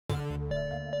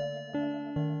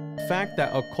fact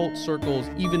that occult circles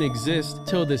even exist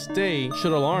till this day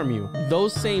should alarm you.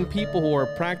 Those same people who are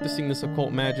practicing this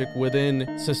occult magic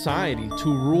within society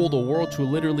to rule the world, to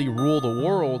literally rule the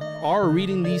world, are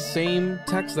reading these same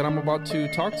texts that I'm about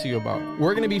to talk to you about.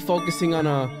 We're going to be focusing on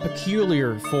a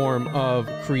peculiar form of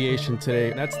creation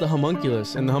today. That's the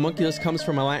homunculus, and the homunculus comes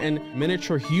from a Latin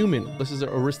miniature human. This is an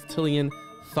Aristotelian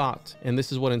thought, and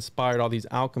this is what inspired all these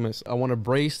alchemists. I want to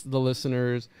brace the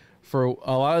listeners for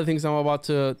a lot of the things I'm about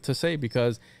to say,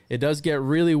 because it does get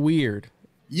really weird.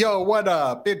 Yo, what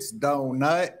up? It's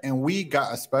DoeNut, and we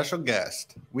got a special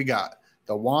guest. We got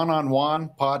the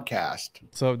One-on-One podcast.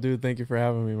 What's up, dude? Thank you for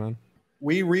having me, man.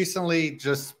 We recently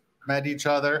just met each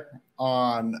other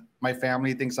on My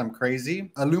Family Thinks I'm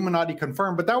Crazy. Illuminati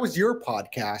Confirmed, but that was your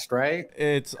podcast, right?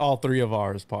 It's all three of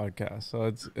ours podcasts.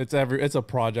 So it's a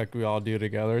project we all do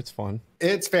together. It's fun.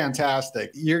 It's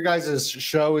fantastic. Your guys'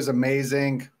 show is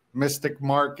amazing. Mystic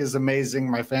Mark is amazing.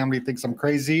 My Family Thinks I'm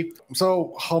Crazy.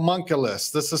 So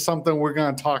homunculus, this is something we're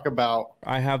going to talk about.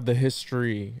 I have the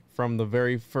history from the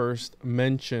very first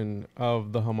mention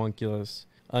of the homunculus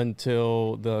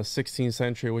until the 16th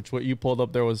century, which what you pulled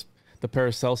up there was the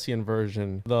Paracelsian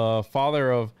version, the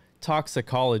father of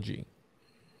toxicology.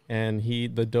 And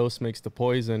the dose makes the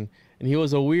poison. And he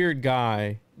was a weird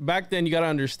guy. Back then, you got to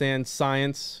understand,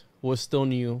 science was still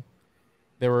new.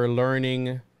 They were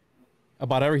learning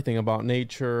about everything, about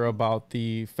nature, about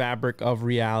the fabric of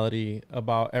reality,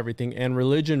 about everything. And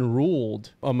religion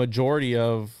ruled a majority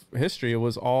of history. It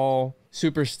was all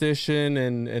superstition,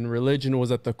 and religion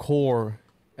was at the core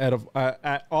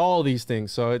at all these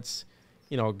things. So it's,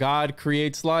 you know, God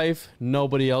creates life.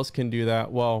 Nobody else can do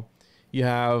that. Well, you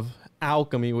have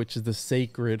alchemy, which is the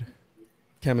sacred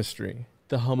chemistry.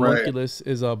 The homunculus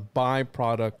is a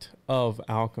byproduct of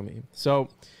alchemy. So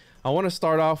I want to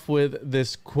start off with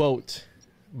this quote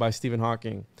by Stephen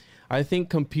Hawking. I think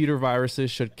computer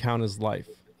viruses should count as life.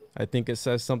 I think it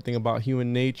says something about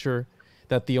human nature,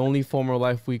 that the only form of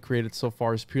life we created so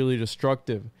far is purely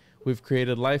destructive. We've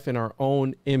created life in our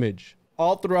own image.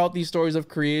 All throughout these stories of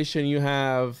creation, you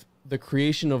have the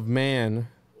creation of man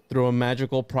through a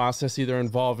magical process, either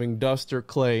involving dust or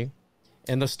clay.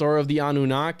 And the story of the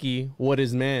Anunnaki, what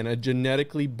is man? A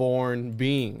genetically born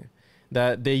being,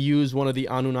 that they use one of the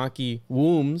Anunnaki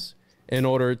wombs in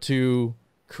order to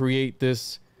create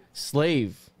this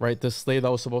slave, right? This slave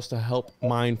that was supposed to help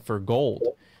mine for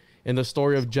gold. In the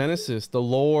story of Genesis, the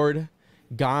Lord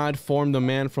God formed the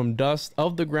man from dust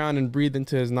of the ground and breathed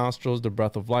into his nostrils the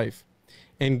breath of life.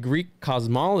 In Greek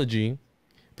cosmology,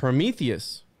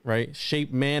 Prometheus, right,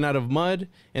 shaped man out of mud,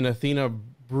 and Athena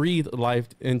breathed life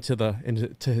into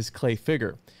his clay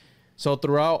figure. So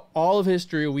throughout all of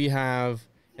history, we have,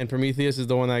 and Prometheus is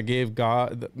the one that gave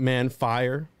man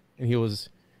fire, and he was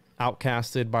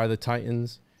outcasted by the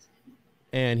Titans.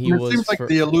 And it seems like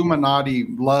the Illuminati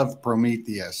loved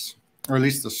Prometheus, or at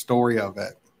least the story of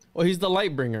it. Well, he's the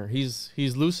light bringer. He's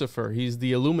Lucifer. He's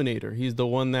the illuminator. He's the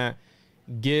one that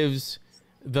gives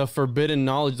the forbidden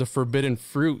knowledge, the forbidden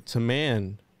fruit to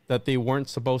man that they weren't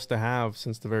supposed to have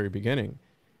since the very beginning.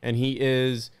 And he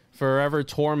is forever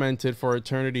tormented for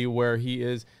eternity, where he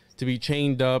is to be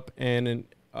chained up, and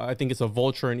I think it's a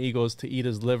vulture and eagles to eat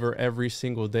his liver every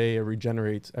single day. It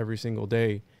regenerates every single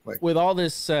day. With all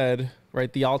this said,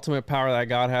 right, the ultimate power that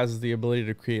God has is the ability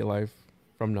to create life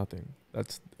from nothing.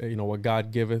 That's, you know, what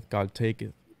God giveth, God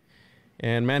taketh.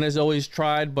 And man has always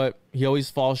tried, but he always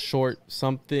falls short.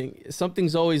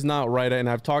 Something's always not right. And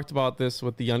I've talked about this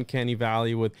with the uncanny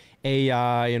valley, with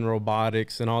AI and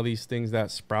robotics and all these things that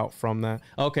sprout from that.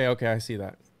 Okay, I see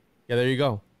that. Yeah, there you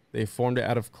go. They formed it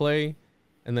out of clay,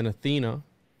 and then Athena,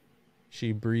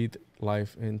 she breathed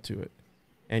life into it.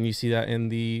 And you see that in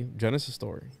the Genesis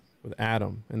story with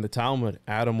Adam. In the Talmud,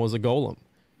 Adam was a golem.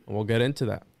 And we'll get into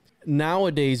that.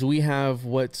 Nowadays, we have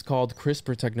what's called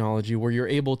CRISPR technology, where you're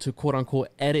able to, quote unquote,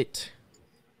 edit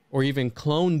or even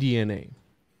clone DNA.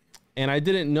 And I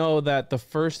didn't know that the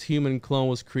first human clone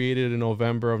was created in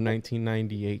November of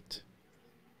 1998.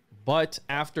 But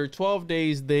after 12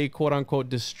 days, they, quote unquote,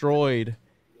 destroyed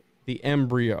the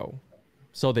embryo.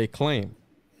 So they claim,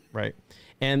 right?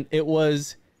 And it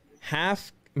was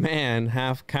half man,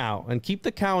 half cow. And keep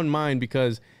the cow in mind,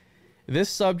 because this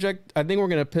subject, I think we're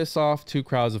going to piss off two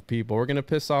crowds of people. We're going to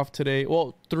piss off today,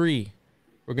 well, three.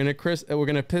 We're going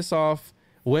to piss off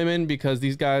women, because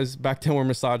these guys back then were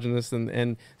misogynists,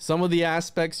 and some of the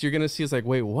aspects you're going to see is like,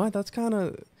 wait, what? That's kind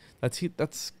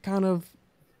of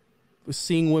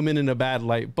seeing women in a bad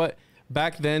light. But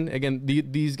back then, again,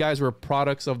 these guys were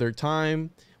products of their time.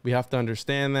 We have to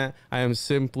understand that. I am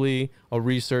simply a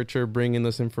researcher bringing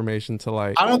this information to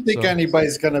light. I don't think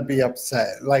anybody's going to be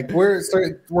upset. Like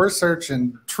we're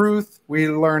searching truth.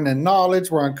 We're learning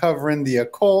knowledge. We're uncovering the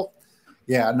occult.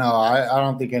 Yeah, no, I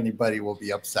don't think anybody will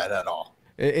be upset at all.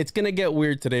 It's going to get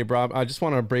weird today, bro. I just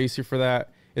want to brace you for that.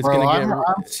 It's Bro, going to get...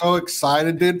 I'm so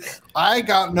excited, dude. I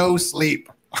got no sleep.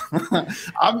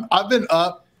 I've been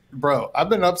up, bro. I've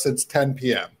been up since 10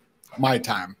 p.m. my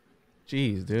time.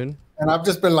 Jeez, dude. And I've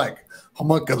just been like,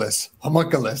 homunculus.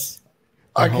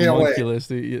 I can't wait.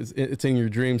 It's in your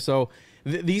dream. So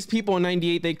these people in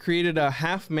 98, they created a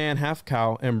half man, half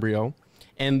cow embryo,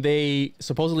 and they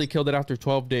supposedly killed it after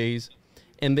 12 days.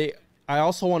 And I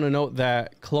also want to note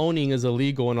that cloning is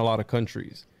illegal in a lot of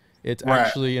countries. It's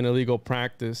actually an illegal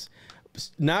practice,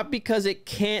 not because it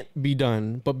can't be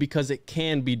done, but because it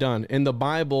can be done. In the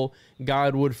Bible,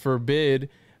 God would forbid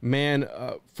man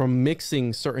from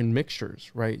mixing certain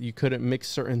mixtures, right? You couldn't mix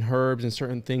certain herbs and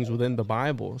certain things within the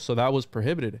Bible. So that was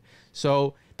prohibited.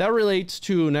 So that relates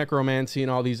to necromancy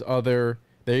and all these other,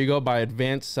 there you go, by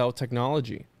advanced cell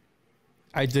technology.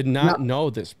 I did not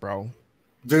know this, bro.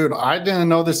 Dude, I didn't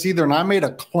know this either. And I made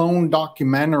a clone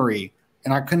documentary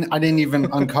and I didn't even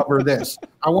uncover this.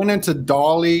 I went into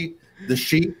Dolly, the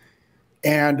sheep,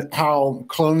 and how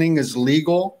cloning is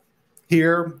legal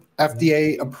here.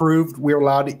 FDA approved. We're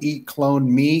allowed to eat cloned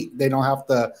meat. They don't have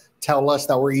to tell us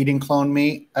that we're eating cloned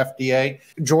meat. FDA.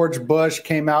 George Bush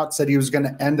came out, said he was going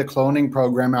to end the cloning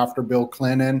program after Bill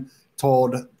Clinton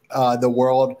told the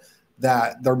world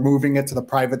that they're moving it to the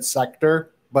private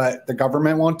sector, but the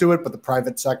government won't do it, but the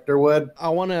private sector would. I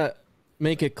want to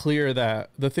make it clear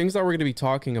that the things that we're going to be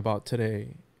talking about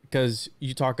today, because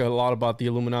you talk a lot about the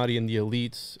Illuminati and the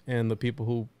elites and the people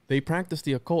who they practice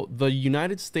the occult. The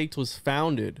United States was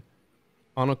founded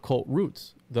on occult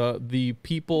roots. The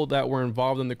people that were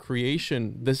involved in the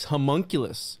creation, this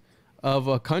homunculus of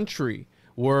a country,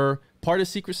 were part of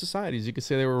secret societies. You could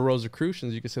say they were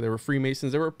Rosicrucians. You could say they were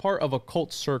Freemasons. They were part of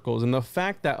occult circles. And the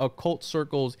fact that occult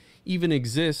circles even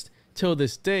exist till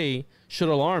this day should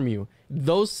alarm you.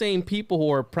 Those same people who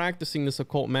are practicing this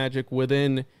occult magic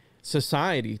within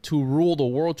society to rule the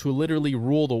world, to literally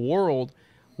rule the world,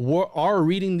 are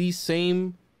reading these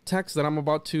same texts that I'm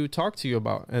about to talk to you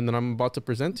about and that I'm about to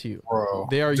present to you. Bro,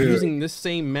 they are using this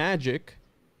same magic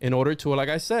in order to, like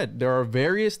I said, there are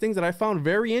various things that I found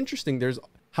very interesting. There's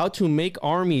how to make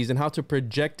armies and how to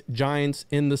project giants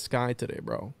in the sky today,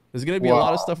 bro. There's going to be a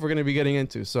lot of stuff we're going to be getting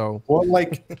into. So, well,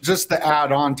 like just to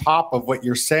add on top of what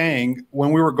you're saying,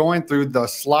 when we were going through the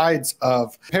slides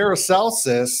of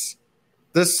Paracelsus,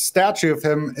 this statue of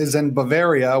him is in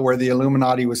Bavaria, where the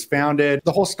Illuminati was founded.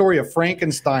 The whole story of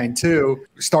Frankenstein, too,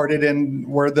 started in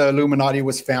where the Illuminati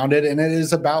was founded. And it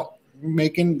is about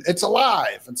it's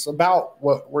alive. It's about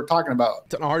what we're talking about.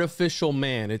 It's an artificial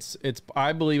man.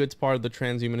 I believe it's part of the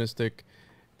transhumanistic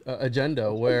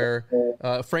agenda, where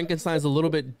Frankenstein is a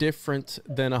little bit different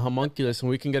than a homunculus.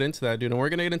 And we can get into that, dude. And we're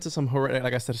going to get into some,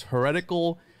 like I said,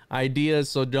 heretical ideas.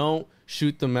 So don't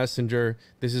shoot the messenger.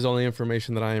 This is only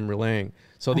information that I am relaying.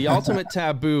 So the ultimate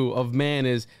taboo of man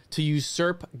is to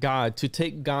usurp God, to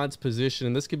take God's position.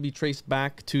 And this could be traced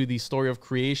back to the story of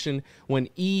creation when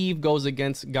Eve goes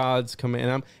against God's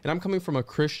command. And I'm coming from a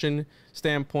Christian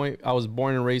standpoint. I was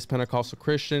born and raised Pentecostal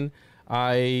Christian.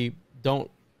 I no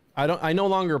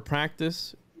longer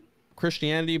practice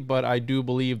Christianity, but I do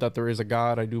believe that there is a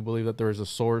God. I do believe that there is a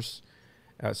source.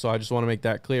 So I just want to make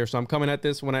that clear. So I'm coming at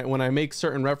this when I make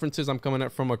certain references, I'm coming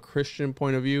at from a Christian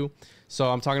point of view.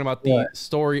 So I'm talking about the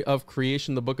story of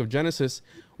creation, the book of Genesis,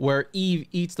 where Eve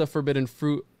eats the forbidden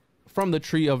fruit from the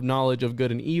tree of knowledge of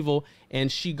good and evil,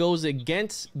 and she goes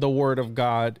against the word of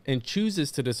God and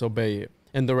chooses to disobey it.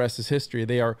 And the rest is history.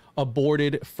 They are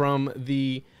aborted from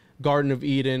the Garden of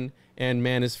Eden, and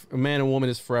man and woman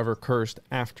is forever cursed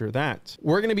after that.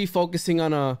 We're going to be focusing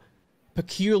on a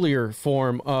peculiar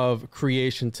form of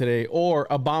creation today, or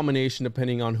abomination,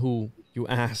 depending on who you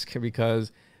ask,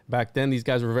 because back then these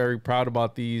guys were very proud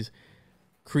about these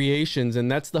creations, and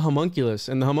that's the homunculus.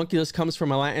 And the homunculus comes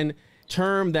from a Latin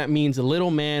term that means a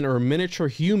little man or miniature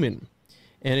human,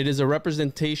 and it is a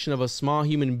representation of a small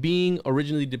human being,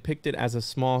 originally depicted as a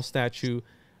small statue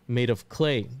made of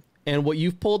clay. And what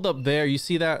you've pulled up there, you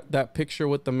see that picture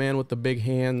with the man with the big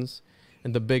hands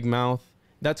and the big mouth?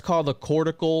 That's called the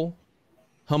cortical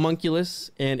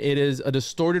homunculus, and it is a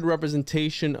distorted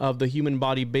representation of the human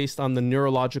body based on the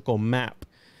neurological map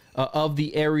of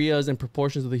the areas and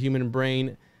proportions of the human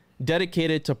brain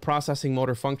dedicated to processing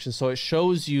motor function. So it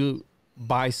shows you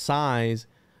by size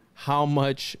how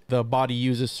much the body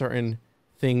uses certain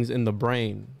things in the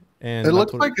brain. And it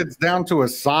looks like it's down to a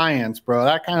science, bro.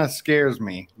 That kind of scares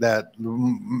me that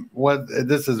what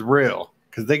this is real,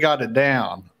 because they got it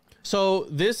down. So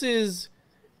this is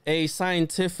a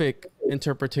scientific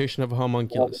interpretation of a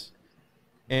homunculus,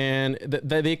 and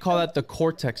they call that the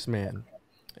cortex man,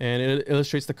 and it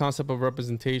illustrates the concept of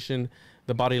representation,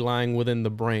 the body lying within the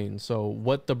brain. So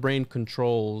what the brain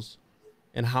controls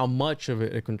and how much of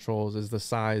it controls is the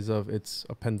size of its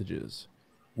appendages.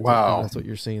 Wow. So that's what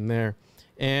you're seeing there.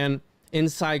 And in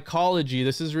psychology,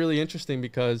 this is really interesting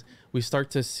because we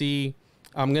start to see,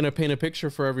 I'm going to paint a picture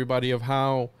for everybody of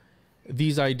how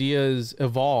these ideas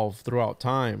evolve throughout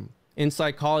time. In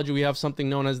psychology, we have something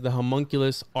known as the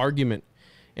homunculus argument.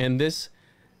 And this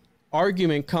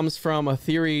argument comes from a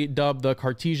theory dubbed the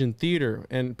Cartesian theater.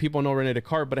 And people know Rene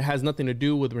Descartes, but it has nothing to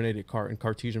do with Rene Descartes and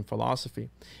Cartesian philosophy.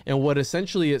 And what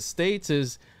essentially it states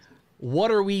is,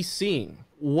 what are we seeing?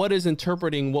 What is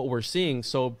interpreting what we're seeing?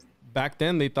 So back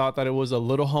then they thought that it was a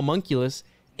little homunculus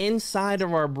inside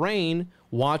of our brain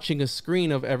watching a screen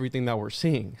of everything that we're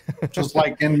seeing. Just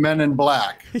like in Men in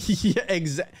Black. Yeah,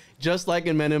 exactly. Just like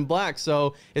in Men in Black.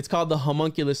 So it's called the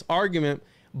homunculus argument,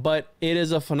 but it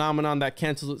is a phenomenon that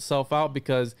cancels itself out,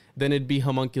 because then it'd be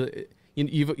homunculus.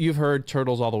 You've heard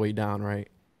turtles all the way down, right?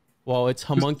 Well, it's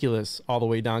homunculus all the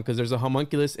way down, because there's a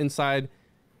homunculus inside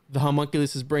the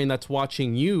homunculus's brain that's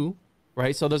watching you,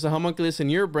 right? So there's a homunculus in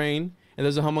your brain, and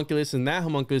there's a homunculus in that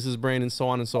homunculus's brain, and so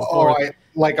on and so forth.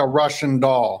 Like a Russian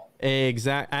doll.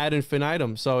 Exact, ad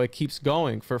infinitum. So it keeps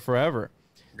going for forever.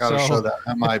 Gotta show that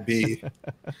MIB.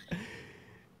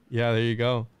 Yeah, there you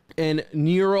go. In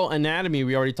neuroanatomy,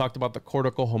 we already talked about the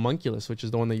cortical homunculus, which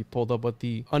is the one that you pulled up with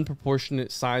the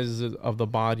unproportionate sizes of the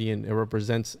body, and it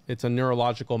represents, it's a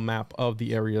neurological map of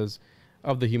the areas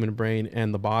of the human brain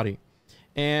and the body.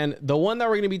 And the one that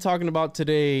we're going to be talking about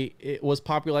today, it was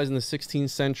popularized in the 16th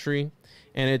century,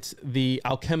 and it's the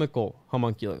alchemical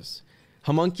homunculus.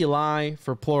 Homunculi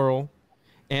for plural.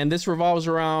 And this revolves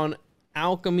around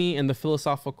alchemy and the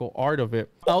philosophical art of it.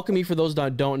 Alchemy, for those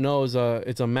that don't know, is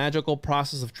it's a magical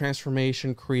process of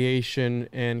transformation, creation,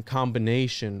 and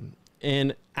combination.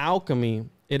 In alchemy,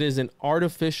 it is an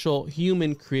artificial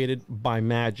human created by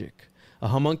magic. A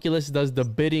homunculus does the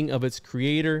bidding of its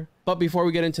creator. But before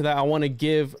we get into that, I want to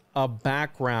give a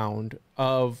background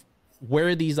of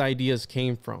where these ideas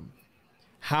came from,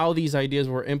 how these ideas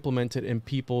were implemented in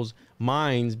people's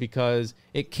minds, because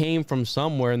it came from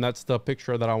somewhere, and that's the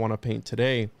picture that I want to paint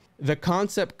today. The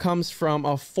concept comes from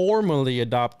a formally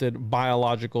adopted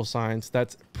biological science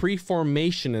that's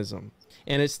preformationism,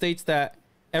 and it states that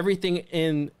everything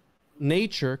in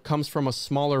nature comes from a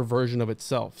smaller version of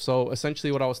itself. So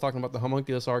essentially what I was talking about, the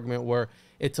homunculus argument, where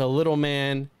it's a little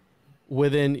man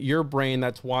within your brain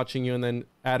that's watching you, and then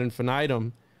ad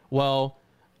infinitum, well,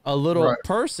 a little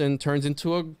person turns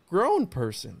into a grown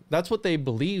person. That's what they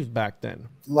believed back then.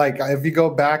 Like if you go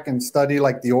back and study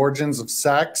like the origins of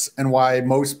sex and why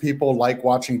most people like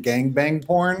watching gangbang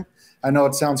porn, I know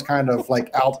it sounds kind of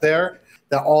like out there,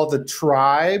 that all the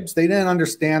tribes, they didn't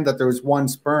understand that there was one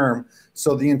sperm.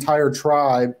 So the entire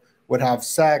tribe would have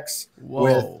sex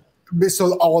with,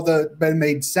 so all that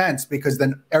made sense, because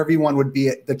then everyone would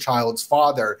be the child's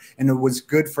father, and it was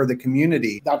good for the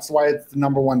community. That's why it's the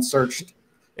 #1 searched.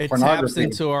 It taps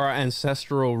into our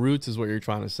ancestral roots, is what you're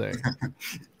trying to say.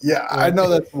 Yeah, I know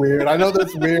that's weird. I know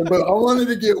that's weird, but I wanted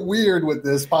to get weird with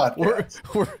this podcast.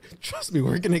 Trust me,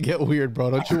 we're going to get weird,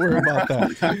 bro. Don't you worry about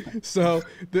that. So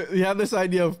you have this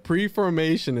idea of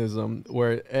preformationism,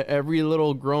 where every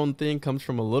little grown thing comes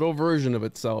from a little version of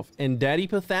itself. And Daddy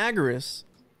Pythagoras,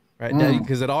 right? Daddy,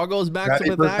 because it all goes back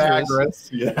to Pythagoras.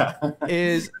 Yeah.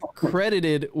 Is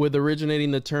credited with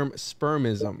originating the term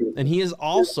spermism. And he is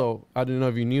also, I don't know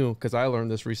if you knew, because I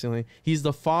learned this recently, he's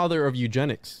the father of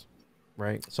eugenics,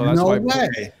 right? So that's why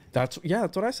that's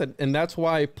what I said. And that's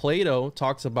why Plato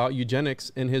talks about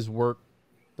eugenics in his work,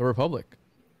 The Republic,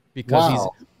 because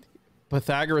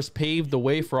Pythagoras paved the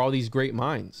way for all these great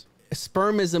minds.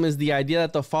 Spermism is the idea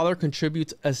that the father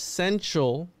contributes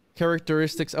essential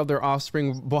characteristics of their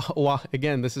offspring, while,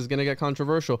 again, this is going to get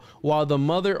controversial, while the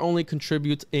mother only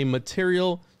contributes a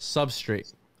material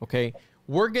substrate. Okay,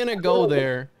 we're going to go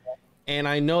there, and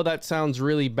I know that sounds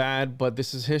really bad, but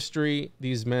this is history.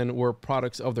 These men were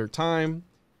products of their time,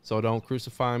 so don't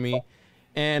crucify me.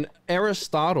 And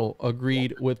Aristotle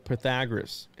agreed with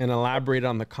Pythagoras and elaborated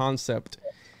on the concept,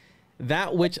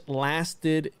 that which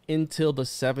lasted until the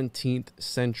 17th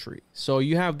century. So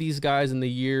you have these guys in the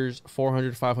years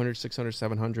 400, 500, 600,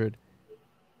 700,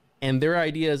 and their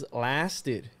ideas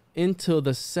lasted until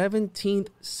the 17th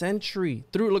century.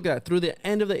 Through the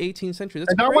end of the 18th century.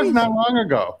 That's and that crazy. wasn't that long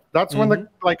ago. That's when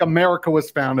like America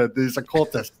was founded. These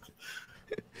occultists.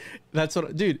 That's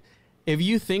what, dude, if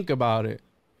you think about it,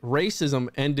 racism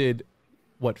ended,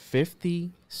 what,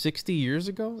 50, 60 years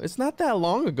ago? It's not that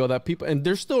long ago that people, and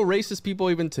there's still racist people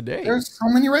even today. There's so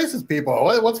many racist people.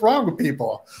 What's wrong with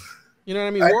people? You know what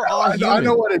I mean? We're all human. I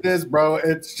know what it is, bro.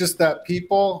 It's just that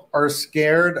people are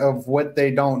scared of what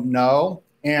they don't know.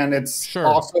 And it's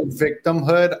also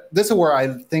victimhood. This is where I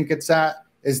think it's at,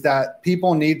 is that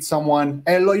people need someone,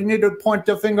 hey, look, you need to point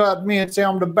the finger at me and say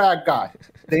I'm the bad guy.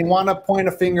 They want to point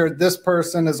a finger, this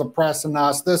person is oppressing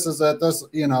us, this is it, this,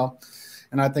 you know.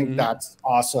 And I think that's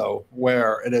also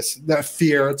where it is, that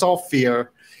fear, it's all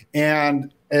fear.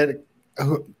 And I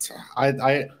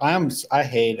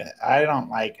hate it. I don't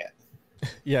like it.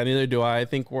 Yeah, neither do I. I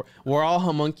think we're all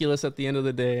homunculus at the end of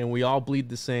the day, and we all bleed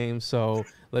the same. So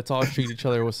let's all treat each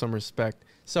other with some respect.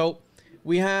 So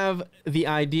we have the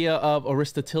idea of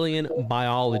Aristotelian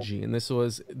biology, and this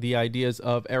was the ideas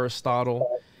of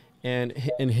Aristotle and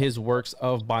in his works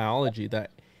of biology,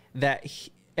 that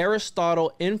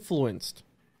Aristotle influenced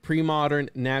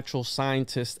pre-modern natural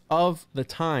scientists of the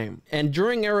time. And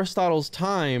during Aristotle's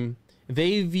time,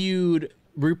 they viewed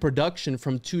reproduction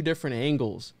from two different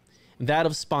angles: that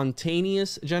of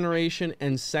spontaneous generation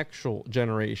and sexual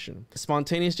generation.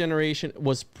 Spontaneous generation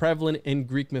was prevalent in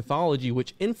Greek mythology,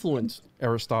 which influenced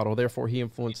Aristotle. Therefore, he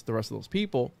influenced the rest of those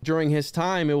people. During his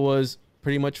time, it was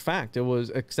pretty much fact. It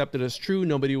was accepted as true.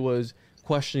 Nobody was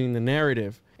questioning the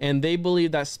narrative. And they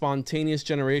believed that spontaneous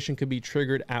generation could be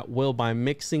triggered at will by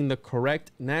mixing the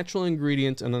correct natural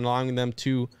ingredients and allowing them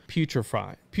to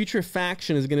putrefy.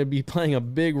 Putrefaction is going to be playing a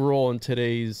big role in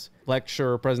today's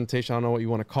lecture or presentation. I don't know what you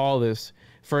want to call this.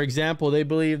 For example, they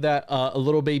believe that a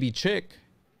little baby chick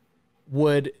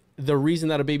the reason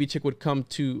that a baby chick would come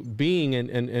to being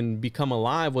and become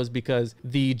alive was because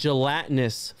the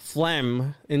gelatinous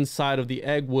phlegm inside of the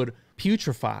egg would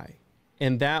putrefy,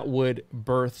 and that would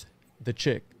birth the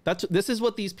chick. This is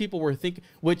what these people were thinking,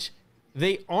 which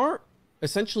they aren't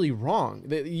essentially wrong.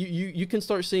 You can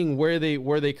start seeing where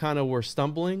they kind of were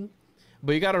stumbling,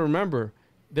 but you got to remember,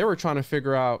 they were trying to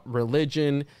figure out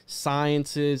religion,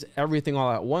 sciences, everything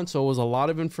all at once. So it was a lot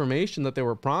of information that they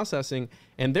were processing,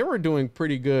 and they were doing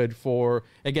pretty good for,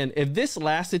 again, if this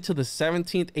lasted to the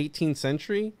 17th, 18th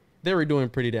century, they were doing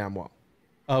pretty damn well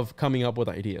of coming up with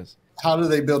ideas. How do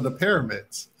they build the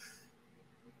pyramids?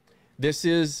 This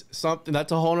is something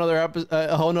that's a whole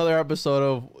nother episode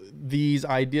of these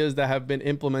ideas that have been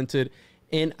implemented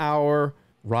in our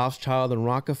Rothschild and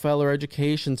Rockefeller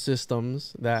education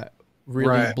systems that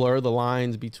really blur the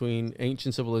lines between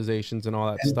ancient civilizations and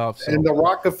all that stuff. So. And the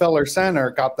Rockefeller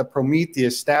Center got the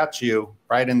Prometheus statue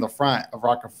right in the front of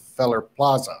Rockefeller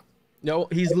Plaza. No,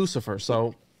 he's Lucifer.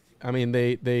 So, I mean,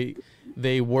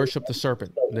 they worship the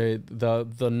serpent,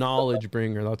 the knowledge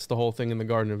bringer. That's the whole thing in the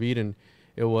Garden of Eden.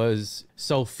 It was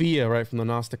Sophia, right, from the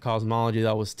Gnostic cosmology,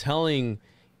 that was telling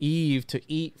Eve to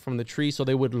eat from the tree so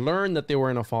they would learn that they were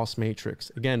in a false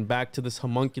matrix. Again, back to this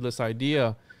homunculus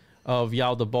idea of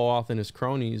Yaldabaoth and his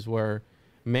cronies, where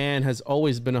man has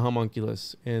always been a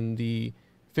homunculus in the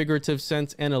figurative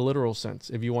sense and a literal sense,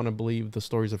 if you want to believe the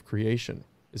stories of creation.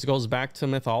 This goes back to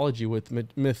mythology. With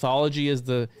mythology is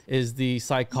the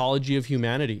psychology of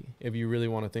humanity, if you really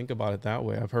want to think about it that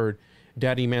way. I've heard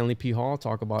Daddy Manly P. Hall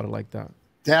talk about it like that.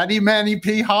 Daddy Manly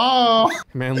P. Hall.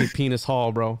 Manly Penis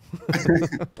Hall, bro.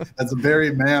 That's a very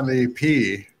manly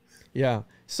P. Yeah.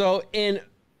 So in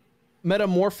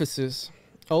Metamorphosis,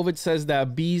 Ovid says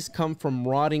that bees come from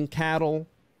rotting cattle,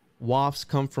 wasps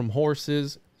come from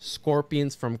horses,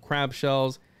 scorpions from crab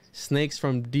shells, snakes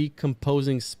from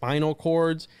decomposing spinal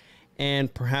cords,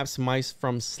 and perhaps mice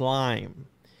from slime.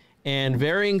 And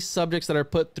varying subjects that are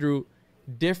put through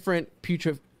different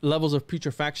levels of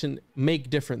putrefaction make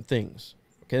different things.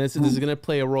 Okay, this is going to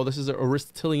play a role. This is an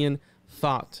Aristotelian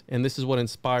thought, and this is what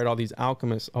inspired all these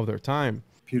alchemists of their time.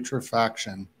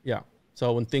 Putrefaction. Yeah.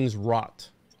 So when things rot.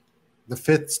 The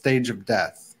fifth stage of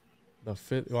death. The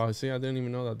fifth. Well, see, I didn't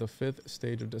even know that. The fifth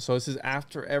stage of death. So this is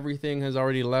after everything has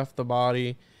already left the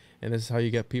body, and this is how you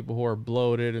get people who are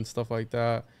bloated and stuff like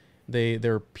that.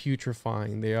 They're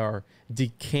putrefying. They are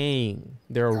decaying.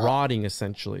 They're rotting,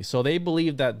 essentially. So they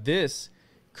believe that this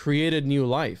created new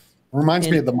life. Reminds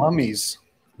me of the mummies.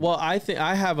 Well, I think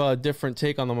I have a different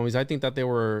take on the mummies. I think that they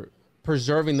were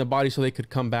preserving the body so they could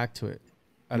come back to it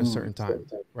at a certain time,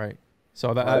 right?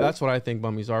 So that's what I think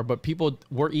mummies are. But people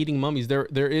were eating mummies. There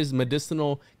is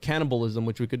medicinal cannibalism,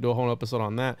 which we could do a whole episode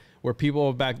on that, where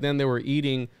people back then, they were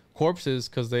eating corpses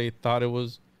because they thought it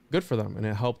was good for them and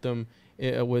it helped them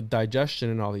with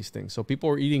digestion and all these things. So people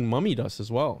were eating mummy dust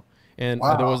as well. And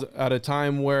there was at a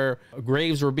time where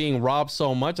graves were being robbed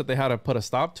so much that they had to put a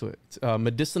stop to it.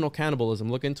 Medicinal cannibalism.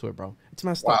 Look into it, bro. It's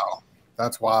messed up. Wow.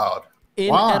 That's wild. In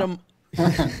Wow.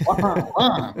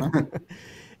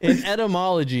 In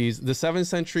etymologies, the 7th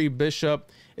century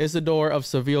bishop Isidore of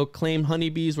Seville claimed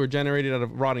honeybees were generated out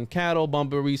of rotting cattle,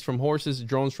 bumblebees from horses,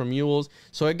 drones from mules.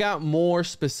 So it got more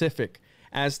specific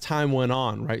as time went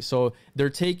on, right? So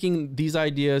they're taking these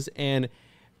ideas and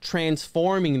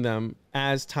transforming them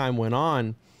as time went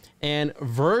on. And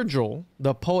Virgil,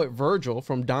 the poet Virgil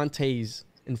from Dante's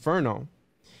Inferno,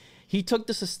 he took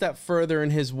this a step further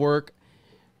in his work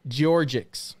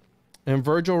Georgics. And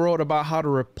Virgil wrote about how to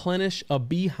replenish a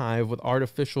beehive with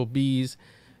artificial bees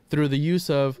through the use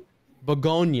of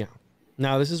begonia.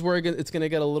 Now, this is where it's going to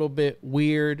get a little bit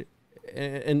weird,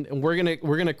 and we're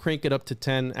gonna crank it up to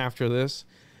 10 after this,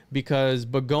 because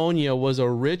begonia was a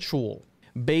ritual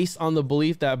based on the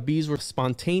belief that bees were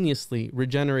spontaneously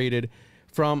regenerated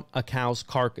from a cow's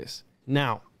carcass.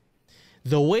 Now,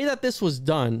 the way that this was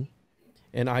done,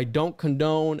 and I don't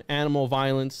condone animal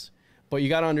violence, but you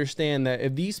got to understand that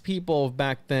if these people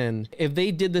back then, if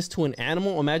they did this to an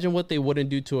animal, imagine what they wouldn't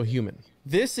do to a human.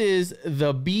 This is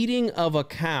the beating of a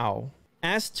cow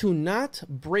as to not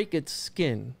break its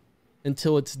skin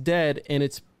until it's dead and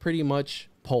it's pretty much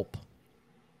pulp.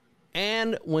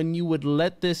 And when you would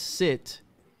let this sit,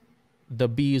 the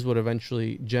bees would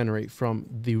eventually generate from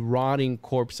the rotting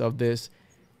corpse of this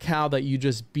cow that you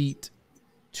just beat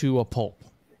to a pulp.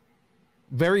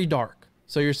 Very dark.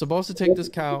 So you're supposed to take this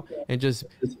cow and just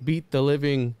beat the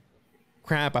living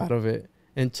crap out of it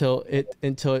until it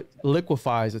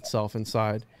liquefies itself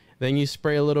inside. Then you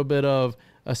spray a little bit of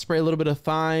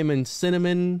thyme and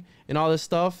cinnamon and all this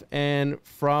stuff, and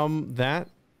from that,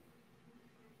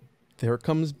 there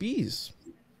comes bees.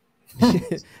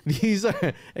 These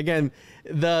are, again,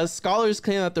 the scholars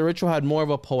claim that the ritual had more of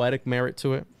a poetic merit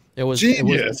to it. It was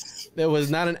genius. It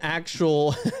was not an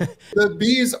actual. The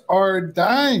bees are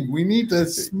dying. We need to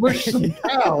smush some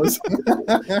cows.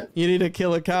 You need to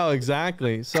kill a cow,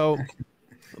 exactly. So,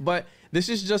 but this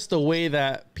is just the way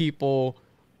that people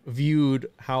viewed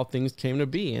how things came to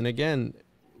be. And again,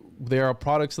 they are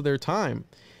products of their time.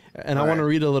 And I want to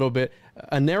read a little bit.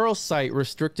 A narrow site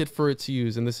restricted for its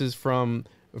use, and this is from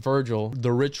Virgil,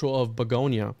 the ritual of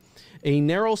begonia. A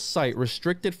narrow site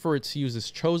restricted for its use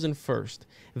is chosen first.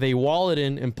 They wall it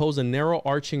in, impose a narrow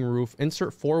arching roof,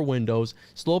 insert 4 windows,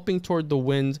 sloping toward the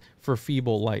winds for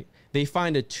feeble light. They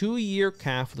find a 2-year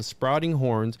calf with sprouting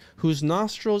horns, whose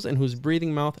nostrils and whose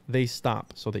breathing mouth they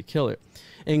stop, so they kill it.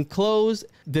 Enclose,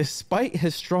 despite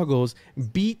his struggles,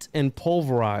 beat and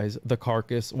pulverize the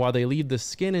carcass while they leave the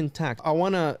skin intact. I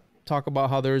want to talk about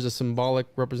how there is a symbolic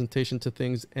representation to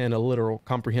things and a literal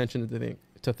comprehension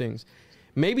to things.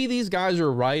 Maybe these guys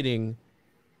are writing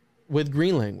with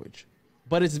green language,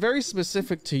 but it's very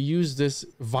specific to use this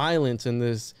violence and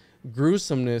this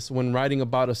gruesomeness when writing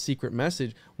about a secret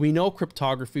message. We know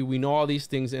cryptography, we know all these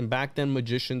things, and back then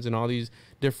magicians and all these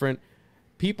different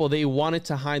people, they wanted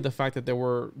to hide the fact that they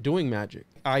were doing magic.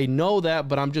 I know that,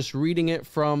 but I'm just reading it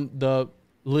from the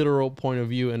literal point of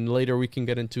view, and later we can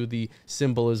get into the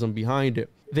symbolism behind it.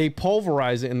 They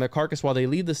pulverize it in the carcass while they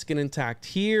leave the skin intact.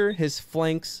 Here, his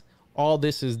flanks, all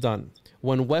this is done.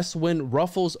 When west wind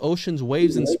ruffles ocean's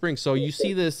waves in spring. So you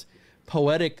see this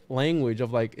poetic language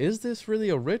of like, is this really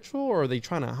a ritual, or are they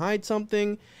trying to hide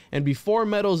something? And before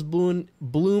meadows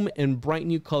bloom in bright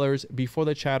new colors, before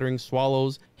the chattering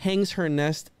swallows hangs her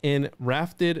nest in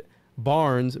rafted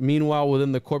barns, meanwhile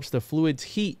within the corpse the fluids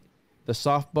heat, the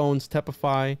soft bones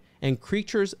tepify, and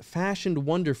creatures fashioned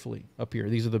wonderfully appear.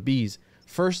 These are the bees,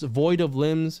 first void of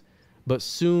limbs, but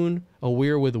soon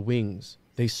aware with wings,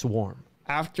 they swarm.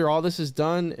 After all this is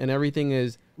done and everything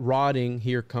is rotting,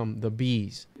 here come the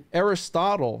bees.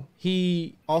 Aristotle,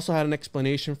 he also had an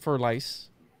explanation for lice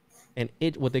and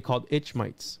what they called itch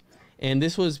mites. And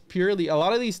this was purely, a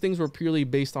lot of these things were purely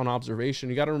based on observation.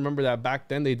 You got to remember that back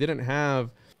then they didn't have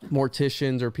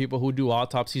morticians or people who do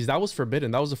autopsies. That was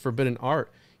forbidden. That was a forbidden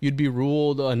art. You'd be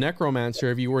ruled a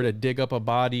necromancer if you were to dig up a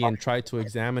body and try to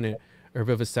examine it, or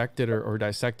vivisect it, or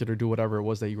dissect it, or do whatever it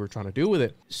was that you were trying to do with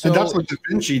it. So and that's what Da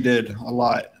Vinci did a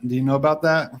lot. Do you know about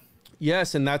that?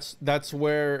 Yes, and that's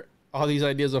where all these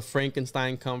ideas of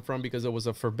Frankenstein come from, because it was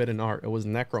a forbidden art. It was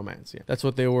necromancy. That's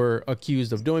what they were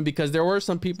accused of doing, because there were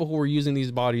some people who were using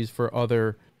these bodies for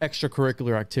other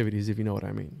extracurricular activities, if you know what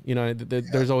I mean. You know,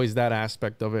 there's always that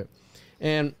aspect of it.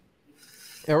 And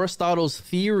Aristotle's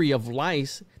theory of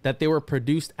lice, that they were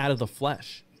produced out of the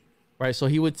flesh. Right, so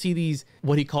he would see these,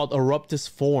 what he called eruptus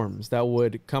forms that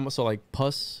would come, so like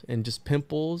pus and just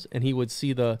pimples, and he would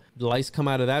see the lice come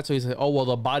out of that. So he said, oh, well,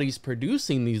 the body's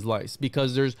producing these lice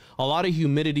because there's a lot of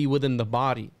humidity within the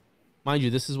body. Mind you,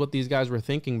 this is what these guys were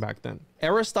thinking back then.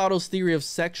 Aristotle's theory of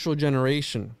sexual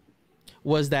generation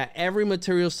was that every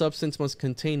material substance must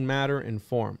contain matter and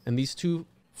form. And these two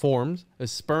forms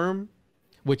is sperm,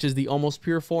 which is the almost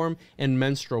pure form, and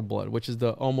menstrual blood, which is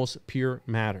the almost pure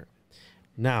matter.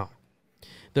 Now,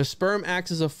 the sperm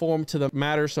acts as a form to the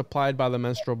matter supplied by the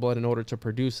menstrual blood in order to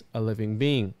produce a living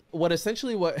being. What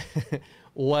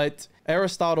what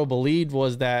Aristotle believed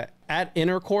was that at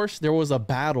intercourse, there was a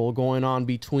battle going on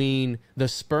between the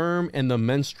sperm and the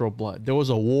menstrual blood. There was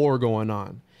a war going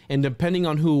on. And depending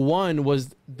on who won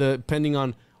was depending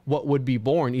on what would be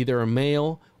born, either a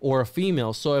male or a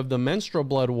female. So if the menstrual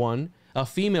blood won, a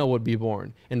female would be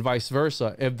born, and vice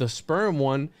versa. If the sperm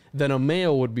won, then a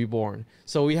male would be born.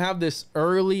 So we have this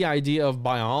early idea of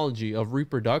biology, of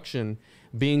reproduction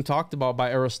being talked about by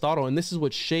Aristotle. And this is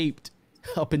what shaped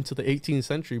up into the 18th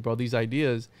century, bro, these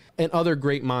ideas, and other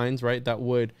great minds, right, that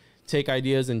would take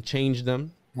ideas and change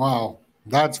them. Wow,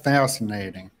 that's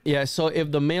fascinating. Yeah, so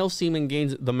if the male semen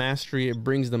gains the mastery, it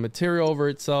brings the material over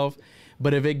itself.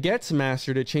 But if it gets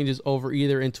mastered, it changes over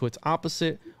either into its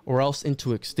opposite or else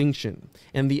into extinction.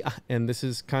 And this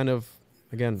is kind of,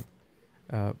 again,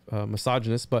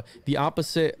 misogynist, but the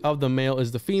opposite of the male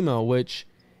is the female, which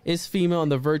is female in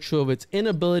the virtue of its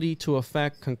inability to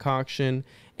affect concoction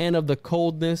and of the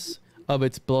coldness of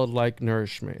its blood-like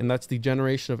nourishment. And that's the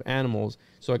generation of animals.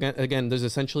 So again, there's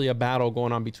essentially a battle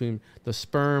going on between the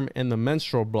sperm and the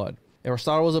menstrual blood.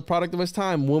 Aristotle was a product of his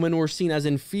time. Women were seen as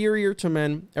inferior to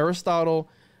men. Aristotle,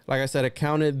 like I said,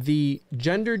 accounted the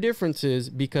gender differences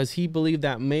because he believed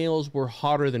that males were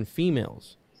hotter than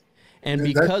females. And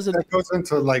because that goes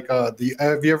into like have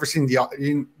you ever seen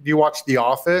you watch The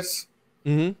Office?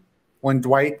 Mm-hmm. When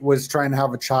Dwight was trying to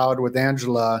have a child with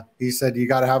Angela, he said, you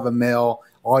got to have a male.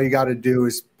 All you got to do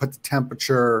is put the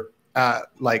temperature at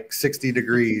like 60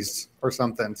 degrees or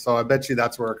something. So I bet you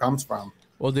that's where it comes from.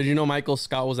 Well, did you know Michael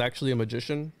Scott was actually a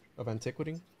magician of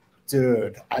antiquity?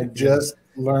 Dude, I just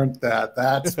learned that.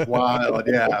 That's wild.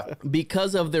 Yeah.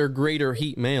 Because of their greater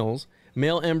heat, male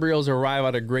embryos arrive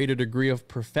at a greater degree of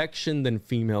perfection than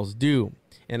females do.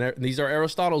 And these are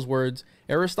Aristotle's words.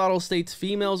 Aristotle states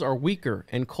females are weaker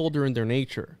and colder in their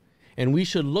nature, and we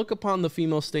should look upon the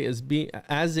female state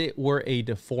as it were a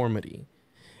deformity.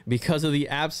 Because of the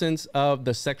absence of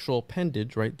the sexual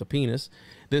appendage, right, the penis,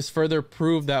 this further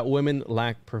proved that women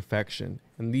lack perfection.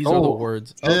 And these are the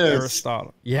words of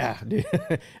Aristotle. Yeah, dude.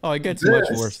 Oh, it gets much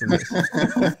worse than this.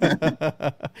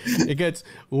 It gets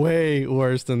way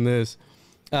worse than this.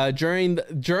 During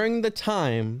the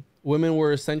time, women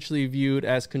were essentially viewed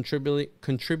as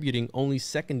contributing only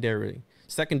secondarily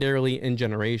in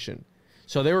generation.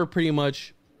 So they were pretty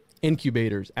much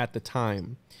incubators at the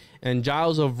time. And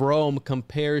Giles of Rome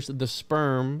compares the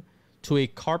sperm to a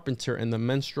carpenter and the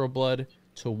menstrual blood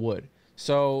to wood.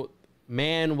 So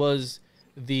man was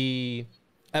the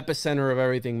epicenter of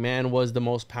everything. Man was the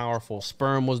most powerful.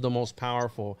 Sperm was the most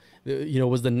powerful,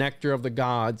 was the nectar of the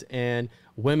gods. And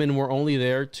women were only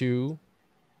there to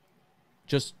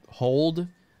just hold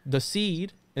the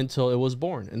seed until it was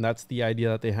born. And that's the idea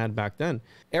that they had back then.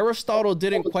 Aristotle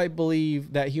didn't quite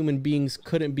believe that human beings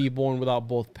couldn't be born without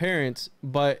both parents,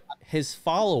 but his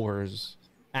followers,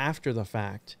 after the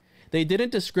fact, they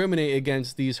didn't discriminate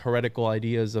against these heretical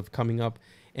ideas of coming up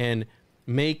and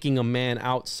making a man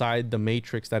outside the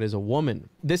matrix that is a woman.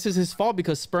 This is his fault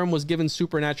because sperm was given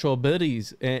supernatural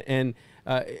abilities and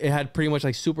it had pretty much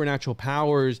like supernatural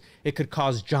powers. It could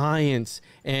cause giants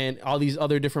and all these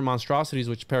other different monstrosities,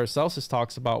 which Paracelsus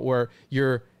talks about, where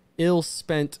your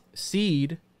ill-spent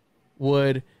seed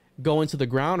would go into the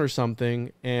ground or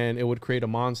something and it would create a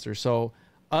monster. So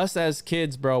us as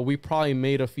kids, bro, we probably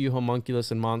made a few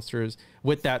homunculus and monsters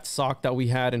with that sock that we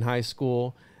had in high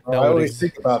school. I always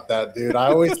think about that, dude. I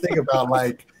always think about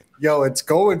like, yo, it's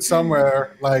going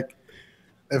somewhere. Like,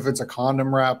 if it's a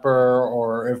condom wrapper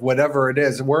or if whatever it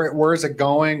is, where is it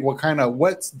going?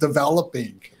 What's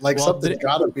developing? Like, well, something's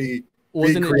got to be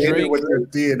created with your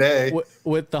DNA.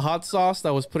 With the hot sauce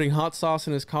that was putting hot sauce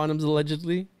in his condoms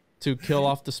allegedly to kill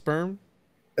off the sperm.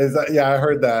 Yeah, I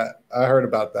heard that. I heard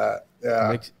about that.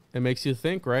 Yeah, it makes you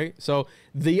think, right? So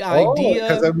the idea,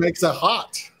 because it makes it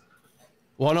hot.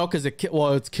 Well, no, because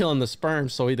it's killing the sperm,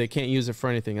 so they can't use it for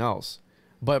anything else.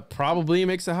 But probably it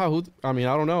makes it hot. I mean,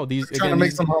 I don't know. Trying to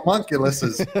make some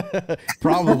homunculuses.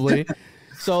 Probably.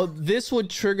 So this would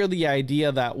trigger the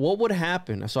idea that what would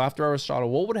happen? So after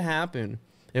Aristotle, what would happen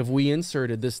if we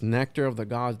inserted this nectar of the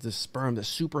gods, this sperm, this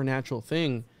supernatural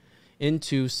thing,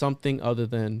 into something other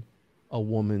than a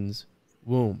woman's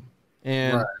womb?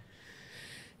 And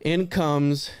in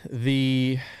comes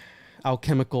the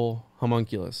alchemical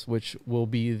homunculus, which will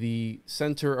be the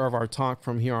center of our talk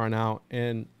from here on out.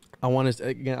 And I want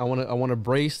to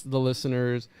brace the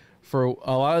listeners for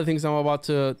a lot of the things I'm about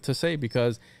to say,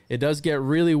 because it does get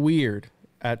really weird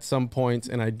at some points,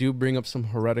 and I do bring up some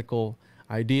heretical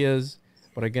ideas.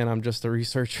 But again, I'm just a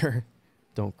researcher.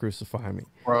 Don't crucify me.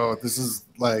 Bro, this is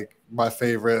like my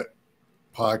favorite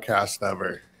podcast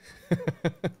ever.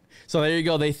 So there you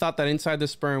go. They thought that inside the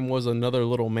sperm was another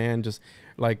little man, just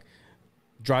like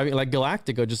driving, like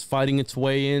Galactica, just fighting its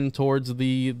way in towards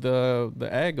the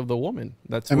egg of the woman.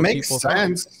 That's it what makes people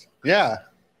sense. Thought. Yeah.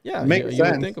 Yeah, it makes you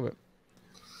sense. would think of it.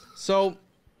 So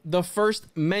the first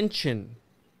mention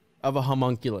of a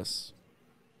homunculus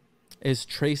is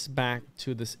traced back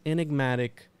to this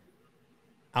enigmatic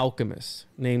alchemist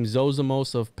named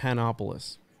Zosimos of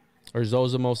Panopolis, or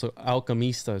Zosimos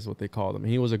Alchemista is what they called him.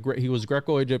 He was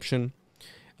Greco-Egyptian.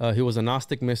 He was a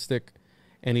Gnostic mystic,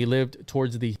 and he lived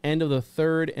towards the end of the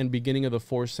 3rd and beginning of the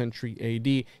 4th century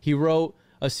AD. He wrote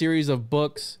a series of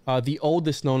books. The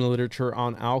oldest known literature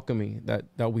on alchemy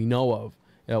that we know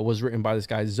of was written by this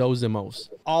guy Zosimos.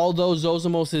 Although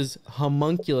Zosimos's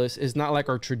homunculus is not like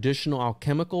our traditional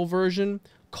alchemical version,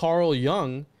 Carl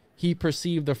Jung, he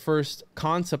perceived the first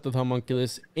concept of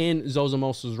homunculus in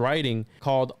Zosimos's writing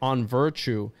called On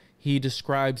Virtue. He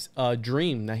describes a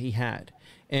dream that he had.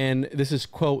 And this is,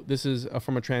 quote, this is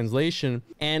from a translation.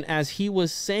 And as he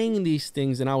was saying these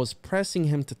things and I was pressing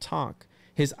him to talk,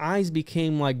 his eyes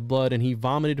became like blood and he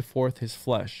vomited forth his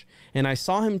flesh. And I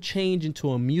saw him change into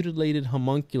a mutilated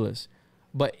homunculus.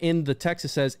 But in the text it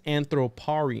says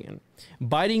anthroparian,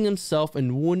 biting himself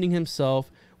and wounding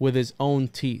himself with his own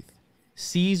teeth.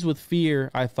 Seized with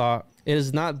fear, I thought, it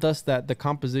is not thus that the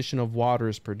composition of water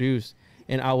is produced,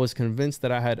 and I was convinced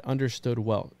that I had understood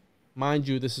well. Mind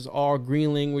you, this is all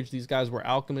green language. These guys were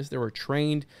alchemists. They were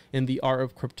trained in the art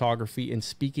of cryptography and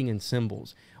speaking in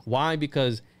symbols. Why?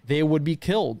 Because they would be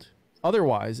killed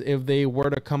otherwise if they were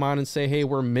to come out and say, hey,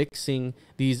 we're mixing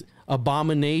these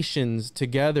abominations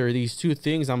together, these two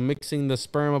things. I'm mixing the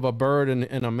sperm of a bird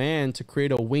and a man to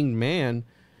create a winged man.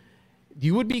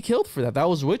 You would be killed for that. That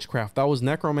was witchcraft. That was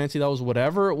necromancy. That was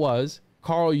whatever it was.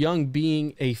 Carl Jung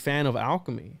being a fan of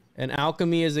alchemy. And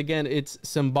alchemy is, again, it's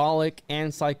symbolic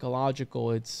and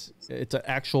psychological. It's an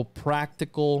actual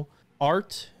practical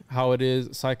art, how it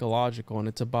is psychological. And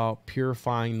it's about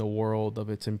purifying the world of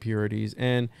its impurities.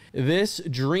 And this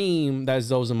dream that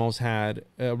Zosimos had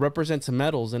represents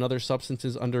metals and other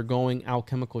substances undergoing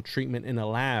alchemical treatment in a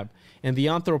lab. And the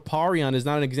anthroparion is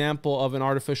not an example of an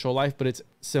artificial life, but it's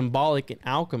symbolic in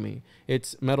alchemy.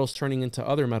 It's metals turning into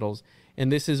other metals.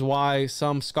 And this is why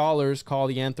some scholars call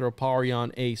the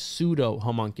anthroparion a pseudo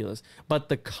homunculus. But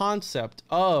the concept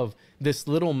of this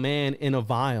little man in a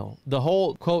vial, the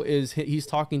whole quote is he's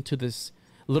talking to this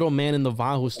little man in the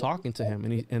vial who's talking to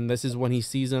him. And this is when he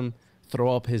sees him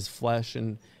throw up his flesh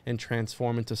and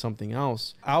transform into something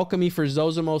else. Alchemy for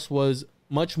Zosimos was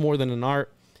much more than an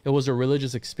art. It was a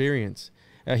religious experience.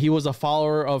 He was a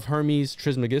follower of Hermes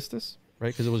Trismegistus, right?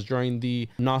 Because it was during the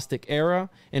Gnostic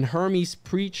era. And Hermes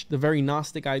preached the very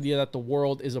Gnostic idea that the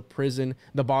world is a prison.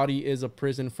 The body is a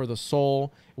prison for the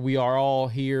soul. We are all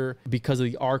here because of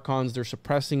the archons. They're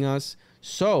suppressing us.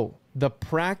 So the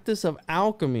practice of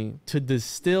alchemy to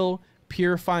distill,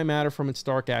 purify matter from its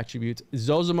dark attributes.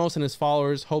 Zosimos and his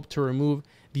followers hoped to remove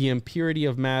the impurity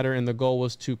of matter. And the goal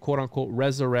was to, quote unquote,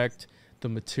 resurrect the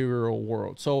material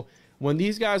world. So when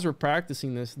these guys were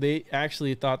practicing this, they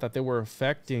actually thought that they were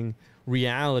affecting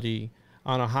reality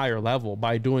on a higher level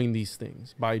by doing these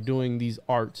things, by doing these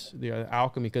arts, the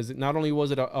alchemy, because not only was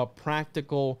it a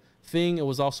practical thing, it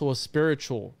was also a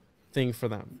spiritual thing for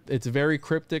them. It's very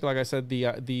cryptic. Like I said,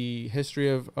 the history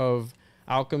of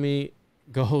alchemy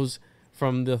goes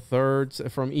from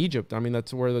from Egypt. I mean,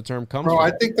 that's where the term comes from.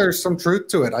 I think there's some truth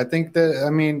to it. I think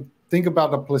that, think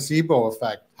about the placebo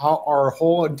effect, how our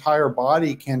whole entire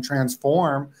body can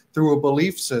transform through a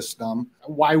belief system.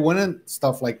 Why wouldn't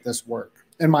stuff like this work?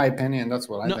 In my opinion, that's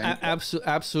what I think.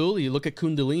 Absolutely. Look at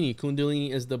Kundalini.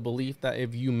 Kundalini is the belief that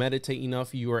if you meditate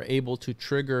enough, you are able to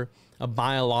trigger a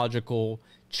biological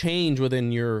change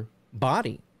within your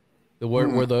body.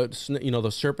 Where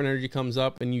the serpent energy comes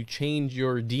up and you change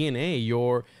your DNA,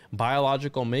 your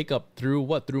biological makeup through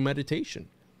what? Through meditation.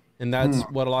 And that's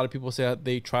what a lot of people say that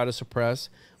they try to suppress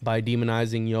by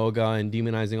demonizing yoga and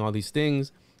demonizing all these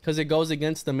things, because it goes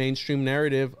against the mainstream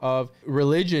narrative of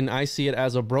religion. I see it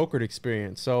as a brokered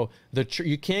experience. So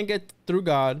you can't get through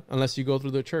God unless you go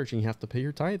through the church, and you have to pay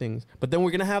your tithings. But then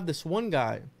we're going to have this one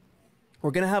guy.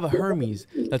 We're going to have a Hermes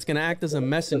that's going to act as a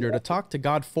messenger to talk to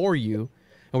God for you.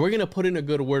 And we're going to put in a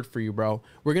good word for you, bro.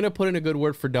 We're going to put in a good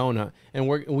word for DoeNut. And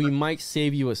we might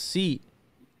save you a seat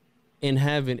in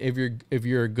heaven if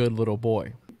you're a good little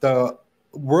boy. The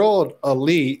world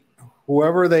elite,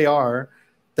 whoever they are,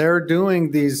 they're doing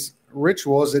these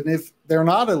rituals, and if they're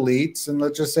not elites, and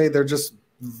let's just say they're just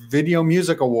video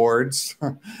music awards,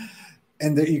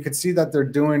 and that you could see that they're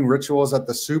doing rituals at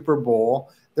the Super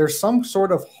Bowl, there's some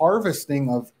sort of harvesting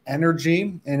of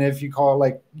energy. And if you call it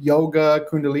like yoga,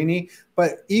 Kundalini,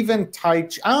 but even Tai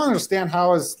Chi, I don't understand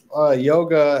how is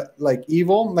yoga like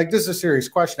evil? Like, this is a serious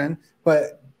question,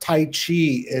 but Tai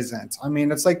Chi isn't. I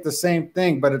mean, it's like the same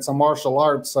thing, but it's a martial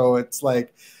art. So it's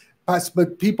like,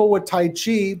 but people with Tai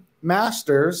Chi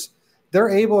masters, they're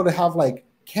able to have like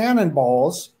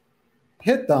cannonballs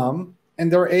hit them,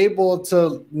 and they're able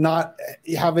to not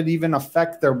have it even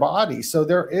affect their body. So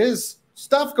there is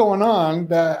stuff going on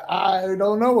that I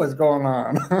don't know what's going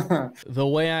on. The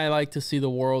way I like to see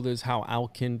the world is how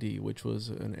Al-Kindi, which was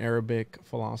an Arabic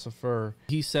philosopher,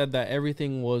 he said that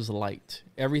everything was light.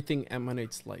 Everything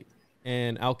emanates light.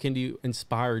 And Al-Kindi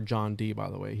inspired John Dee,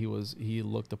 by the way. He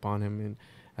looked upon him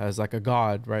as like a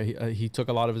god, right? He took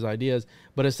a lot of his ideas,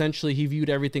 but essentially he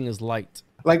viewed everything as light.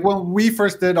 Like when we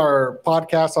first did our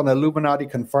podcast on Illuminati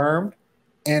Confirmed,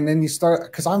 and then you start,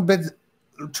 because I've been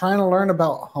trying to learn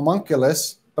about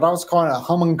homunculus, but I was calling it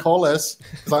homunculus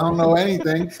because I don't know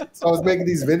anything. So I was making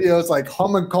these videos like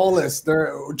homunculus,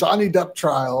 they're Johnny Depp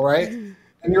trial, right? And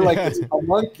you're like, it's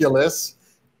homunculus.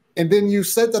 And then you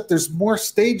said that there's more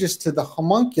stages to the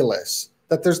homunculus,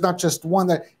 that there's not just one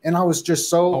that, and I was just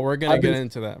so. Oh, we're going to get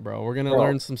into that, bro. We're going to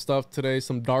learn some stuff today,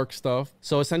 some dark stuff.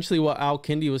 So essentially what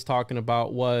Al-Kindi was talking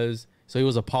about was, so he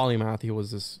was a polymath. He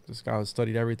was this guy who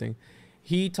studied everything.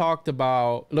 He talked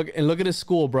about, look at his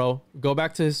school, bro. Go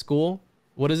back to his school.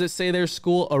 What does it say their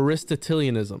school?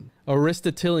 Aristotelianism.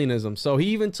 Aristotelianism. So he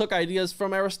even took ideas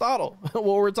from Aristotle, what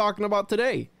we're talking about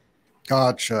today.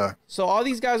 Gotcha. So all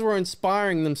these guys were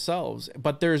inspiring themselves,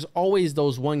 but there's always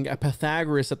those one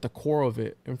Pythagoras at the core of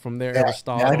it. And from there,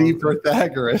 Aristotle. Daddy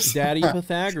Pythagoras. Daddy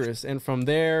Pythagoras. And from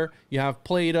there, you have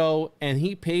Plato, and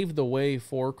he paved the way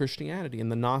for Christianity.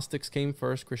 And the Gnostics came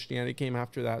first. Christianity came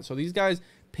after that. So these guys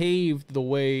paved the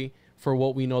way for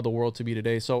what we know the world to be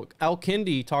today. So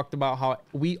Al-Kindi talked about how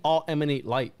we all emanate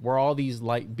light. We're all these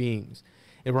light beings.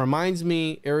 It reminds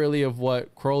me eerily of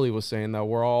what Crowley was saying, that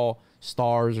we're all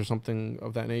stars or something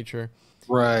of that nature.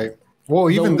 Right. Well,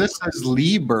 even this is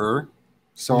Liber.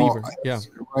 So Liber, yeah.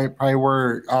 Right, probably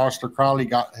where Aleister Crowley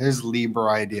got his Liber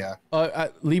idea.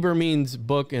 Liber means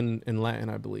book in Latin,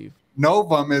 I believe.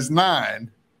 Novum is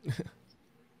 9. Yeah,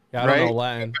 I don't know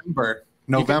Latin.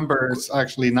 November is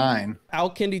actually 9.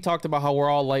 Al-Kindi talked about how we're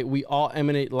all light. We all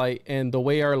emanate light, and the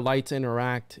way our lights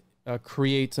interact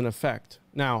creates an effect.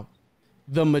 Now,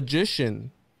 the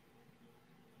magician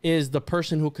is the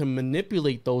person who can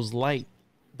manipulate those light,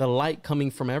 the light coming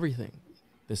from everything.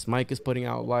 This mic is putting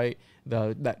out light.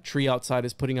 That tree outside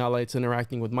is putting out light. It's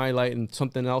interacting with my light, and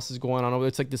something else is going on over there.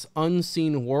 It's like this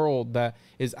unseen world that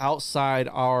is outside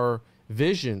our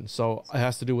vision. So it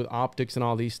has to do with optics and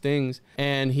all these things.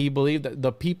 And he believed that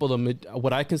the people,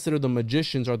 what I consider the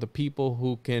magicians, are the people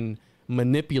who can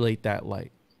manipulate that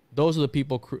light. Those are the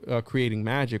people creating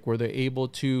magic, where they're able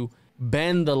to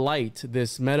bend the light,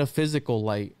 this metaphysical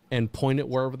light, and point it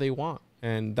wherever they want.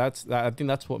 And I think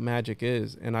that's what magic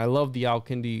is. And I love the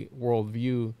Al-Kindi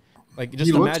worldview. Like,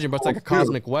 just imagine, but it's like a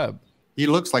cosmic web. He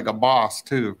looks like a boss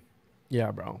too.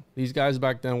 Yeah, bro. These guys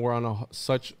back then were on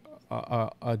such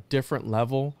a different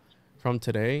level from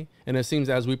today. And it seems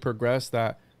as we progress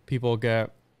that people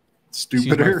get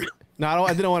stupider. No,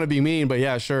 I didn't want to be mean, but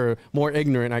yeah, sure. More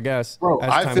ignorant, I guess. Bro,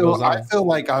 I feel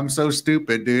like I'm so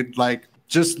stupid, dude. Like,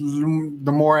 just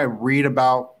the more I read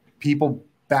about people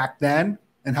back then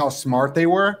and how smart they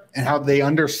were and how they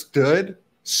understood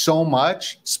so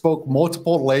much, spoke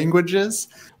multiple languages.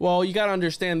 Well, you got to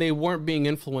understand, they weren't being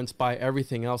influenced by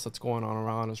everything else that's going on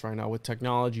around us right now with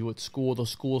technology, with school, the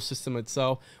school system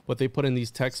itself, what they put in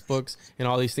these textbooks and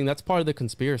all these things. That's part of the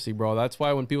conspiracy, bro. That's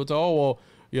why when people say, oh, well,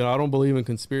 you know, I don't believe in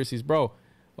conspiracies, bro.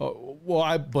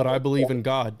 But I believe in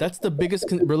God. That's the biggest,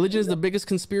 religion is the biggest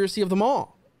conspiracy of them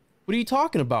all. What are you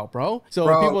talking about, bro? So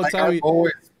people like, tell I've you,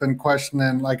 always been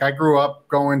questioning. Like, I grew up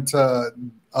going to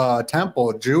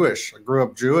temple, Jewish. I grew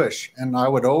up Jewish, and I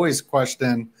would always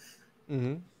question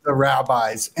the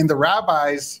rabbis, and the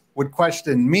rabbis would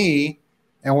question me,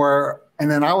 and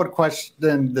then I would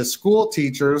question the school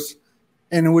teachers,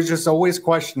 and it was just always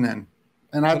questioning.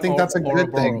 And I think that's a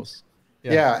good thing.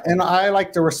 Yeah, and I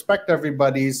like to respect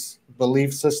everybody's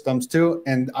belief systems too,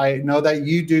 and I know that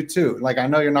you do too. Like, I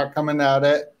know you're not coming at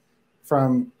it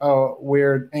from a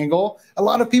weird angle. A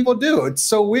lot of people do. It's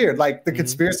so weird. Like the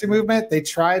conspiracy movement, they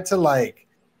try to like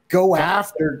go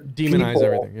after demonize people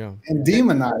everything, yeah, and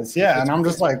demonize, yeah. And I'm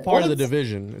just like, part of the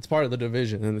division. It's part of the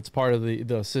division, and it's part of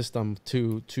the system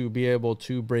to be able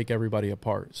to break everybody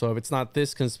apart. So if it's not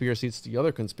this conspiracy, it's the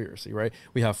other conspiracy, right?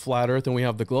 We have flat Earth and we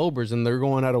have the Globers, and they're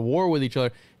going at a war with each other.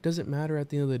 It doesn't matter at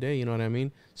the end of the day, you know what I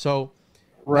mean? So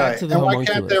right. back to the and why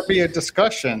homunculus. can't there be a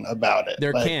discussion about it?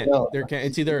 There like, can't. no, There can't.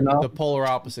 It's either the polar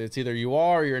opposite. It's either you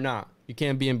are or you're not. You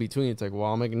can't be in between. It's like,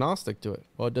 well, I'm agnostic to it.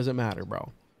 Well, it doesn't matter,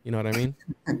 bro. You know what I mean?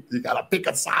 You gotta pick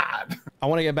a side. I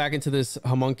want to get back into this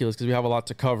homunculus because we have a lot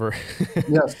to cover.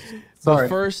 Yes. Sorry. The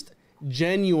first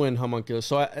genuine homunculus.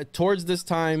 So towards this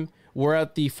time, we're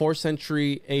at the 4th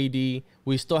century AD.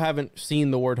 We still haven't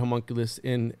seen the word homunculus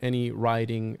in any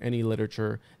writing, any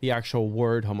literature, the actual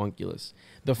word homunculus.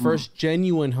 The first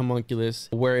genuine homunculus,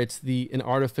 where it's an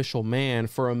artificial man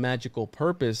for a magical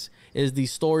purpose, is the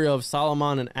story of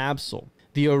Solomon and Absal.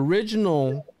 The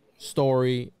original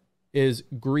story is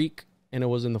Greek, and it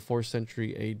was in the 4th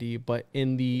century AD. But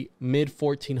in the mid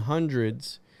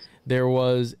 1400s, there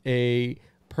was a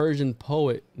Persian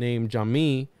poet named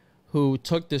Jami who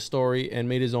took this story and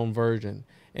made his own version.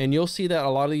 And you'll see that a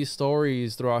lot of these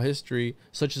stories throughout history,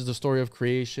 such as the story of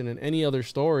creation and any other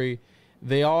story,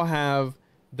 they all have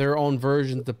their own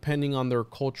versions depending on their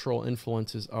cultural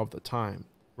influences of the time,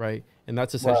 right? And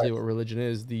that's essentially what religion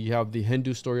is. You have the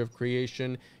Hindu story of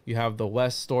creation, you have the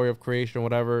West story of creation,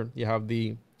 whatever. You have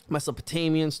the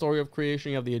Mesopotamian story of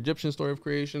creation, you have the Egyptian story of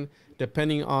creation,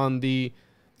 depending on the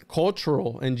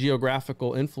cultural and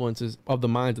geographical influences of the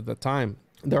minds at the time.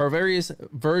 There are various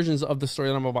versions of the story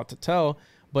that I'm about to tell,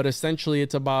 but essentially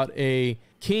it's about a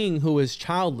king who is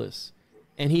childless,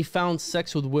 and he found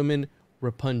sex with women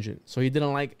repugnant. So he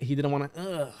didn't want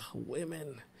to,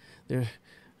 women, they're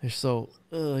so,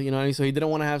 you know, so he didn't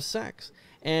want to have sex.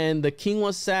 And the king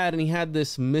was sad, and he had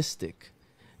this mystic,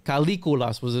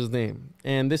 Calículas was his name.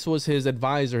 And this was his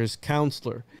advisor, his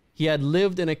counselor. He had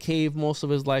lived in a cave most of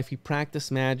his life. He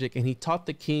practiced magic, and he taught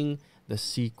the king the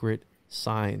secret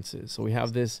sciences. So we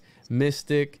have this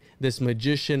mystic, this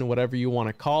magician, whatever you want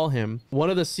to call him.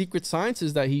 One of the secret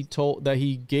sciences that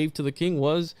he gave to the king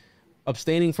was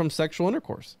abstaining from sexual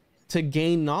intercourse to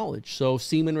gain knowledge. So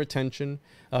semen retention,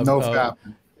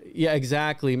 yeah,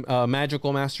 exactly.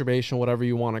 Magical masturbation, whatever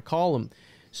you want to call them.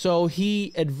 So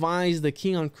he advised the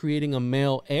king on creating a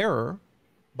male heir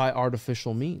by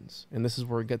artificial means. And this is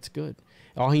where it gets good.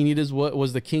 All he needed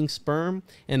was the king's sperm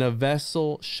and a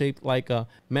vessel shaped like a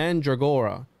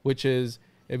mandragora, which is,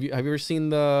 have you ever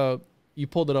seen you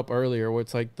pulled it up earlier, where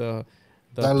it's like that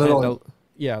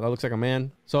looks like a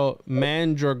man. So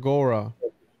mandragora.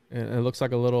 And it looks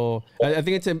like a little, I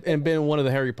think it's been one of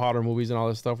the Harry Potter movies and all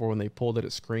this stuff, where when they pulled it,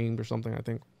 it screamed or something.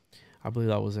 I believe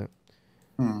that was it.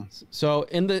 So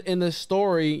in the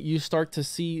story, you start to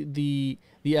see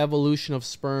the evolution of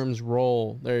sperm's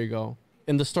role. There you go.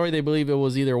 In the story, they believe it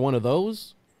was either one of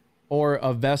those or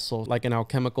a vessel, like an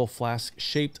alchemical flask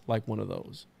shaped like one of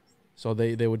those. So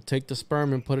they would take the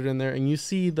sperm and put it in there, and you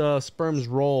see the sperm's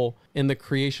role in the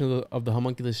creation of the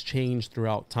homunculus change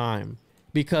throughout time,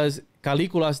 because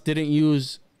Calículas didn't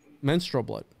use menstrual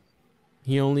blood.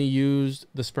 He only used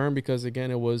the sperm because, again,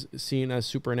 it was seen as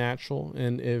supernatural.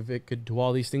 And if it could do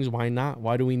all these things, why not?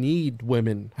 Why do we need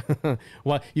women?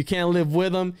 Why? You can't live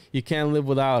with them. You can't live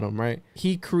without them, right?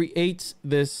 He creates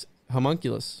this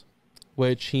homunculus,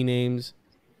 which he names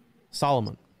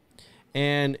Solomon.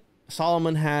 And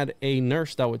Solomon had a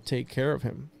nurse that would take care of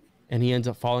him. And he ends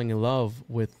up falling in love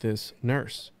with this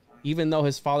nurse, even though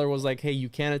his father was like, hey, you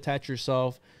can't attach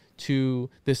yourself to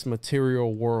this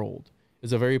material world.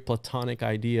 It's a very Platonic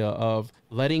idea of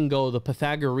letting go. The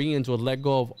Pythagoreans would let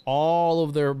go of all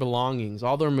of their belongings,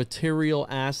 all their material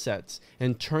assets,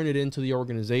 and turn it into the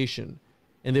organization.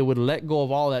 And they would let go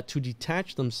of all that to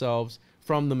detach themselves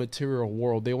from the material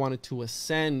world. They wanted to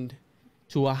ascend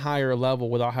to a higher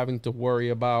level without having to worry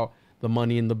about the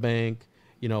money in the bank,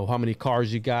 you know, how many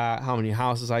cars you got, how many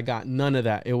houses I got, none of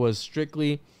that. It was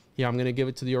strictly, yeah, I'm going to give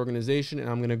it to the organization, and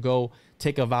I'm going to go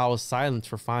take a vow of silence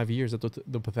for 5 years. That's what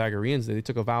the Pythagoreans did. They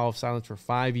took a vow of silence for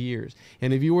 5 years.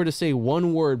 And if you were to say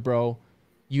one word, bro,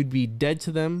 you'd be dead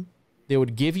to them. They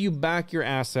would give you back your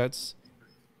assets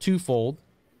twofold,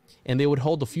 and they would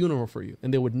hold the funeral for you.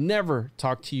 And they would never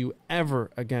talk to you ever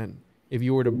again if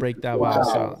you were to break that vow of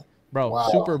silence. Bro,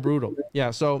 super brutal.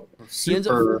 Yeah, so he ends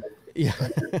up, yeah.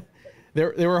 They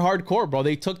were hardcore, bro.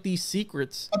 They took these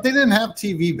secrets. But they didn't have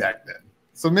TV back then,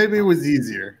 so maybe it was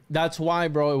easier. That's why,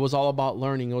 bro, it was all about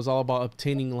learning. It was all about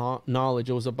obtaining knowledge.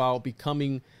 It was about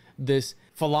becoming this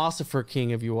philosopher king,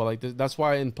 if you will. Like that's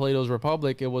why in Plato's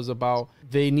Republic, it was about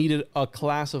they needed a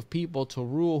class of people to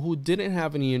rule who didn't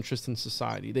have any interest in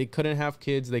society. They couldn't have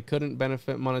kids. They couldn't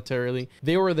benefit monetarily.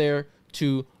 They were there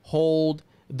to hold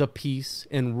the peace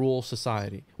and rule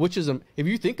society, which is, if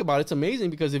you think about it, it's amazing,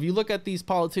 because if you look at these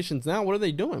politicians now, what are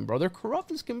they doing, bro? They're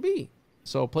corrupt as can be.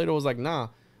 So Plato was like, nah,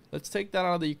 let's take that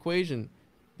out of the equation.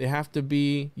 They have to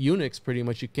be eunuchs pretty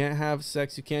much. You can't have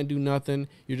sex. You can't do nothing.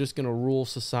 You're just going to rule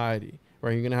society,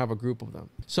 right? You're going to have a group of them.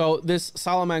 So this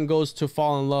Solomon goes to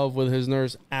fall in love with his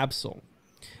nurse Absol,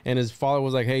 and his father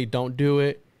was like, hey, don't do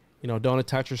it. You know, don't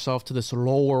attach yourself to this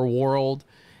lower world.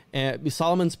 And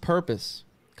Solomon's purpose,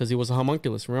 because he was a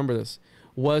homunculus, remember this,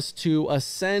 was to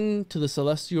ascend to the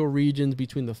celestial regions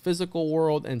between the physical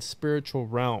world and spiritual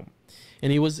realm.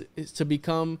 And he was to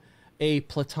become a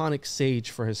Platonic sage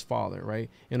for his father, right?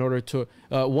 In order to,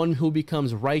 one who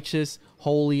becomes righteous,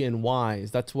 holy, and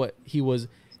wise. That's what he was,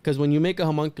 because when you make a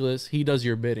homunculus, he does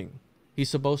your bidding. He's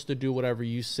supposed to do whatever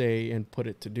you say and put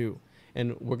it to do.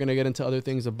 And we're going to get into other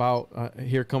things about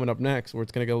here coming up next, where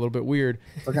it's going to get a little bit weird.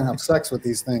 We're going to have sex with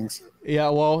these things. Yeah,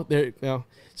 well, there, you know,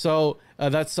 so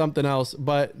that's something else.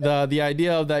 But the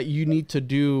idea of that you need to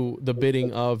do the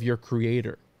bidding of your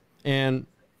creator. And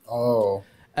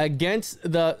against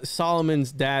the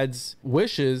Solomon's dad's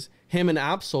wishes, him and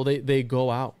Absol, they go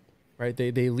out, right?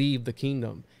 They leave the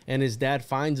kingdom. And his dad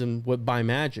finds him by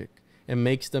magic and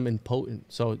makes them impotent,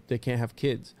 so they can't have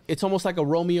kids. It's almost like a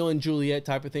Romeo and Juliet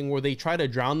type of thing, where they try to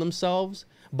drown themselves,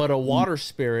 but a water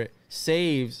spirit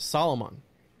saves Solomon,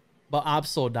 but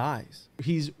Absol dies.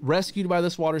 He's rescued by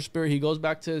this water spirit. He goes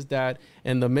back to his dad,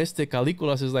 and the mystic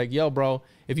Calículas is like, yo, bro,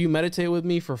 if you meditate with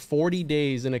me for 40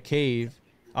 days in a cave,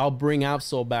 I'll bring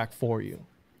Absol back for you.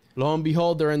 Lo and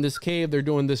behold, they're in this cave, they're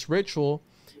doing this ritual,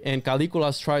 and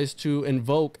Calículas tries to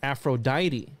invoke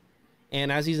Aphrodite. And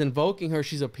as he's invoking her,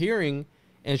 she's appearing,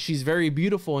 and she's very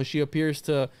beautiful, and she appears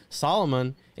to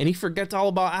Solomon, and he forgets all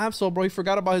about Absol, bro. He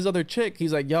forgot about his other chick.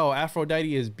 He's like, yo,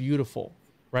 Aphrodite is beautiful,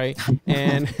 right?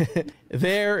 And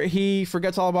there he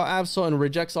forgets all about Absol and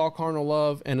rejects all carnal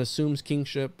love and assumes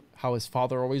kingship, how his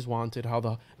father always wanted, how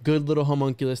the good little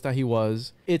homunculus that he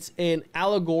was. It's an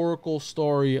allegorical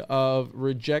story of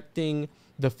rejecting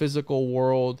the physical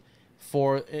world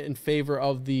in favor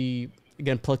of the,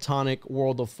 again, Platonic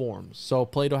world of forms. So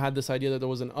Plato had this idea that there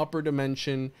was an upper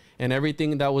dimension and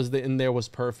everything that was in there was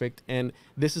perfect. And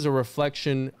this is a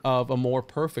reflection of a more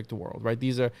perfect world, right?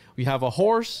 We have a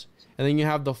horse, and then you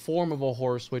have the form of a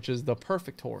horse, which is the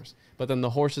perfect horse. But then the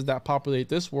horses that populate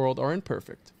this world are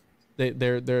imperfect.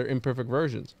 They're imperfect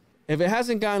versions. If it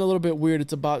hasn't gotten a little bit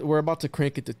weird, we're about to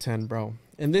crank it to 10, bro.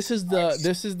 And this is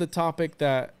the topic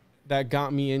that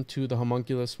got me into the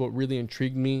homunculus, what really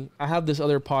intrigued me. I have this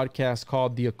other podcast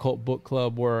called the Occult Book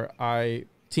Club, where I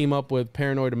team up with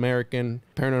Paranoid American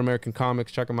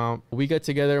Comics. Check them out. We get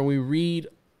together and we read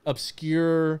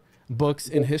obscure books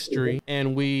in history,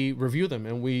 and we review them,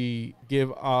 and we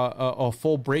give a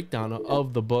full breakdown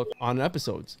of the book on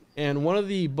episodes. And one of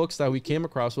the books that we came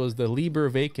across was the Liber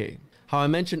Vitae. How I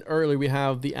mentioned earlier, we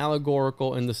have the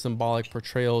allegorical and the symbolic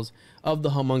portrayals of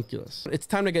the homunculus. It's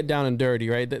time to get down and dirty,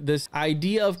 right? This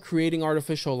idea of creating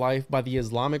artificial life by the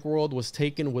Islamic world was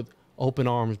taken with open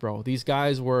arms, bro. These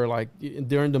guys were like,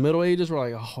 during the Middle Ages, were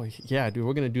like, oh yeah, dude,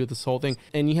 we're gonna do this whole thing.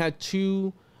 And you had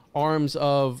two arms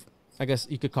of, I guess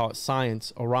you could call it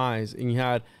science, arise. And you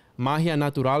had magia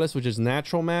naturalis, which is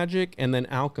natural magic, and then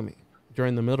alchemy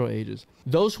during the Middle Ages.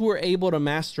 Those who were able to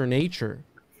master nature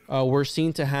were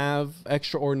seen to have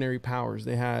extraordinary powers.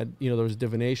 They had, there was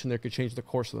divination. They could change the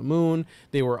course of the moon.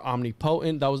 They were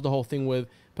omnipotent. That was the whole thing with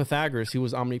Pythagoras. He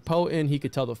was omnipotent. He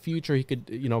could tell the future. He could,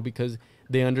 because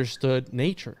they understood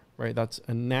nature, right? That's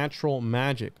a natural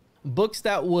magic. Books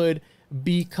that would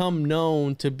become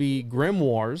known to be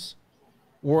grimoires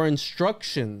were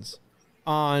instructions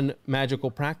on magical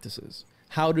practices,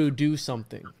 how to do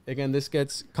something. Again, this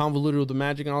gets convoluted with the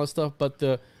magic and all this stuff, but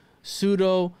the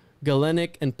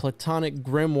pseudo-Galenic and Platonic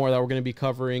grimoire that we're going to be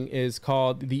covering is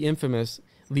called the infamous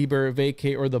Liber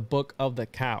Vitae, or the Book of the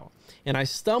Cow. And I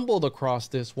stumbled across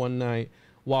this one night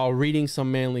while reading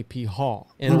some Manly P.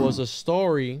 Hall. And it was a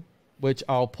story, which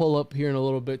I'll pull up here in a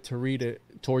little bit to read it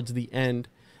towards the end.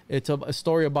 It's a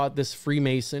story about this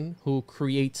Freemason who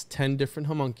creates 10 different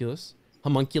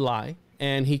homunculi,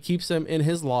 and he keeps them in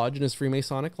his lodge, in his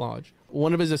Freemasonic lodge.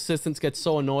 One of his assistants gets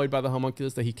so annoyed by the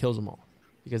homunculus that he kills them all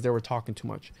because they were talking too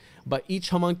much. But each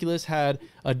homunculus had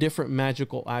a different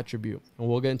magical attribute, and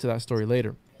we'll get into that story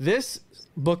later. This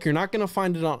book, you're not going to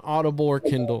find it on Audible or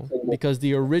Kindle because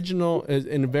the original is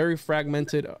in very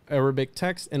fragmented Arabic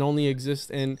text and only exists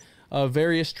in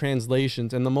various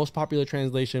translations, and the most popular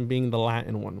translation being the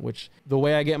Latin one, which the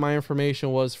way I get my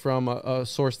information was from a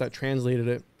source that translated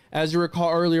it. As you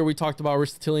recall earlier, we talked about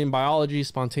Aristotelian biology,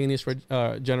 spontaneous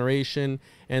generation,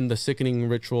 and the sickening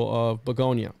ritual of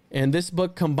Begonia. And this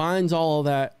book combines all of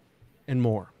that and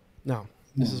more. Now,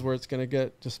 this is where it's going to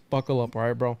get, just buckle up, all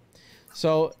right, bro?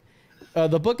 So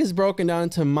the book is broken down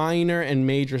into minor and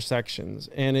major sections,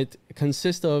 and it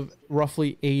consists of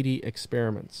roughly 80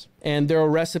 experiments. And there are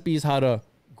recipes how to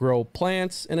grow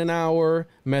plants in an hour,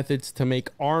 methods to make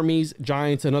armies,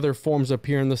 giants, and other forms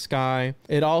appear in the sky.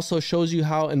 It also shows you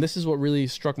how, and this is what really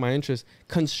struck my interest,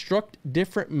 construct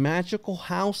different magical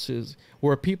houses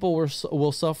where people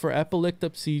will suffer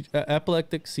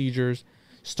epileptic seizures,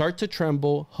 start to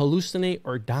tremble, hallucinate,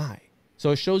 or die.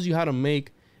 So it shows you how to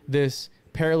make this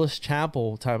perilous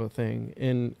chapel type of thing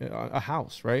in a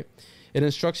house, right? It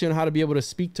instructs you on how to be able to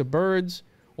speak to birds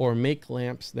or make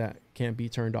lamps that can't be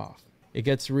turned off. It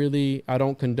gets really, I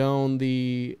don't condone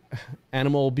the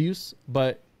animal abuse,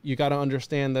 but you got to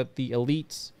understand that the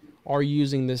elites are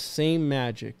using the same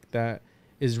magic that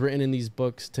is written in these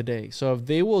books today. So if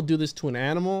they will do this to an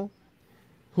animal,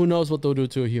 who knows what they'll do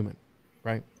to a human,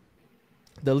 right?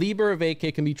 The Liber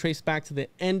Vitae can be traced back to the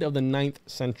end of the 9th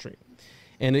century.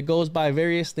 And it goes by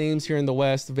various names here in the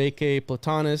West: Vitae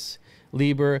Platonis,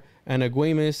 Liber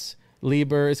Anaguimus,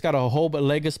 Liber. It's got a whole, but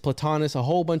Legis Platonis, a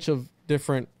whole bunch of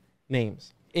different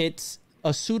names. It's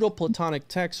a pseudo-Platonic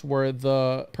text where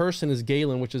the person is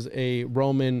Galen, which is a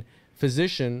Roman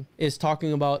physician, is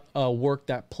talking about a work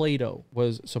that Plato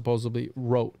was supposedly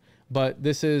wrote. But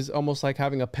this is almost like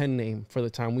having a pen name for the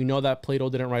time. We know that Plato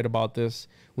didn't write about this.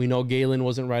 We know Galen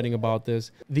wasn't writing about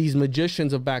this. These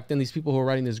magicians of back then, these people who were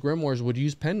writing these grimoires, would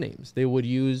use pen names. They would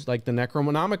use like the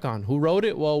Necronomicon. Who wrote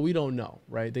it? Well, we don't know,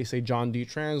 right? They say John Dee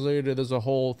translated it. There's a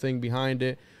whole thing behind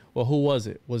it. Well, who was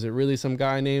it? Was it really some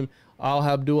guy named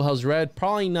Al-Abdul Hazred?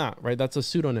 Probably not, right? That's a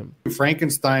pseudonym.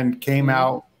 Frankenstein came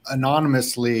out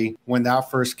anonymously when that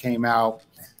first came out,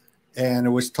 and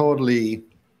it was totally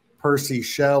Percy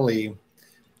Shelley,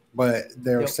 but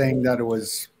they're saying that it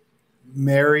was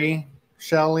Mary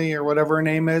Shelley or whatever her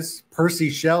name is.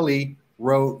 Percy Shelley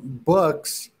wrote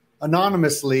books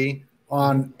anonymously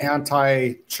on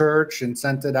anti-church and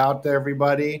sent it out to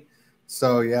everybody.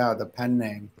 So yeah, the pen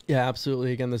name. Yeah,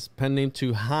 absolutely. Again, this pen name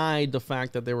to hide the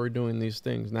fact that they were doing these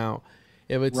things. Now,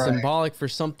 if it's symbolic for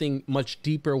something much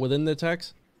deeper within the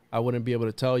text, I wouldn't be able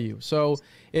to tell you. So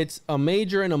it's a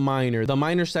major and a minor. The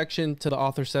minor section, to the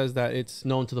author, says that it's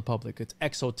known to the public. It's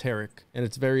exoteric, and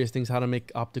it's various things, how to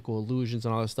make optical illusions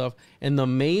and all that stuff. And the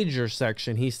major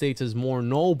section, he states, is more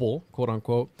noble, quote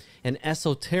unquote, and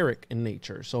esoteric in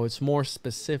nature. So it's more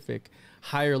specific,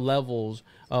 higher levels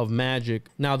of magic.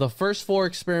 Now, the first 4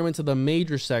 experiments of the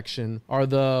major section are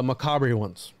the macabre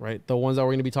ones, right? The ones that we're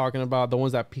going to be talking about, the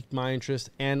ones that piqued my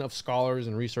interest, and of scholars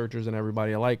and researchers and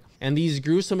everybody alike. And these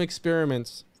gruesome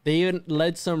experiments, they even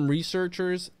led some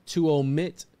researchers to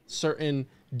omit certain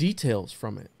details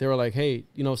from it. They were like, hey,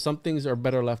 you know, some things are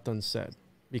better left unsaid,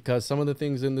 because some of the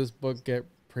things in this book get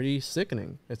pretty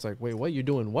sickening. It's like, wait, what? You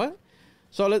doing what?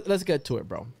 So let's get to it,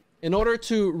 bro. In order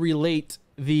to relate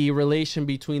the relation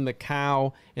between the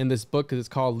cow and this book, because it's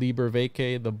called Liber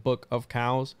Vitae, the Book of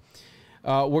Cows,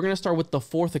 we're going to start with the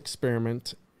 4th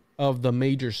experiment of the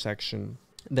major section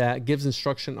that gives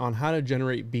instruction on how to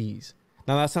generate bees.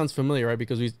 Now that sounds familiar, right?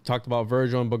 Because we talked about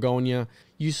Virgil and Begonia.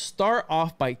 You start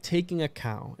off by taking a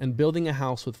cow and building a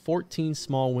house with 14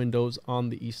 small windows on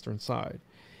the eastern side.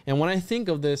 And when I think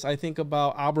of this, I think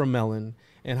about Abramelin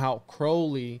and how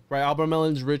Crowley, right?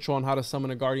 Abramelin's ritual on how to summon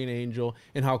a guardian angel,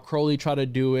 and how Crowley tried to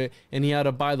do it. And he had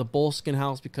to buy the bullskin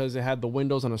house because it had the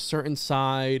windows on a certain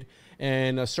side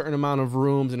and a certain amount of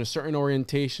rooms and a certain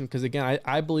orientation. Because again,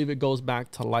 I believe it goes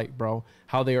back to light, bro.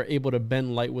 How they are able to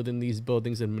bend light within these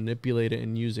buildings and manipulate it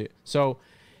and use it. So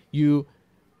you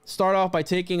start off by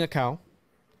taking a cow,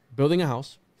 building a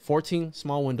house, 14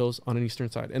 small windows on an eastern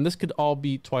side. And this could all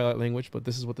be Twilight language, but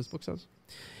this is what this book says.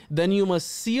 Then you must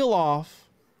seal off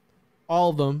all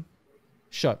of them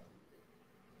shut.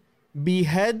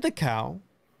 Behead the cow,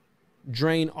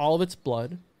 drain all of its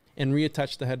blood, and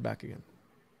reattach the head back again.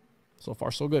 So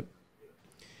far, so good.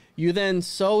 You then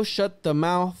sew shut the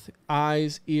mouth,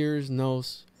 eyes, ears,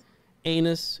 nose,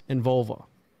 anus, and vulva.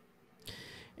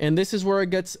 And this is where it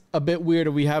gets a bit weird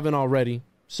if we haven't already.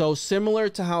 So similar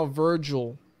to how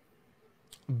Virgil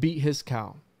beat his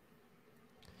cow,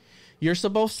 you're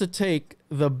supposed to take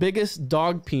the biggest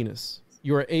dog penis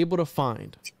you are able to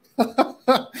find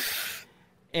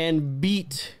and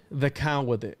beat the cow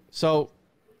with it. So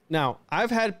now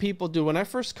I've had people do, when I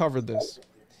first covered this,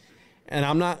 and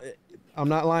I'm not, I'm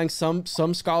not lying. Some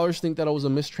scholars think that it was a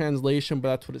mistranslation, but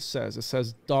that's what it says. It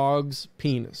says dog's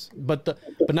penis. But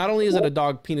not only is it a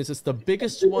dog penis, it's the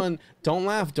biggest one. Don't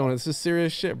laugh, DoeNut. This is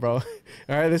serious shit, bro. All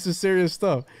right, this is serious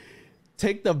stuff.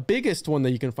 Take the biggest one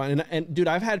that you can find. And dude,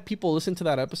 I've had people listen to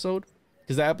that episode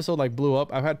because that episode like blew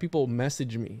up. I've had people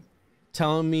message me,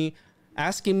 telling me,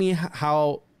 asking me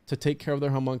how to take care of their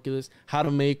homunculus, how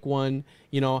to make one,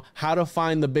 you know, how to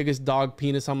find the biggest dog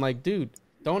penis. I'm like, dude,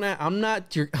 I'm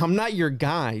not your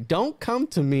guy. Don't come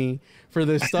to me for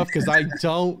this stuff because I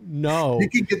don't know. You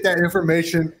can get that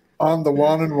information on the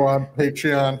one-on-one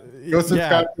Patreon. Go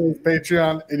subscribe to his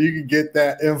Patreon and you can get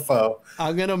that info.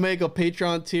 I'm gonna make a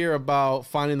Patreon tier about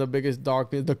finding the biggest dog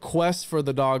penis, the quest for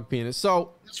the dog penis.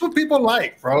 So that's what people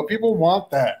like, bro. People want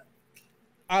that.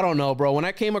 I don't know, bro. When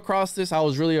I came across this, I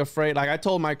was really afraid. Like I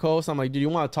told my co-host, I'm like, "Do you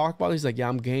want to talk about it?" He's like, "Yeah,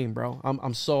 I'm game, bro.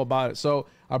 I'm so about it." So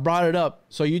I brought it up.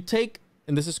 So you take,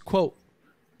 and this is quote,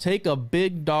 take a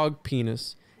big dog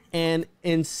penis and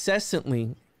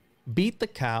incessantly beat the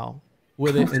cow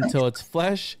with it until its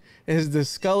flesh is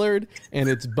discolored and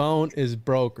its bone is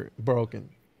broken.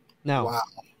 Now, wow.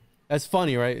 That's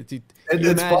funny, right?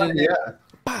 It's funny, yeah.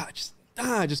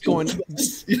 Just going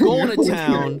to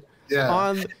town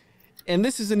on, and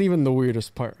this isn't even the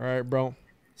weirdest part, all right, bro?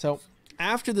 So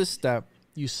after this step,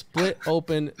 you split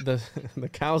open the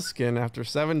cow skin after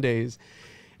 7 days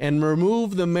and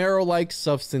remove the marrow-like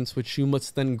substance, which you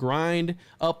must then grind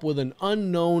up with an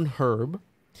unknown herb.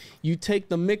 You take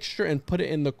the mixture and put it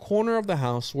in the corner of the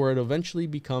house where it eventually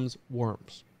becomes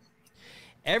worms.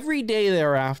 Every day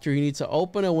thereafter, you need to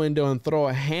open a window and throw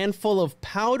a handful of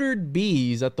powdered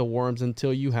bees at the worms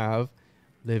until you have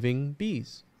living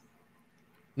bees.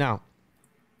 Now,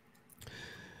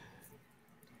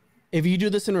 if you do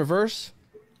this in reverse,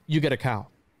 you get a cow.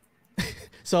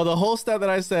 So the whole step that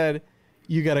I said,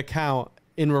 you get a cow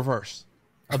in reverse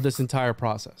of this entire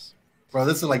process. Bro,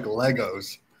 this is like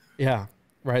Legos. Yeah,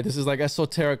 right. This is like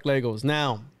esoteric Legos.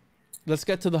 Now, let's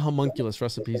get to the homunculus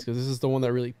recipes because this is the one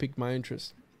that really piqued my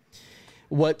interest.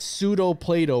 What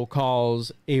pseudo-Plato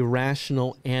calls a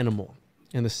rational animal.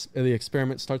 And the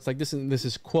experiment starts like this, and this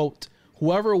is, quote,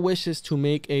 whoever wishes to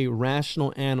make a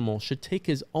rational animal should take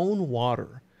his own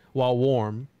water while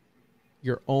warm,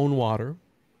 your own water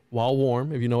while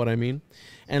warm, if you know what I mean,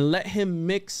 and let him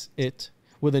mix it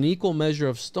with an equal measure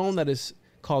of stone that is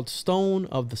called stone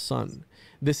of the sun.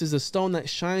 This is a stone that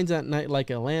shines at night like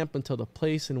a lamp until the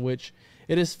place in which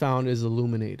it is found is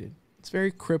illuminated. It's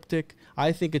very cryptic.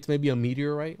 I think it's maybe a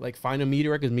meteorite. Like find a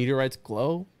meteorite because meteorites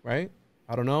glow, right?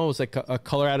 I don't know. It's like a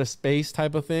color out of space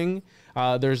type of thing.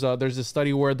 There's a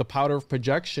study where the powder of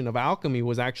projection of alchemy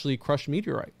was actually crushed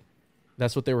meteorite.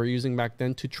 That's what they were using back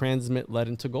then to transmit lead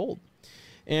into gold.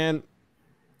 And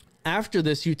after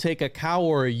this, you take a cow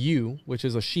or a ewe, which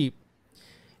is a sheep.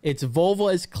 Its vulva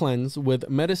is cleansed with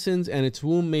medicines and its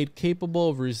womb made capable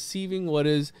of receiving what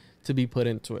is to be put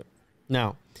into it.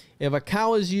 Now, if a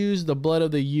cow is used, the blood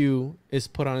of the ewe is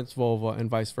put on its vulva and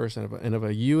vice versa. And if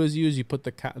a ewe is used, you put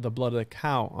the blood of the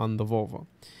cow on the vulva.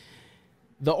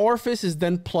 The orifice is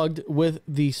then plugged with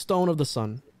the stone of the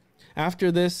sun.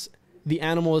 After this, the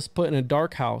animal is put in a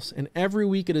dark house, and every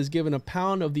week it is given a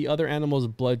pound of the other animal's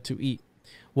blood to eat.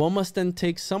 One must then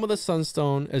take some of the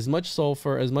sunstone, as much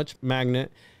sulfur, as much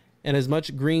magnet, and as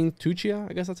much green tutia,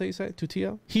 I guess that's how you say it,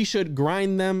 tutia. He should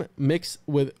grind them, mix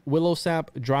with willow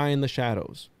sap, dry in the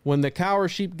shadows. When the cow or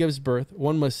sheep gives birth,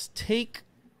 one must take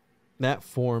that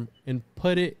form and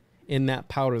put it in that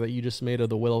powder that you just made of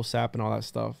the willow sap and all that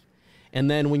stuff. And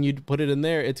then when you put it in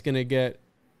there, it's going to get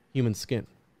human skin.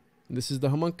 This is the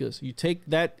homunculus. You take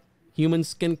that human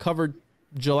skin covered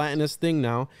gelatinous thing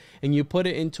now and you put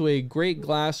it into a great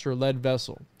glass or lead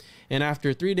vessel. And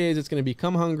after 3 days, it's going to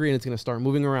become hungry and it's going to start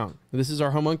moving around. This is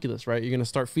our homunculus, right? You're going to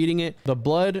start feeding it the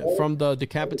blood from the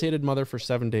decapitated mother for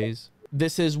 7 days.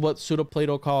 This is what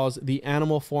pseudo-Plato calls the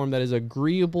animal form that is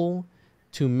agreeable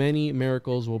to many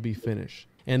miracles will be finished.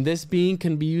 And this being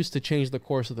can be used to change the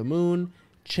course of the moon,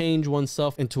 change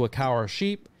oneself into a cow or a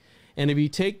sheep. And if you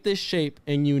take this shape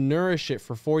and you nourish it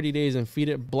for 40 days and feed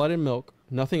it blood and milk,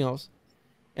 nothing else,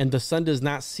 and the sun does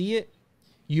not see it,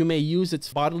 you may use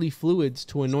its bodily fluids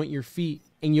to anoint your feet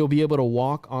and you'll be able to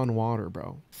walk on water,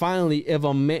 bro. Finally, if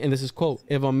a man, and this is quote,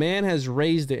 if a man has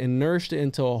raised it and nourished it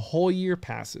until a whole year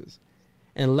passes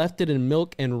and left it in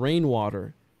milk and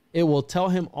rainwater, it will tell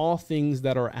him all things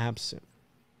that are absent.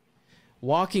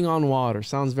 Walking on water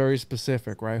sounds very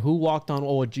specific, right? Who walked on,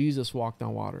 oh, Jesus walked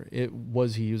on water.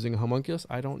 Was he using a homunculus?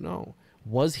 I don't know.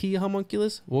 Was he a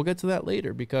homunculus? We'll get to that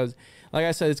later because, like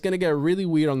I said, it's going to get really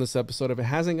weird on this episode if it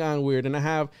hasn't gotten weird. And I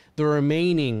have the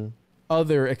remaining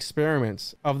other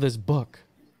experiments of this book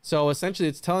So essentially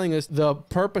it's telling us the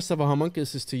purpose of a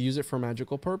homunculus is to use it for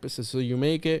magical purposes. So you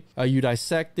make it, you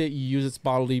dissect it, you use its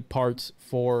bodily parts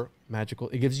for magical.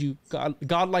 It gives you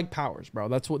godlike powers, bro.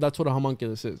 That's what a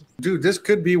homunculus is. Dude, this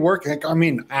could be working. I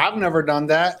mean, I've never done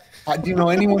that. Do you know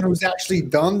anyone who's actually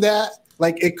done that?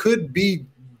 Like, it could be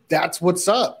that's what's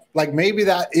up. Like, maybe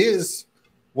that is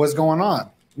what's going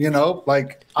on. You know,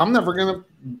 like, I'm never gonna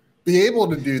be able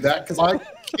to do that because I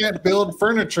can't build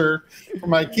furniture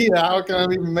from IKEA. How can I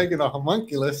even make it a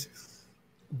homunculus?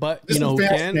 But this you know, is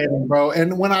fascinating, bro.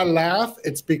 And when I laugh,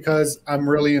 it's because I'm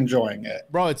really enjoying it,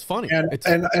 bro. It's funny.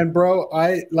 And bro,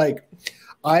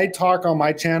 I talk on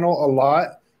my channel a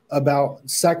lot about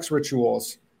sex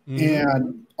rituals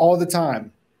and all the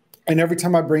time. And every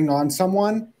time I bring on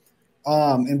someone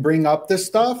and bring up this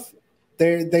stuff,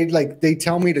 they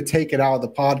tell me to take it out of the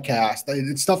podcast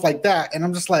and stuff like that. And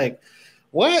I'm just like,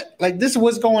 what? Like, this is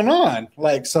what's going on.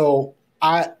 Like, so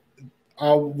I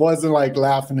wasn't like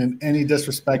laughing in any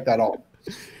disrespect at all.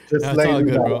 Just all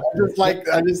good, bro.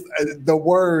 The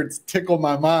words tickle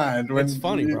my mind when it's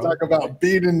funny, you bro. talk about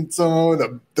beating someone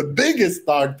with the biggest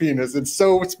dog penis. It's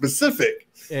so specific.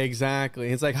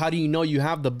 Exactly. It's like, how do you know you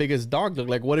have the biggest dog dick?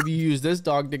 Like, what if you use this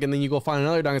dog dick and then you go find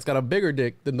another dog that's got a bigger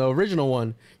dick than the original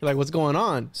one? You're like, what's going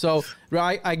on? So, bro,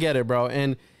 I get it, bro.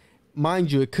 And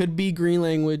mind you, it could be green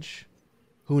language.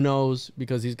 Who knows?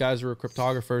 Because these guys were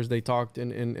cryptographers. They talked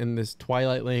in this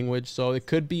Twilight language. So it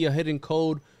could be a hidden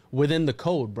code within the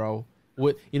code, bro.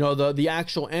 With, you know, the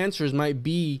actual answers might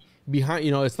be behind,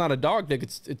 you know, it's not a dog dick.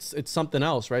 It's something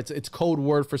else, right? It's code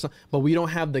word for something, but we don't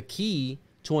have the key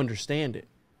to understand it.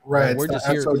 Right, we're it's just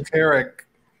esoteric.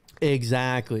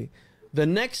 Exactly. The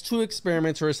next two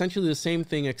experiments are essentially the same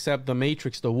thing, except the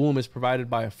matrix, the womb, is provided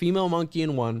by a female monkey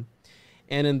in one,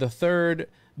 and in the third,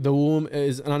 the womb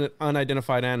is an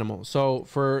unidentified animal. So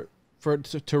to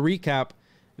recap,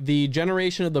 the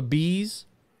generation of the bees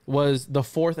was the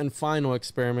fourth and final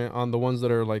experiment on the ones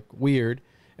that are like weird,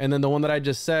 and then the one that I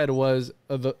just said was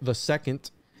the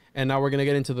second, and now we're gonna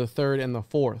get into the third and the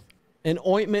fourth. An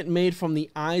ointment made from the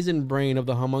eyes and brain of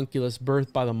the homunculus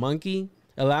birthed by the monkey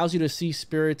allows you to see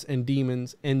spirits and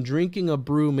demons, and drinking a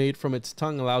brew made from its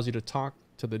tongue allows you to talk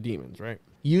to the demons, right?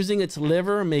 Using its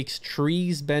liver makes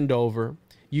trees bend over.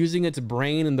 Using its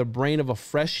brain and the brain of a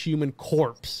fresh human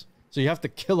corpse, so you have to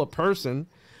kill a person,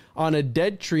 on a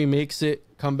dead tree makes it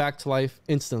come back to life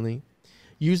instantly.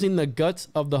 Using the guts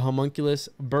of the homunculus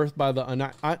birthed by the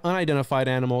unidentified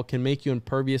animal can make you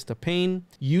impervious to pain.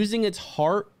 Using its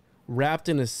heart wrapped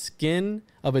in a skin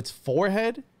of its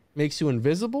forehead makes you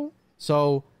invisible.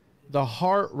 So the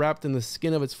heart wrapped in the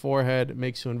skin of its forehead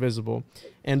makes you invisible.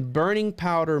 And burning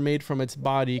powder made from its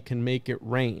body can make it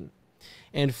rain.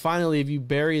 And finally, if you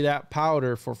bury that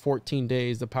powder for 14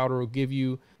 days, the powder will give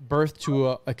you birth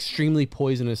to extremely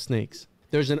poisonous snakes.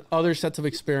 There's other sets of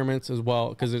experiments as well,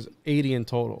 because there's 80 in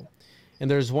total. And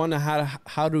there's one on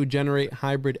how to generate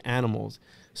hybrid animals,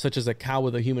 such as a cow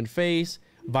with a human face,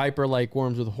 viper-like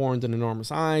worms with horns and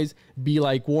enormous eyes,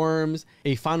 bee-like worms,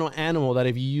 a final animal that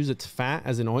if you use its fat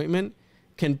as an ointment,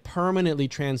 can permanently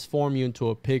transform you into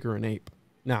a pig or an ape.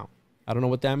 Now, I don't know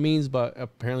what that means, but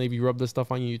apparently if you rub this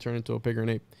stuff on you, you turn into a pig or an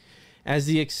ape. As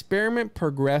the experiments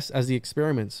progress,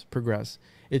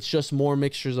 it's just more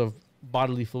mixtures of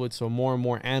bodily fluids, so more and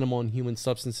more animal and human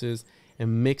substances,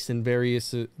 and mixed in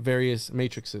various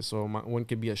matrices. So one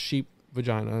could be a sheep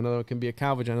vagina, another one can be a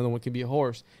cow vagina, another one can be a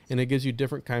horse, and it gives you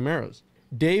different chimeras.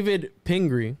 David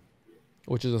Pingree,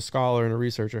 which is a scholar and a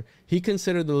researcher, he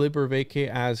considered the Liber Vitae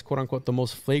as, quote unquote, the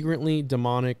most flagrantly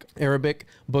demonic Arabic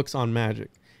books on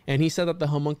magic. And he said that the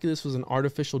homunculus was an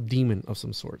artificial demon of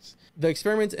some sorts. The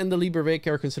experiments in the Liber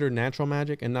Vitae are considered natural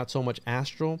magic and not so much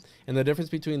astral. And the difference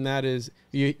between that is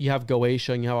you have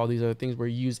Goetia and you have all these other things where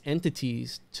you use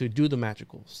entities to do the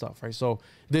magical stuff, right? So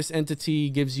this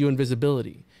entity gives you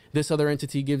invisibility. This other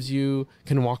entity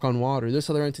can walk on water.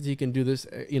 This other entity can do this,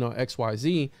 X, Y,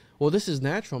 Z. Well, this is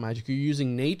natural magic. You're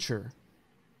using nature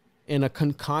and a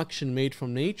concoction made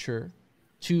from nature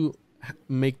to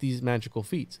make these magical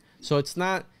feats. So it's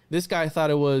not, this guy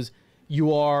thought it was,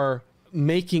 you are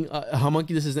making a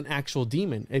homunculus is an actual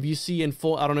demon. If you see in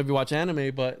full, I don't know if you watch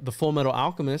anime, but the Full Metal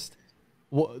Alchemist,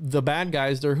 the bad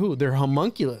guys, they're who? They're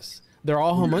homunculus. They're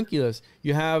all homunculus.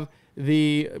 You have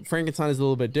the Frankenstein is a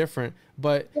little bit different,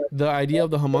 but the idea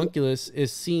of the homunculus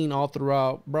is seen all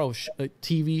throughout,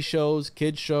 TV shows,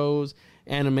 kids shows,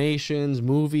 animations,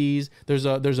 movies. There's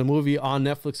a movie on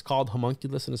Netflix called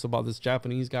Homunculus, and it's about this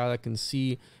Japanese guy that can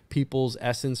see people's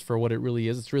essence for what it really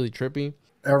is. It's really trippy.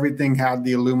 Everything had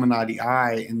the Illuminati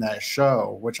eye in that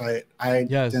show, which I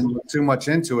didn't look too much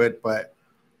into it, but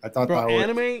I thought Bro, that was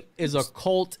anime is a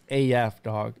cult AF,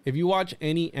 dog. If you watch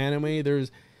any anime,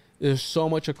 there's so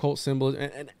much occult symbolism,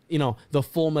 and you know, the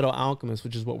Full Metal Alchemist,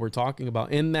 which is what we're talking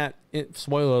about. In that,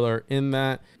 spoiler alert, in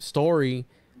that story,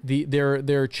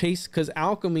 they're chased, because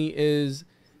alchemy is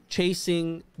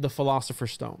chasing the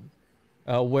Philosopher's Stone,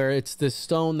 where it's this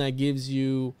stone that gives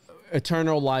you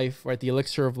eternal life, right? The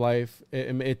elixir of life.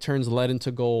 It turns lead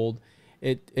into gold.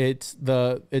 It's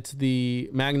the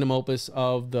magnum opus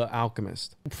of the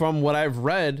alchemist. From what I've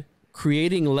read,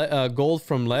 creating gold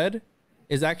from lead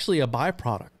is actually a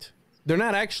byproduct. They're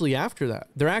not actually after that.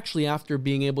 They're actually after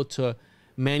being able to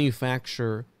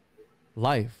manufacture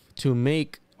life, to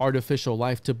make artificial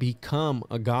life, to become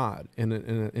a god in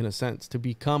a sense, to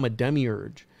become a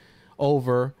demiurge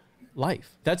over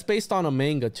life. That's based on a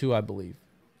manga too, I believe.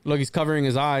 Look, he's covering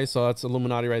his eyes, so that's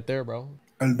Illuminati right there, bro.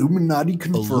 Illuminati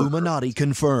confirmed. Illuminati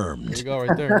confirmed. There you go,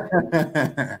 right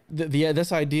there.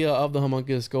 This idea of the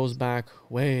homunculus goes back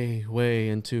way, way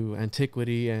into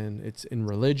antiquity, and it's in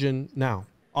religion. Now,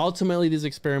 ultimately, these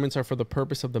experiments are for the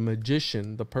purpose of the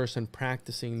magician, the person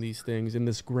practicing these things in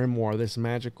this grimoire, this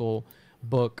magical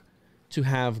book, to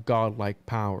have godlike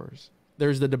powers.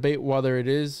 There's the debate whether it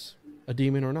is a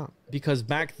demon or not, because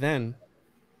back then,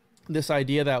 this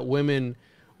idea that women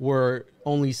were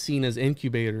only seen as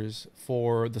incubators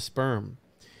for the sperm.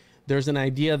 There's an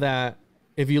idea that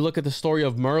if you look at the story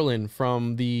of Merlin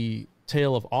from the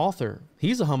Tale of Arthur,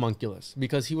 he's a homunculus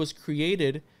because he was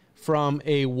created from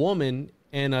a woman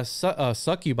and a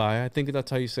succubi. I think that's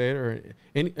how you say it, or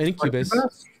an incubus.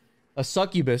 A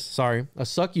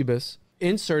succubus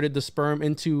inserted the sperm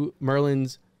into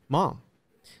Merlin's mom.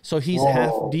 So he's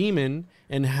half demon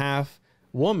and half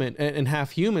woman and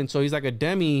half human, so he's like a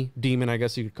demi demon, I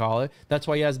guess you could call it. That's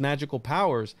why he has magical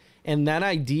powers. And that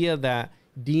idea that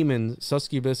demons,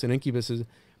 succubus and incubuses,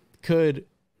 could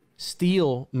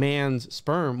steal man's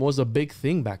sperm was a big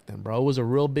thing back then, bro. It was a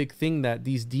real big thing that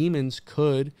these demons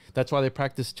could. That's why they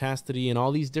practice chastity and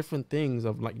all these different things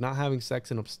of like not having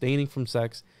sex and abstaining from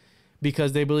sex,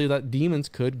 because they believe that demons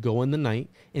could go in the night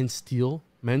and steal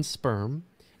men's sperm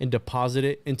and deposit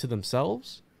it into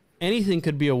themselves. Anything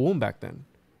could be a womb back then.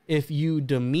 If you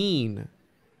demean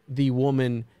the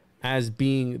woman as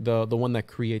being the one that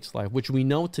creates life, which we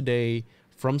know today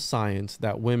from science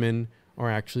that women are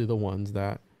actually the ones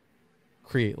that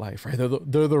create life, right?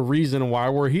 They're the reason why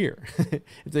we're here.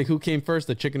 It's like, who came first,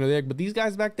 the chicken or the egg? But these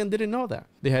guys back then didn't know that.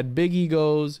 They had big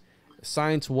egos.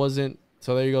 Science wasn't.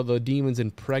 So there you go. The demons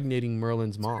impregnating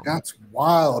Merlin's mom. That's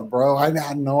wild, bro. I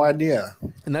had no idea.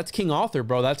 And that's King Arthur,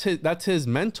 bro. That's his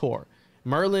mentor.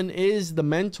 Merlin is the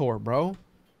mentor, bro.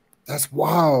 That's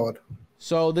wild.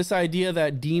 So this idea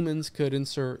that demons could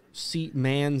insert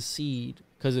man's seed,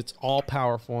 because it's all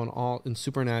powerful and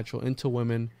supernatural, into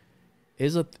women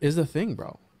is a thing,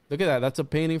 bro. Look at that. That's a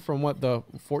painting from what, the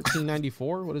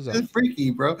 1494? What is that? It's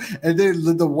freaky, bro. And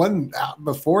then the one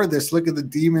before this, look at the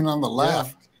demon on the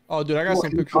left. Yeah. Oh, dude, I got some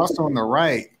pictures. Also on the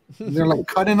right. They're like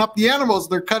cutting up the animals.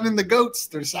 They're cutting the goats.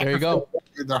 They're sacrificing. There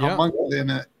you go. They're homunculus in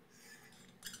it.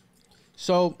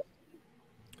 So,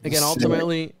 again,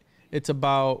 ultimately, it's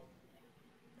about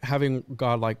having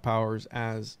godlike powers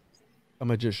as a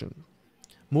magician.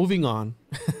 Moving on.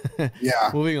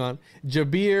 Moving on.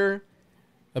 Jabir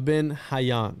ibn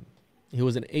Hayyan. He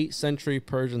was an 8th century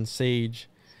Persian sage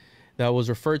that was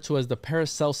referred to as the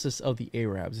Paracelsus of the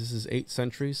Arabs. This is 8th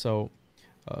century, so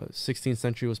 16th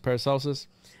century was Paracelsus.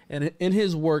 And in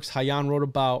his works, Hayyan wrote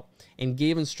about and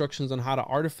gave instructions on how to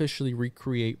artificially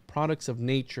recreate products of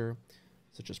nature,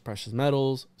 such as precious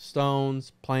metals,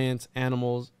 stones, plants,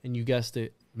 animals, and you guessed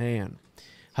it, man.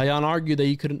 Hayyan argued that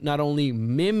you could not only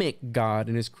mimic God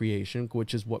in his creation,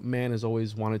 which is what man has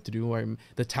always wanted to do. Right?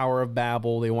 The Tower of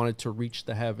Babel, they wanted to reach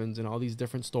the heavens, and all these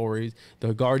different stories.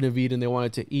 The Garden of Eden, they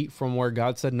wanted to eat from where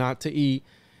God said not to eat.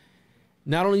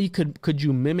 Not only could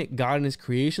you mimic God in his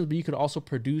creations, but you could also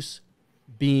produce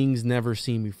beings never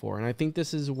seen before. And I think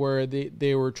this is where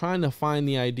they were trying to find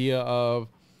the idea of,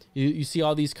 you see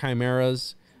all these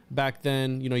chimeras back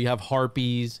then. You know, you have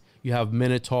harpies, you have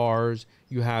minotaurs,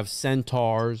 you have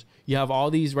centaurs, you have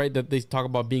all these, right, that they talk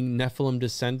about being Nephilim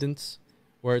descendants,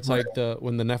 where it's like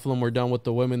when the Nephilim were done with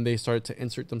the women, they started to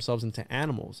insert themselves into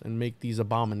animals and make these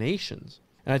abominations.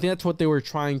 And I think that's what they were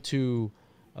trying to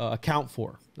account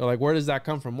for. They're like, where does that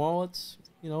come from? Well, it's,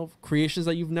 you know, creations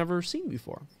that you've never seen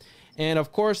before. And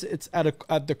of course, it's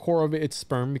at the core of it, it's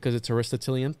sperm, because it's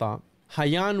Aristotelian thought.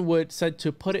 Hayyan said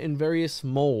to put it in various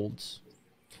molds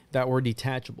that were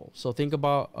detachable. So think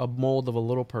about a mold of a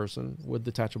little person with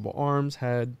detachable arms,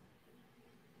 head,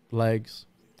 legs.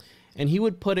 And he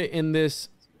would put it in this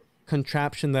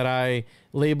contraption that I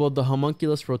labeled the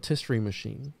homunculus rotisserie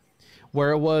machine,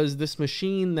 where it was this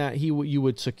machine that you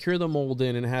would secure the mold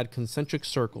in, and it had concentric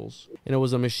circles. And it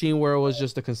was a machine where it was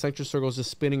just the concentric circles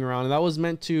just spinning around. And that was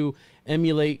meant to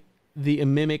emulate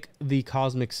mimic the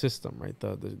cosmic system, right?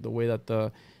 The way that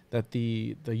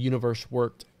the universe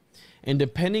worked. And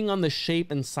depending on the shape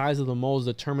and size of the molds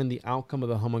determined the outcome of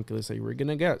the homunculus that you were going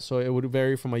to get. So it would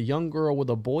vary from a young girl with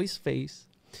a boy's face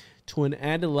to an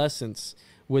adolescence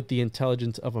with the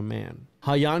intelligence of a man.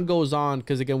 Hayan goes on,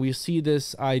 because again, we see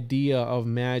this idea of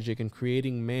magic and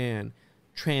creating man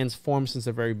transformed since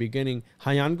the very beginning.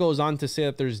 Hayan goes on to say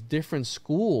that there's different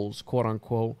schools, quote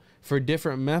unquote, for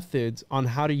different methods on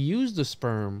how to use the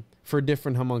sperm for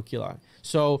different homunculi.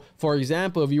 So, for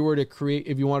example, if you wanted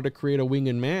to create a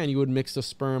winged man, you would mix the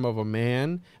sperm of a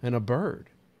man and a bird,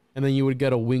 and then you would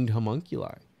get a winged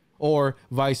homunculi. Or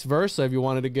vice versa, if you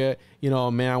wanted to get,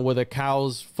 a man with a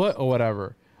cow's foot or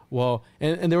whatever. Well,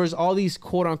 and there was all these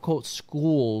quote unquote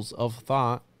schools of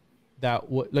thought that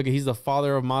look, he's the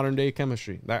father of modern day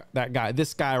chemistry. That guy,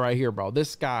 this guy right here, bro,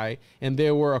 this guy, and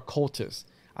they were occultists.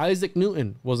 Isaac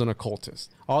Newton was an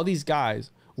occultist. All these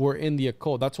guys were in the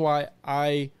occult. That's why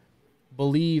I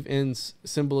believe in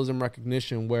symbolism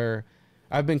recognition, where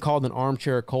I've been called an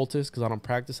armchair occultist because I don't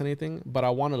practice anything, but I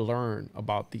want to learn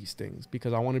about these things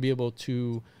because I want to be able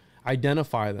to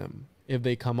identify them if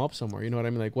they come up somewhere. You know what I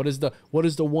mean? Like, what is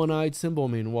the one-eyed symbol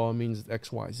mean? Well, it means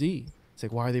XYZ. It's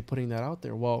like, why are they putting that out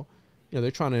there? Well,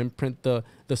 they're trying to imprint the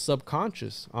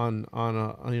subconscious on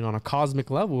a cosmic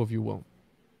level, if you will.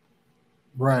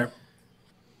 Right.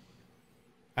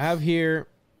 I have here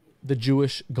the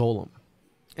Jewish golem.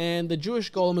 And the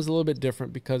Jewish golem is a little bit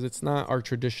different because it's not our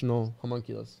traditional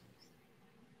homunculus.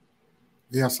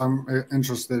 Yes, I'm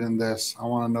interested in this. I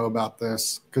want to know about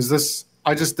this because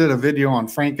I just did a video on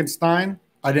Frankenstein.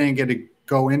 I didn't get to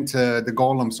go into the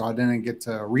golem, so I didn't get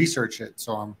to research it.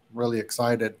 So I'm really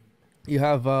excited. You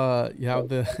have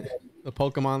the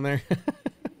Pokemon there.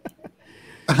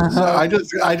 So, I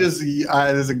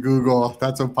just Google.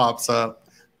 That's what pops up.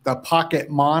 The Pocket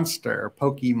Monster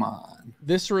Pokemon.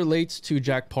 This relates to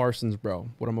Jack Parsons, bro,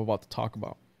 what I'm about to talk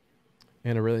about.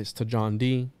 And it relates to John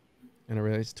Dee. And it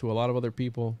relates to a lot of other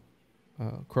people.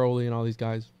 Crowley and all these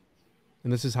guys.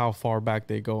 And this is how far back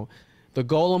they go. The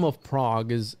Golem of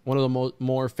Prague is one of the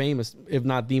more famous, if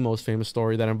not the most famous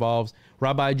story that involves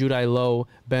Rabbi Judai Lo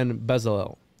ben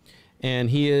Bezalel. And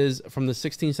he is from the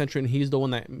 16th century, and he's the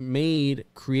one that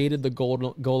created the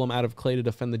golem out of clay to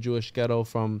defend the Jewish ghetto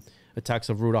from attacks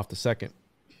of Rudolph II.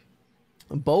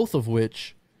 Both of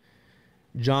which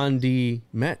John Dee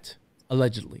met,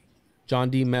 allegedly. John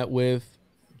Dee met with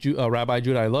Rabbi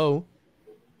Judai Lo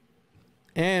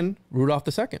and Rudolph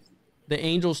II. The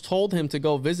angels told him to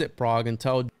go visit Prague and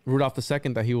tell Rudolph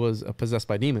II that he was possessed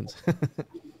by demons.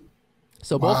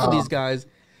 So both of these guys,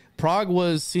 Prague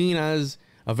was seen as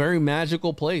a very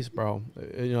magical place, bro.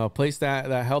 A place that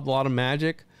held a lot of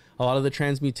magic. A lot of the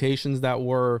transmutations that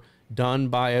were done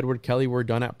by Edward Kelly were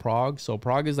done at Prague. So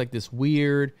Prague is like this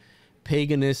weird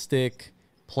paganistic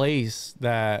place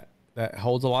that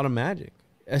holds a lot of magic.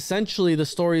 Essentially, the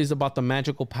story is about the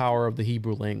magical power of the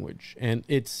Hebrew language, and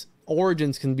its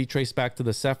origins can be traced back to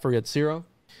the Sefer Yetzirah,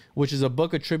 which is a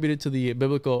book attributed to the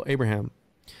biblical Abraham.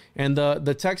 And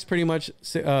the text pretty much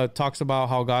talks about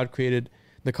how God created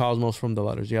the cosmos from the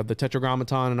letters. You have the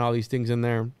Tetragrammaton and all these things in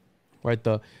there, right?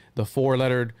 The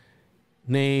four-lettered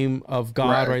name of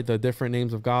God, right? The different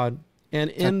names of God. And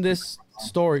in this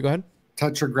story, go ahead.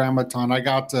 Tetragrammaton. I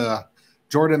got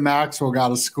Jordan Maxwell got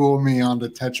to school me on the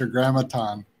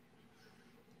Tetragrammaton.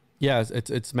 Yeah,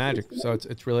 it's magic. So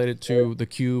it's related to the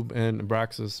cube and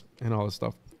Abraxas and all this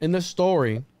stuff. In the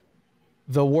story,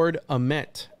 the word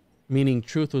Amet, meaning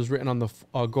truth, was written on the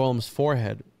golem's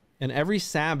forehead. And every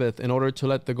Sabbath, in order to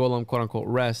let the golem, quote unquote,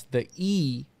 rest, the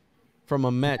E from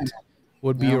Amet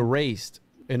would be erased,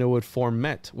 and it would form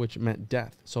Met, which meant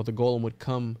death. So the golem would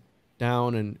come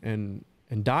down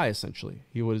and die, essentially.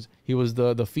 He was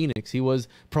the phoenix. He was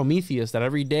Prometheus, that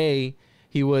every day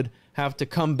he would have to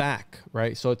come back,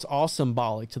 right? So it's all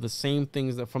symbolic to the same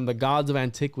things that from the gods of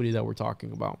antiquity that we're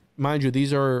talking about. Mind you,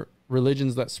 these are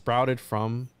religions that sprouted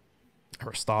from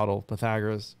Aristotle,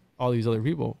 Pythagoras, all these other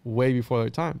people way before their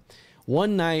time.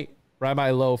 One night,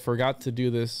 Rabbi Lo forgot to do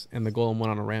this, and the golem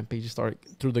went on a rampage. He started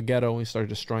through the ghetto, and he started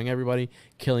destroying everybody,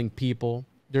 killing people.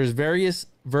 There's various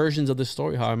versions of this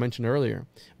story, how I mentioned earlier.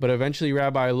 But eventually,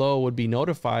 Rabbi Lo would be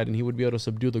notified, and he would be able to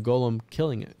subdue the golem,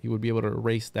 killing it. He would be able to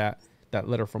erase that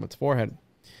letter from its forehead.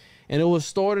 And it was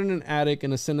stored in an attic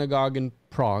in a synagogue in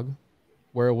Prague,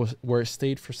 where it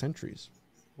stayed for centuries,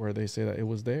 where they say that it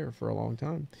was there for a long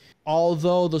time.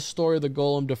 Although the story of the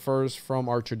golem differs from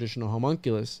our traditional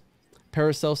homunculus,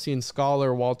 Paracelsian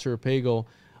scholar Walter Pagel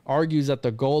argues that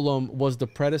the golem was the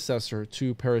predecessor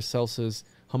to Paracelsus'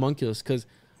 homunculus, because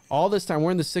all this time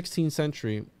we're in the 16th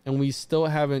century and we still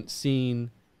haven't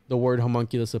seen the word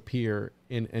homunculus appear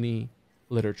in any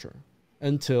literature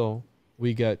until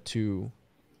we get to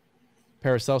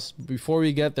Paracelsus. Before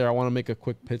we get there, I want to make a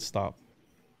quick pit stop.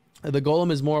 The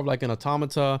golem is more of like an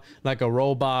automata, like a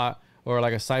robot, or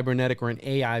like a cybernetic or an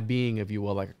AI being, if you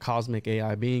will, like a cosmic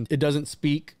AI being. It doesn't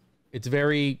speak. It's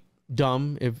very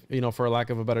dumb, if you know, for lack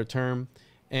of a better term,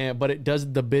 but it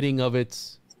does the bidding of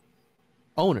its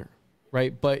owner,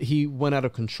 right? But he went out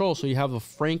of control. So you have a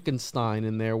Frankenstein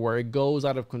in there where it goes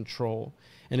out of control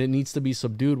and it needs to be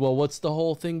subdued. Well, what's the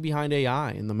whole thing behind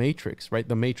AI in the Matrix, right?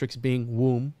 The Matrix being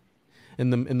womb. In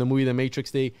the movie The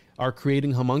Matrix, they are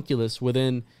creating homunculus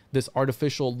within this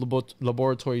artificial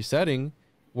laboratory setting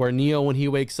where Neo, when he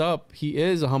wakes up, he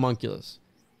is a homunculus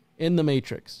in the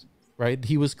Matrix, right?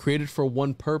 He was created for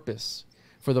one purpose,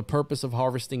 for the purpose of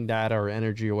harvesting data or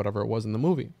energy or whatever it was in the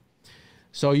movie.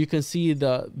 So you can see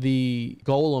the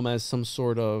golem as some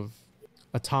sort of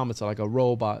automata, like a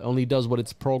robot, only does what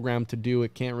it's programmed to do.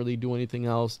 It can't really do anything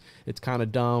else. It's kind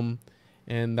of dumb,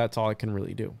 and that's all it can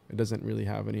really do. It doesn't really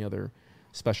have any other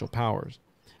special powers.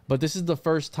 But this is the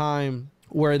first time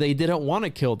where they didn't want to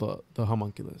kill the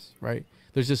homunculus, right?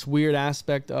 There's this weird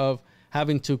aspect of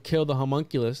having to kill the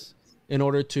homunculus in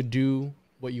order to do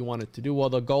what you want it to do. Well,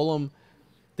 the golem,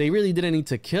 they really didn't need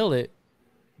to kill it.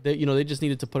 They just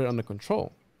needed to put it under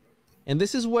control. And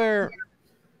this is where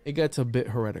it gets a bit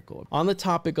heretical. On the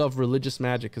topic of religious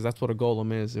magic, because that's what a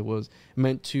golem is, it was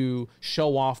meant to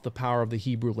show off the power of the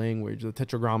Hebrew language, the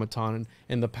tetragrammaton,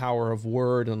 and the power of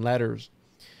word and letters.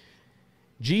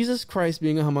 Jesus Christ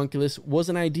being a homunculus was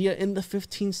an idea in the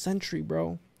 15th century,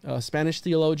 bro. Spanish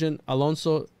theologian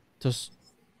Alonso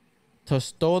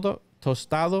Tostado,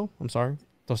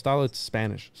 it's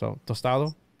Spanish, so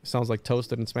tostado sounds like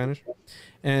toasted in Spanish,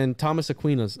 and Thomas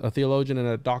Aquinas, a theologian and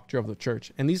a doctor of the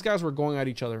church. And these guys were going at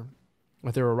each other,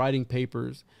 but they were writing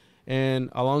papers.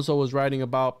 And Alonso was writing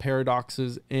about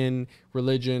paradoxes in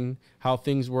religion, how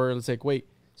things were. It's like, wait,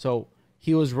 so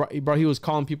he was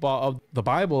calling people out of the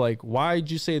Bible, like,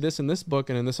 why'd you say this in this book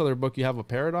and in this other book you have a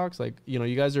paradox? Like,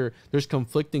 you guys there's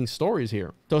conflicting stories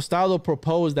here. Tostado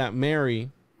proposed that Mary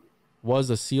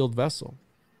was a sealed vessel.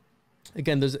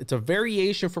 Again, it's a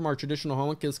variation from our traditional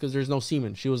homunculus because there's no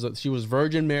semen. She was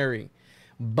Virgin Mary,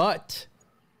 but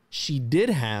she did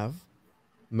have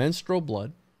menstrual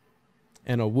blood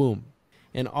and a womb.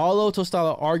 And although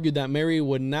Tostado argued that Mary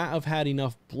would not have had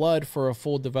enough blood for a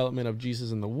full development of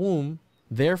Jesus in the womb,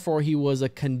 therefore he was a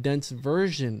condensed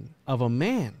version of a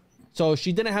man. So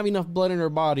she didn't have enough blood in her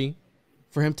body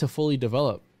for him to fully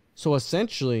develop. So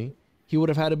essentially, he would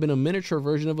have had to been a miniature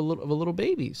version of a little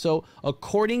baby. So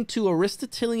according to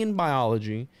Aristotelian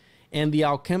biology and the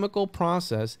alchemical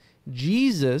process,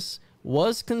 Jesus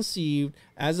was conceived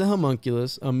as a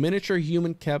homunculus, a miniature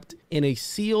human kept in a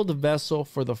sealed vessel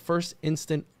for the first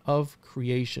instant of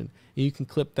creation. And you can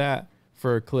clip that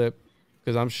for a clip,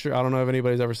 because I don't know if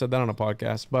anybody's ever said that on a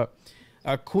podcast, but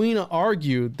Aquina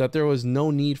argued that there was no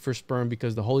need for sperm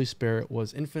because the Holy Spirit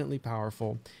was infinitely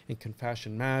powerful and can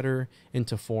fashion matter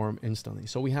into form instantly.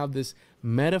 So we have this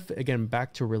again,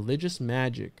 back to religious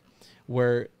magic,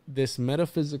 where this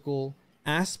metaphysical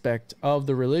aspect of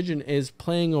the religion is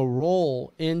playing a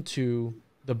role into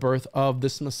the birth of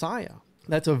this Messiah.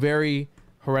 That's a very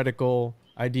heretical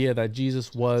idea that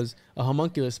Jesus was a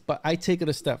homunculus, but I take it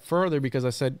a step further because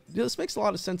I said, this makes a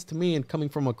lot of sense to me, and coming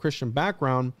from a Christian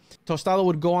background, Tostado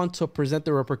would go on to present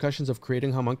the repercussions of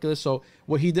creating homunculus. So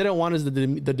what he didn't want is the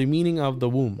demeaning of the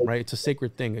womb, right? It's a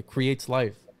sacred thing. It creates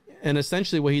life. And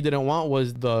essentially what he didn't want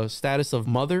was the status of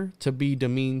mother to be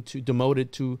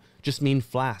demoted to just mean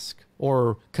flask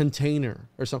or container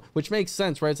or something, which makes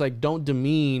sense, right? It's like, don't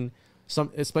demean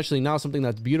especially now, something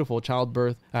that's beautiful,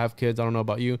 childbirth. I have kids. I don't know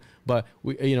about you, but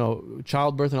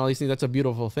childbirth and all these things, that's a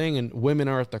beautiful thing. And women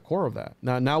are at the core of that.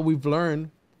 Now we've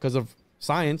learned, because of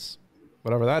science,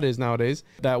 whatever that is nowadays,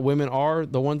 that women are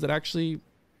the ones that actually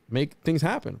make things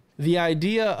happen. The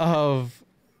idea of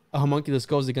a homunculus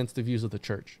goes against the views of the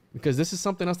church, because this is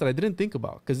something else that I didn't think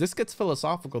about, because this gets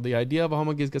philosophical. The idea of a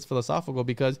homunculus gets philosophical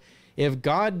because if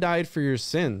God died for your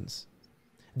sins,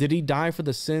 did he die for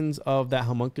the sins of that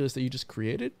homunculus that you just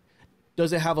created?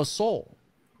 Does it have a soul?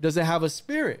 Does it have a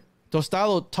spirit?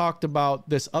 Tostado talked about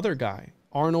this other guy,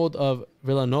 Arnold of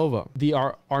Villanova. The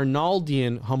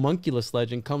Arnaldian homunculus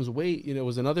legend comes it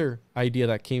was another idea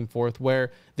that came forth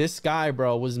where this guy,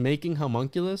 bro, was making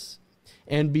homunculus,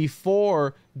 and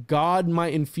before God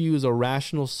might infuse a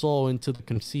rational soul into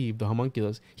the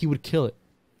homunculus, he would kill it.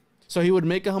 So he would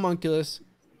make a homunculus,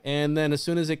 And then as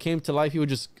soon as it came to life, he would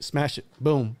just smash it.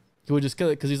 Boom. He would just kill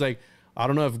it because he's like, I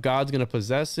don't know if God's going to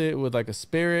possess it with like a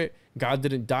spirit. God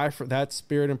didn't die for that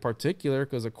spirit in particular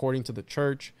because according to the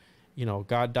church, you know,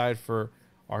 God died for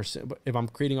our sin. But if I'm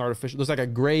creating artificial, there's like a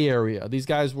gray area. These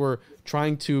guys were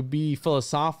trying to be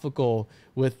philosophical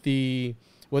with the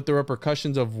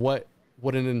repercussions of what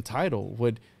would it entitle.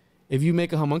 Would, if you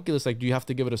make a homunculus, like, do you have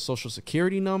to give it a social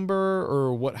security number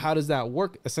or what? How does that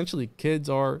work? Essentially, kids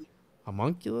are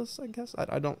homunculus, I guess.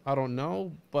 I don't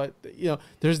know, but you know,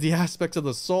 there's the aspects of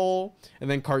the soul, and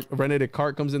then René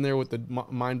Descartes comes in there with the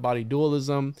mind-body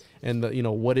dualism and the, you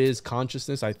know, what is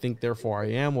consciousness? I think, therefore I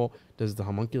am. Well, does the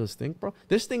homunculus think, bro?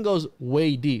 This thing goes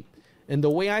way deep, and the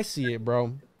way I see it,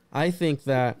 bro, I think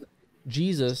that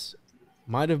Jesus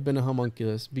might have been a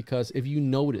homunculus because if you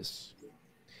notice,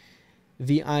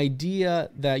 the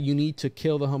idea that you need to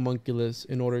kill the homunculus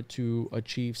in order to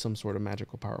achieve some sort of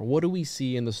magical power. What do we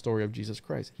see in the story of Jesus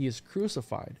Christ? He is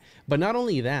crucified. But not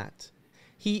only that,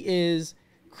 he is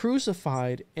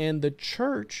crucified and the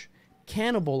church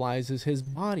cannibalizes his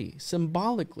body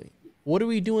symbolically. What do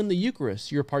we do in the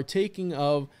Eucharist? You're partaking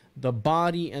of the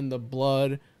body and the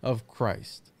blood of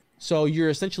Christ. So you're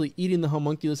essentially eating the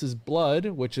homunculus's blood,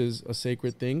 which is a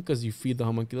sacred thing because you feed the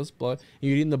homunculus blood.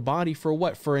 And you're eating the body for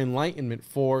what? For enlightenment.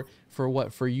 For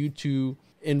what? For you to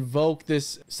invoke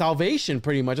this salvation,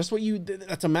 pretty much.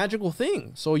 That's a magical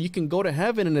thing. So you can go to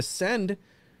heaven and ascend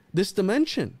this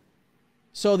dimension.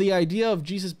 So the idea of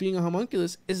Jesus being a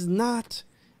homunculus is not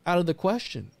out of the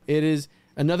question. It is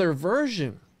another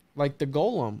version, like the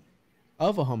golem,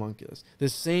 of a homunculus. The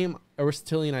same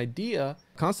Aristotelian idea.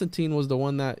 Constantine was the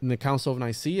one that in the Council of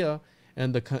Nicaea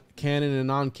and the canon and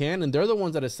non-canon, they're the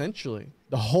ones that essentially,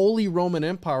 the Holy Roman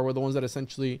Empire were the ones that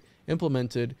essentially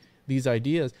implemented these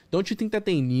ideas. Don't you think that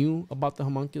they knew about the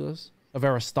homunculus of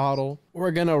Aristotle?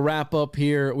 We're gonna wrap up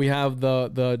here. We have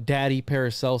the daddy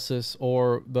Paracelsus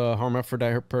or the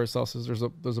hermaphrodite Paracelsus.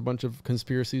 There's a bunch of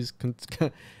conspiracies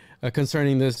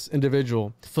concerning this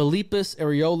individual. Philippus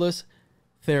Areolus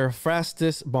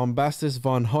Theophrastus Bombastus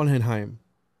von Hohenheim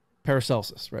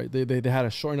Paracelsus, right? They had to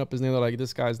shorten up his name. They're like,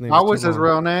 this guy's name. That was his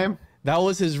real name? That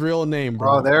was his real name,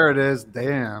 bro. Oh, there it is.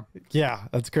 Damn. Yeah,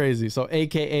 that's crazy. So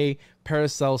AKA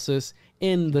Paracelsus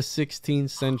in the 16th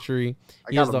century.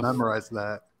 I gotta memorize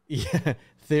that. Yeah.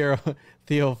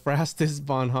 Theophrastus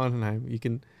von Hohenheim. You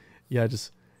can, yeah,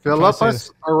 just Philippus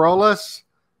Areolus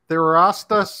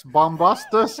Theophrastus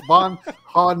Bombastus von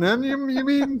Hohenheim, you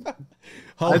mean?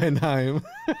 Hohenheim.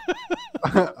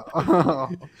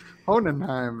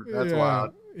 Hohenheim. That's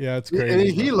wild. Yeah, it's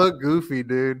crazy. He looked goofy,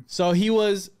 dude. So he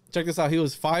was, check this out. He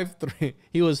was 5'3".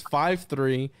 He was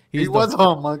 5'3". He was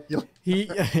homunculus.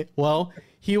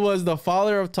 He was the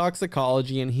father of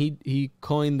toxicology, and he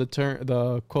coined the term,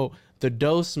 the quote, "The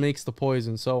dose makes the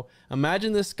poison." So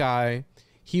imagine this guy.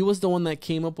 He was the one that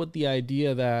came up with the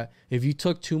idea that if you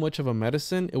took too much of a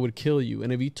medicine, it would kill you.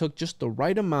 And if you took just the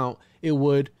right amount, it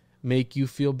would make you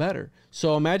feel better.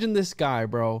 So imagine this guy,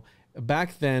 bro,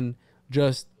 back then,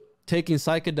 just taking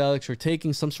psychedelics or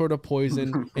taking some sort of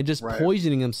poison and just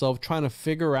poisoning himself, trying to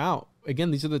figure out.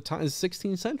 Again, these are the times,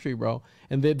 16th century, bro.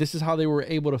 And this is how they were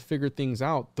able to figure things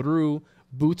out, through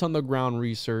boots on the ground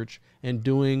research and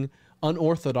doing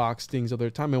unorthodox things of their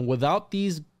time. And without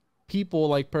these people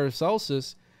like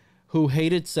Paracelsus, who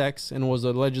hated sex and was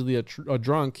allegedly a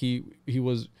drunk, he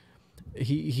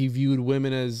viewed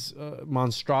women as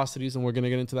monstrosities, and we're going to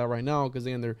get into that right now because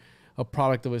they're a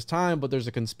product of his time. But there's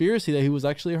a conspiracy that he was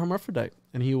actually a hermaphrodite,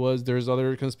 and there's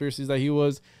other conspiracies that he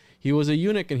was a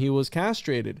eunuch and he was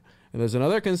castrated. And there's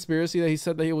another conspiracy that he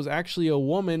said that he was actually a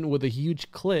woman with a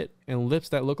huge clit and lips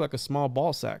that look like a small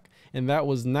ball sack. And that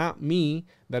was not me.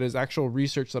 That is actual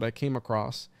research that I came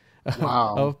across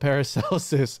of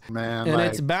Paracelsus. Man, and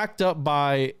it's backed up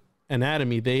by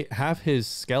anatomy. They have his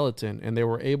skeleton, and they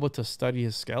were able to study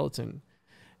his skeleton,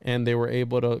 and they were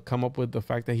able to come up with the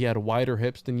fact that he had wider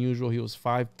hips than usual. He was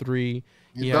 5'3".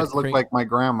 He does look like my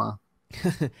grandma.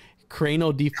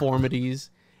 Cranial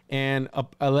deformities, and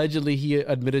allegedly he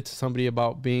admitted to somebody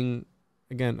about being,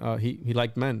 again, he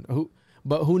liked men.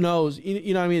 But who knows?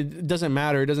 You know what I mean? It doesn't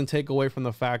matter. It doesn't take away from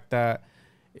the fact that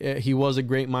he was a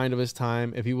great mind of his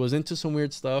time. If he was into some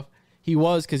weird stuff, he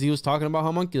was, because he was talking about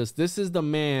homunculus. This is the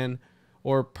man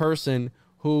or person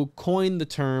who coined the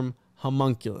term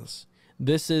homunculus.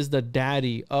 This is the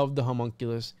daddy of the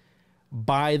homunculus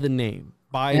by the name.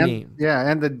 Yeah,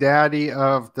 and the daddy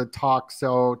of the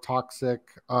toxicology.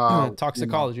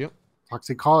 Toxicology.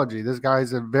 Toxicology. This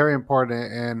guy's a very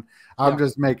important, and I'm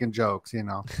just making jokes, you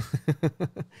know.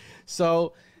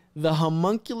 So the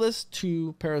homunculus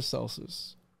to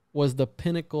Paracelsus was the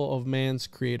pinnacle of man's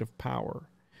creative power.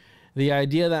 The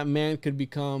idea that man could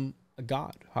become a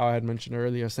god, how I had mentioned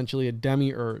earlier, essentially a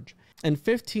demiurge. In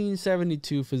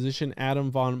 1572, physician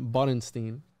Adam von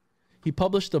Bodenstein, he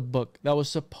published a book that was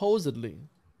supposedly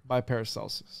by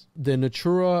Paracelsus, De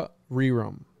Natura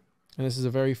Rerum. And this is a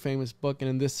very famous book. And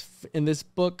in this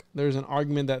book, there's an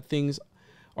argument that things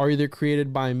are either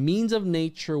created by means of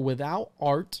nature without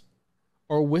art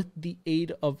or with the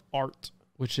aid of art,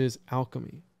 which is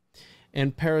alchemy.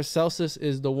 And Paracelsus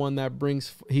is the one that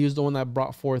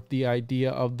brought forth the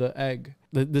idea of the egg.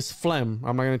 This phlegm,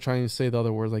 I'm not going to try and say the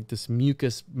other words, like this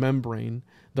mucous membrane,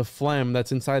 the phlegm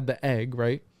that's inside the egg,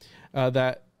 right?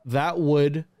 That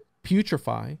would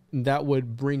putrefy, and that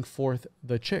would bring forth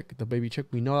the baby chick.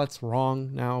 We know that's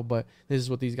wrong now, but this is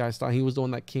what these guys thought. He was the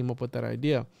one that came up with that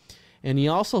idea. And he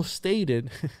also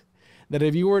stated that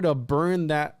if you were to burn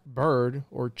that bird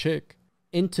or chick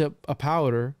into a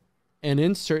powder and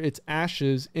insert its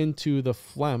ashes into the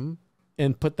phlegm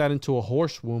and put that into a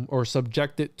horse womb or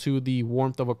subject it to the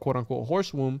warmth of a quote unquote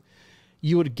horse womb,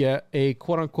 you would get a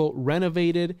quote unquote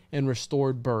renovated and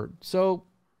restored bird. So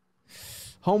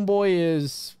homeboy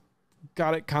is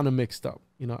got it kind of mixed up.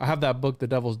 You know, I have that book, The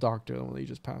Devil's Doctor, the one that you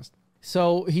just passed.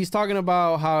 So he's talking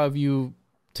about how if you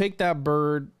take that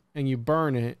bird and you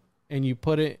burn it and you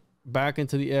put it back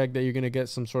into the egg, that you're going to get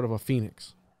some sort of a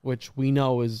phoenix, which we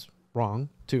know is wrong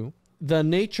too. The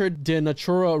Nature de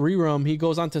Natura Rerum, he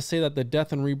goes on to say that the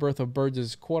death and rebirth of birds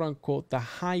is quote unquote the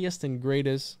highest and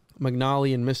greatest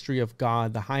Magnolian mystery of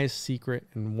God, the highest secret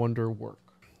and wonder work.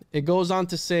 It goes on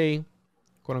to say,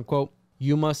 quote unquote,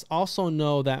 you must also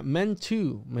know that men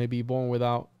too may be born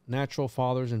without natural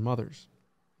fathers and mothers.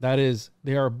 That is,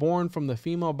 they are born from the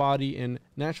female body in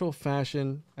natural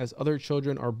fashion as other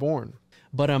children are born.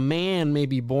 But a man may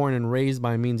be born and raised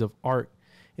by means of art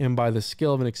and by the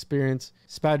skill of an experienced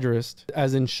spagyarist,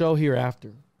 as in show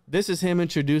hereafter. This is him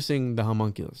introducing the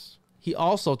homunculus. He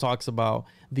also talks about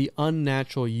the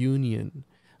unnatural union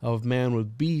of man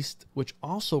with beast, which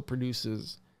also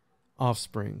produces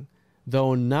offspring,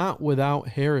 though not without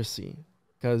heresy,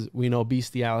 because we know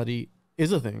bestiality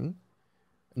is a thing.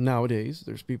 Nowadays,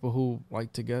 there's people who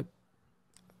like to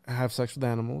have sex with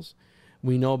animals.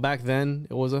 We know back then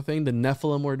it was a thing. The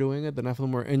Nephilim were doing it. The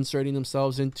Nephilim were inserting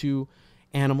themselves into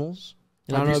animals.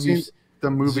 And Have you seen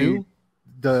the movie Zoo?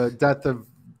 The Death of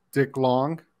Dick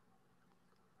Long?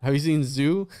 Have you seen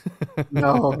Zoo?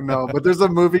 No, but there's a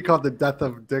movie called The Death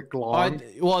of Dick Long.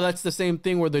 Well, that's the same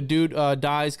thing where the dude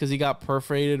dies because he got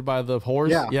perforated by the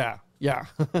horse. Yeah.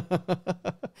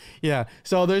 Yeah.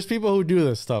 So there's people who do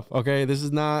this stuff. Okay, this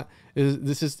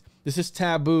is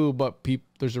taboo, but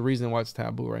there's a reason why it's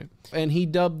taboo, right? And he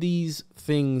dubbed these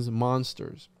things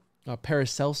monsters,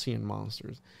 Paracelsian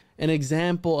monsters. An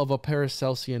example of a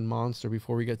Paracelsian monster,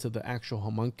 before we get to the actual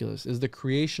homunculus, is the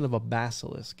creation of a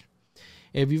basilisk.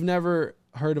 If you've never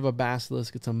heard of a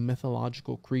basilisk, it's a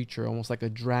mythological creature, almost like a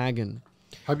dragon.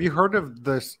 Have you heard of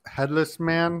this headless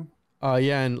man?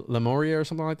 Yeah, in Lemuria or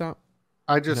something like that.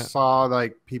 I just saw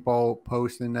like people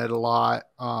posting it a lot.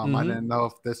 I didn't know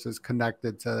if this is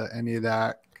connected to any of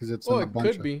that because it's in a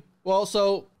bunch could be. Well,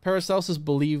 so Paracelsus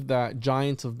believed that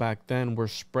giants of back then were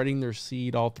spreading their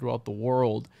seed all throughout the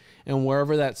world, and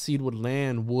wherever that seed would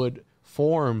land would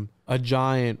form a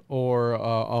giant or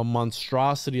a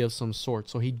monstrosity of some sort.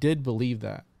 So he did believe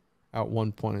that at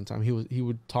one point in time. He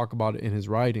would talk about it in his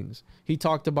writings. He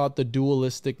talked about the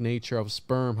dualistic nature of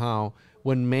sperm, how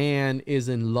when man is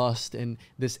in lust and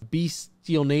this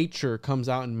bestial nature comes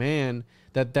out in man,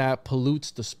 that pollutes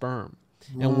the sperm.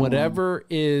 And whenever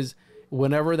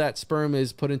that sperm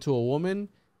is put into a woman,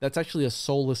 that's actually a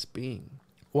soulless being.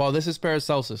 Well, this is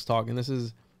Paracelsus talking. This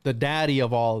is the daddy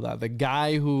of all of that. The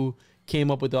guy who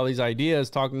came up with all these ideas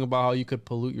talking about how you could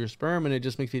pollute your sperm. And it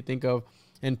just makes me think of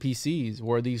NPCs,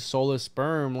 where these soulless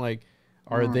sperm, like,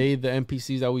 are they the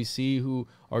NPCs that we see who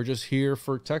are just here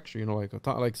for texture? You know,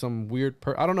 like some weird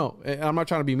I don't know. I'm not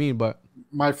trying to be mean, but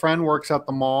my friend works at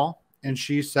the mall, and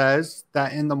she says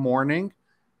that in the morning,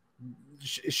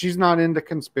 she's not into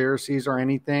conspiracies or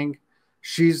anything.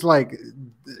 She's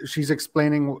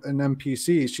explaining an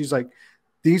NPC. She's like,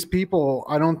 these people,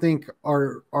 I don't think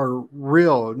are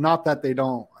real. Not that they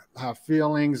don't have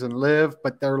feelings and live,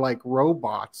 but they're like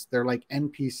robots. They're like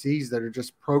NPCs that are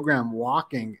just programmed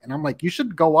walking. And I'm like, you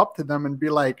should go up to them and be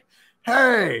like,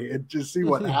 hey, and just see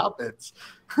what happens.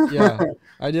 Yeah,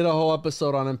 I did a whole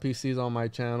episode on NPCs on my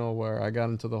channel where I got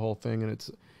into the whole thing,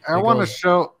 and I want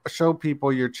to show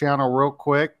people your channel real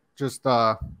quick, just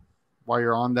while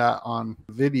you're on that on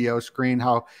video screen,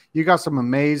 how you got some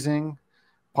amazing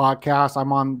podcasts.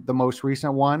 I'm on the most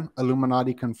recent one,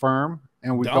 Illuminati Confirm,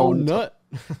 and we go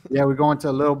into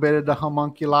a little bit of the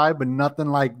homunculi, but nothing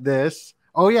like this.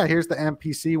 Oh yeah, here's the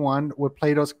NPC one with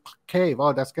Plato's Cave.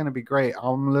 Oh, that's going to be great.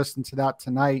 I'm listening to that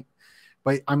tonight.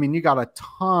 But I mean, you got a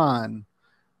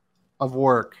of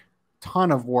work,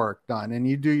 ton of work done, and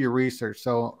you do your research.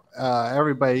 So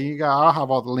everybody, I'll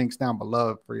have all the links down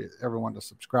below for everyone to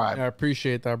subscribe. I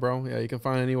appreciate that, bro. Yeah, you can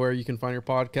find anywhere. You can find your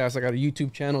podcast. I got a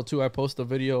YouTube channel too. I post a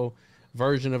video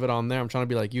version of it on there. I'm trying to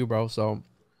be like you, bro. So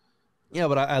yeah,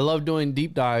 but I love doing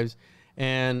deep dives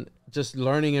and just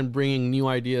learning and bringing new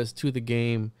ideas to the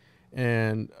game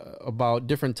and about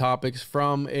different topics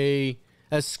from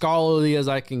as scholarly as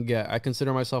I can get. I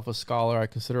consider myself a scholar. I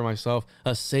consider myself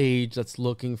a sage that's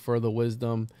looking for the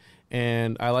wisdom.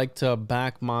 And I like to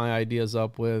back my ideas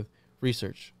up with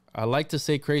research. I like to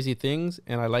say crazy things,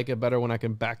 and I like it better when I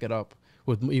can back it up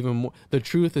with even more. The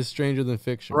truth is stranger than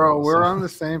fiction. Bro, we're on the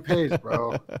same page,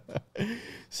 bro.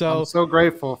 So I'm so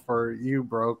grateful for you,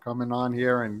 bro, coming on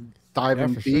here and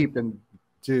diving deep. Sure. And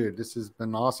dude, this has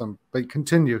been awesome. But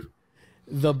continue.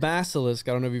 The basilisk,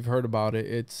 I don't know if you've heard about it.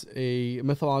 It's a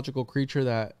mythological creature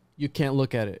that you can't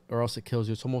look at it or else it kills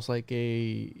you. It's almost like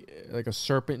a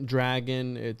serpent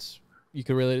dragon. You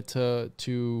can relate it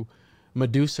to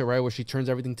Medusa, right, where she turns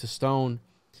everything to stone.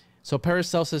 So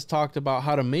Paracelsus talked about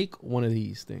how to make one of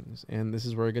these things, and this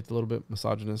is where it gets a little bit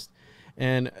misogynist.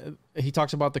 And he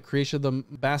talks about the creation of the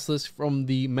basilisk from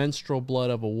the menstrual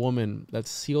blood of a woman that's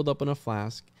sealed up in a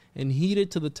flask and heated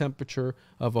to the temperature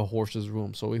of a horse's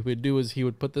womb. So what he would do is he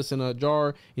would put this in a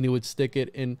jar and he would stick it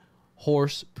in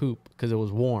horse poop because it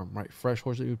was warm, right? Fresh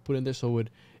horse that you would put in there, so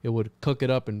it would cook it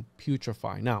up and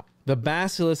putrefy. Now, the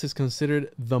basilisk is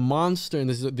considered the monster, and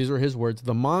these are his words,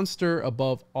 the monster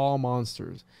above all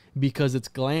monsters, because its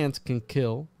glance can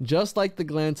kill, just like the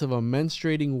glance of a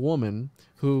menstruating woman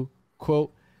who,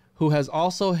 quote, who has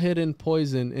also hidden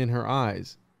poison in her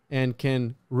eyes and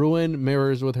can ruin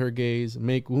mirrors with her gaze,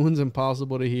 make wounds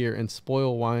impossible to hear, and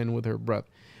spoil wine with her breath.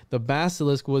 The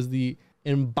basilisk was the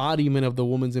embodiment of the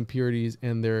woman's impurities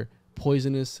and their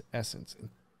poisonous essence.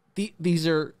 These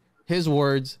are his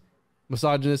words.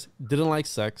 Misogynist, didn't like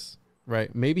sex,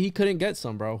 right? Maybe he couldn't get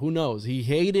some, bro. Who knows? He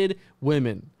hated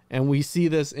women, and we see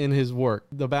this in his work.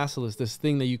 The basilisk, this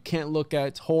thing that you can't look at.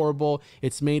 It's horrible.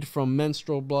 It's made from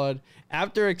menstrual blood.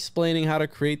 After explaining how to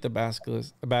create the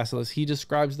basilisk, he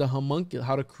describes the homunculus,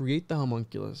 how to create the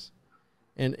homunculus,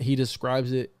 and he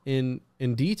describes it in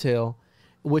detail,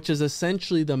 which is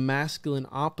essentially the masculine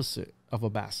opposite of a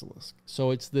basilisk.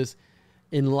 So it's this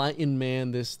enlightened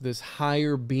man, this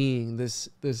higher being, this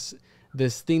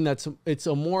thing it's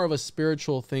a more of a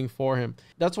spiritual thing for him.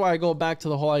 That's why I go back to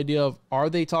the whole idea of, are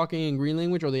they talking in green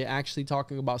language or are they actually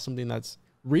talking about something that's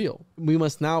real? We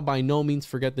must now by no means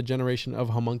forget the generation of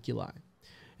homunculi.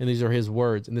 And these are his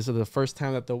words. And this is the first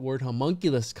time that the word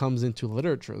homunculus comes into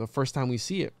literature, the first time we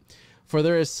see it. For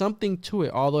there is something to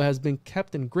it, although it has been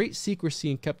kept in great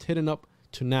secrecy and kept hidden up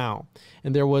to now.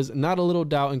 And there was not a little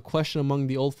doubt and question among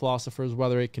the old philosophers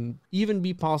whether it can even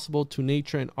be possible to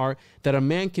nature and art that a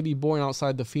man can be born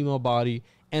outside the female body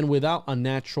and without a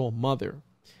natural mother.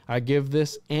 I give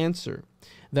this answer,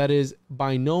 that is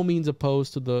by no means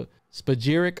opposed to the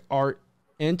spagyric art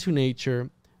and to nature,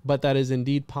 but that is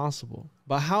indeed possible.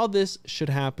 But how this should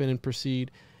happen and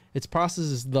proceed, its process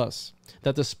is thus,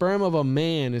 that the sperm of a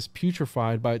man is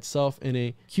putrefied by itself in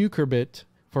a cucurbit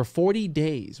for 40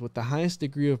 days with the highest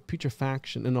degree of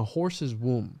putrefaction in a horse's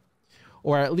womb,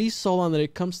 or at least so long that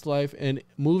it comes to life and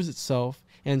moves itself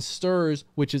and stirs,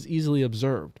 which is easily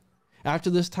observed. After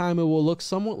this time it will look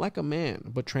somewhat like a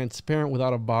man, but transparent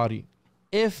without a body.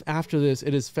 If after this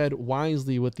it is fed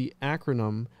wisely with the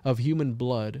acronym of human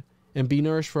blood, and be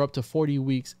nourished for up to 40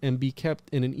 weeks, and be kept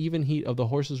in an even heat of the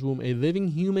horse's womb, a living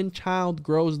human child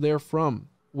grows therefrom,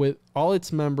 with all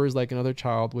its members like another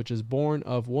child, which is born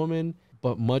of woman,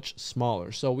 but much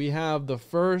smaller. So we have the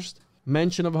first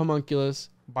mention of homunculus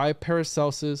by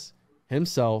Paracelsus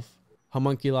himself.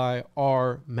 Homunculi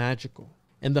are magical.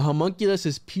 And the homunculus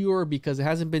is pure because it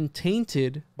hasn't been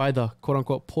tainted by the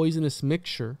quote-unquote poisonous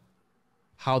mixture,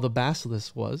 how the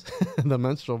basilisk was, the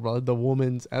menstrual blood, the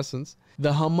woman's essence.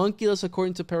 The homunculus,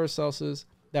 according to Paracelsus,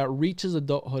 that reaches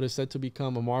adulthood is said to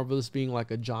become a marvelous being like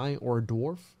a giant or a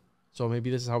dwarf. So maybe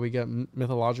this is how we get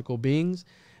mythological beings.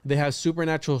 They have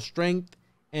supernatural strength,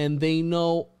 and they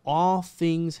know all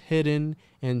things hidden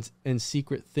and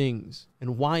secret things.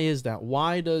 And why is that?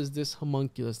 Why does this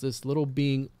homunculus, this little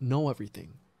being, know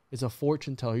everything? It's a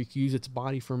fortune teller. You can use its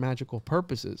body for magical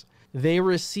purposes. They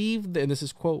received, and this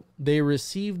is quote, they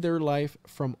received their life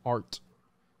from art.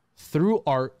 Through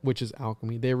art, which is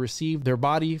alchemy, they received their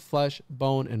body, flesh,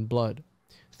 bone, and blood.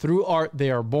 Through art,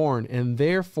 they are born, and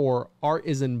therefore art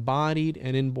is embodied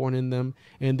and inborn in them,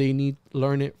 and they need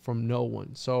learn it from no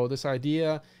one. So this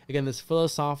idea, again, this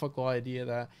philosophical idea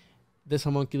that this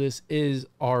homunculus is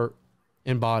art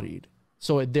embodied.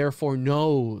 So it therefore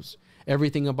knows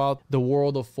everything about the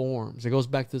world of forms. It goes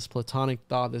back to this Platonic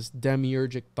thought, this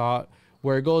demiurgic thought,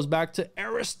 where it goes back to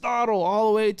Aristotle all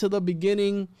the way to the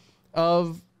beginning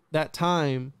of that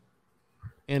time.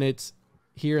 And it's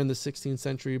here in the 16th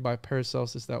century by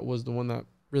Paracelsus that was the one that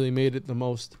really made it the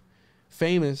most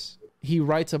famous. He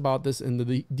writes about this in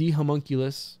the De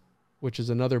Homunculus, which is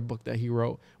another book that he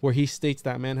wrote, where he states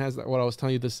that man has what I was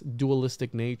telling you, this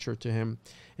dualistic nature to him,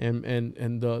 and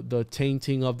the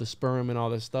tainting of the sperm and all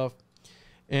this stuff.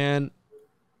 And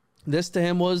this to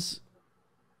him was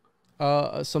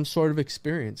some sort of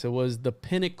experience. It was the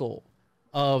pinnacle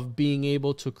of being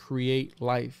able to create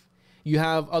life. You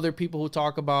have other people who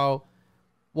talk about,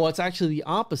 well, it's actually the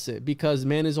opposite, because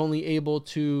man is only able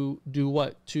to do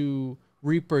what? To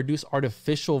reproduce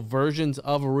artificial versions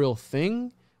of a real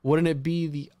thing. Wouldn't it be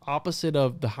the opposite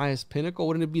of the highest pinnacle?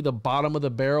 Wouldn't it be the bottom of the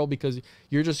barrel, because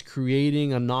you're just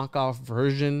creating a knockoff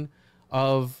version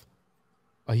of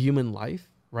a human life,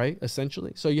 right?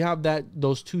 Essentially. So you have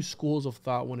those two schools of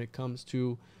thought when it comes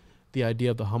to the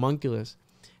idea of the homunculus.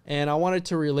 And I wanted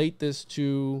to relate this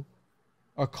to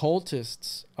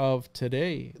occultists of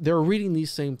today. They're reading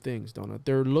these same things, DoeNut.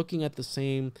 They're looking at the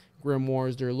same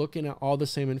grimoires. They're looking at all the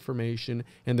same information,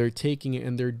 and they're taking it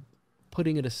and they're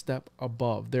putting it a step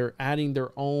above. They're adding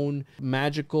their own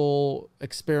magical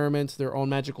experiments, their own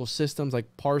magical systems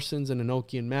like Parsons and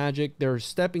Enochian magic. They're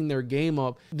stepping their game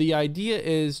up. The idea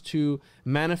is to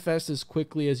manifest as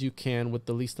quickly as you can with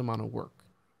the least amount of work.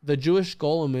 The Jewish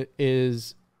golem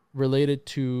is related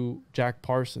to Jack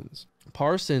Parsons.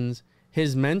 Parsons,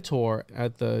 his mentor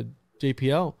at the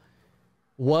JPL,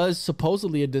 was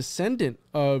supposedly a descendant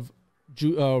of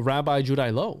Rabbi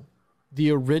Judai Low, the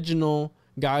original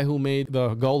guy who made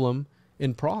the golem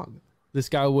in Prague. This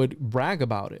guy would brag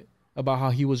about it, about how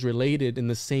he was related in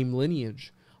the same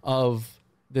lineage of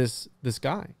this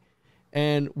guy.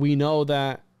 And we know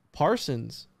that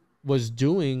Parsons was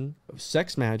doing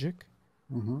sex magic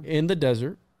in the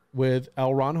desert with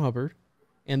L. Ron Hubbard,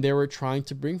 and they were trying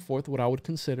to bring forth what I would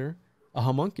consider a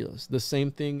homunculus. The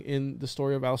same thing in the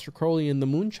story of Aleister Crowley and the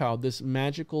Moonchild, this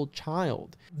magical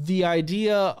child. The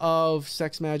idea of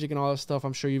sex magic and all that stuff,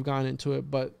 I'm sure you've gone into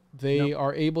it, but they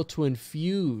are able to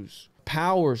infuse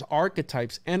powers,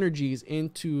 archetypes, energies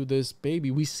into this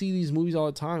baby. We see these movies all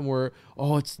the time where,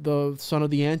 oh, it's the son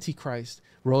of the Antichrist,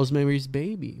 Rosemary's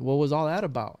Baby. What was all that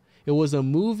about? It was a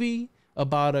movie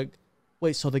about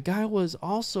wait, so the guy was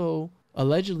also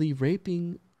allegedly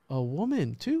raping a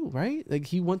woman too, right? Like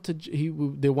they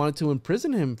wanted to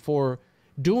imprison him for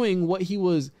doing what he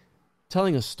was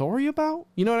telling a story about.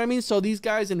 You know what I mean? So these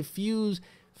guys infuse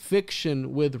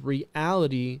fiction with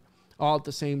reality all at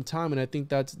the same time. And I think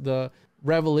that's the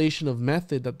revelation of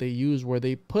method that they use, where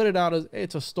they put it out as, hey,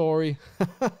 it's a story.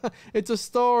 It's a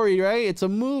story, right? It's a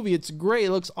movie. It's great.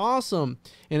 It looks awesome.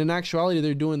 And in actuality,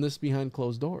 they're doing this behind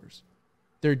closed doors.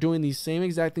 They're doing these same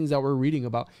exact things that we're reading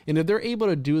about. And if they're able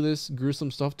to do this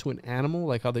gruesome stuff to an animal,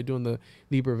 like how they do in the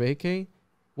Liber Vitae,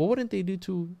 what wouldn't they do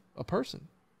to a person?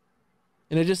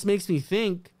 And it just makes me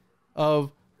think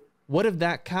of, what if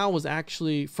that cow was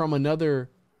actually from another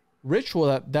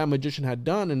ritual that magician had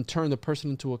done, and turned the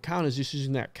person into a cow, and is just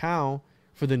using that cow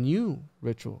for the new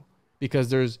ritual?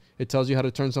 Because it tells you how to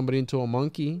turn somebody into a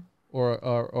monkey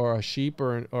or a sheep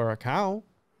or a cow.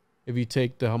 If you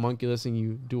take the homunculus and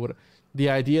you do what... The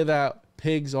idea that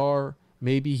pigs are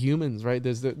maybe humans, right?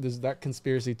 There's that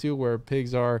conspiracy too, where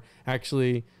pigs are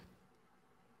actually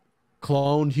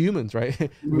cloned humans,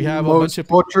 right? We have most a bunch of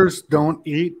butchers don't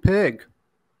eat pig.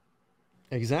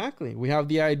 Exactly. We have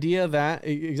the idea that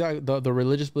the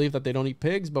religious belief that they don't eat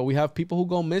pigs, but we have people who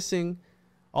go missing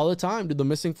all the time. Do the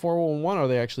missing 411? Are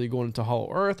they actually going into Hollow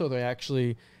Earth? Are they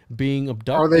actually being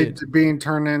abducted? Are they being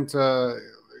turned into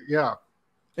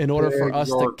in order for us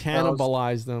to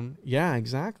cannibalize them? Yeah,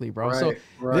 exactly, bro. Right, so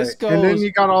right. this goes, and then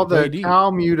you got all the deep. cow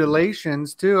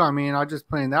mutilations too. I mean, I just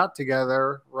putting that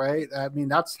together, right? I mean,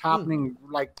 that's happening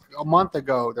like a month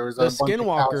ago. There was a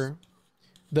skinwalker,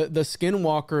 the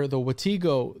skinwalker, the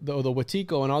Watigo, the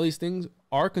Watico, and all these things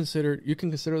are considered. You can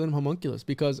consider them homunculus,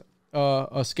 because a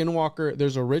skinwalker,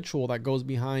 there's a ritual that goes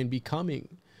behind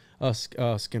becoming a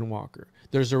skinwalker.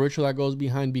 There's a ritual that goes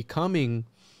behind becoming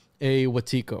a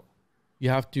Watico. You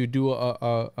have to do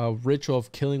a ritual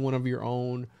of killing one of your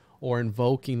own, or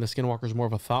invoking the skinwalker is more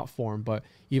of a thought form, but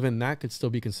even that could still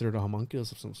be considered a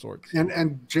homunculus of some sort.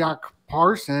 And Jack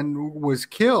Parson was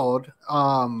killed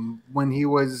when he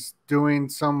was doing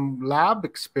some lab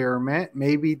experiment.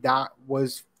 Maybe that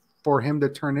was for him to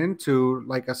turn into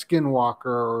like a skinwalker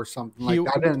or something like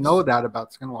that. I didn't know that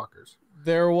about skinwalkers.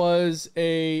 There was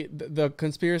the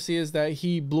conspiracy is that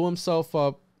he blew himself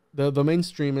up. The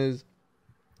mainstream is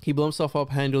he blew himself up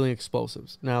handling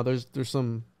explosives. Now there's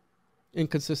some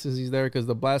inconsistencies there because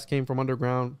the blast came from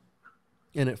underground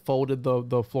and it folded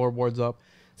the floorboards up.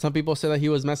 Some people say that he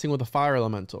was messing with a fire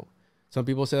elemental. Some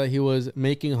people say that he was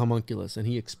making a homunculus and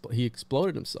he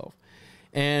exploded himself.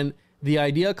 And the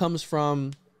idea comes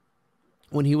from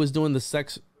when he was doing the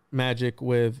sex magic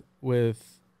with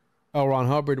L. Ron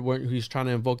Hubbard, where he's trying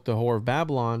to invoke the Whore of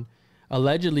Babylon.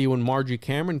 Allegedly, when Marjorie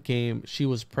Cameron came, she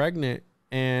was pregnant,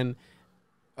 and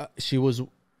she was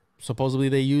supposedly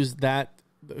they used that.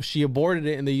 She aborted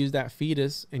it, and they used that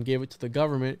fetus and gave it to the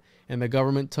government, and the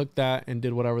government took that and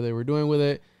did whatever they were doing with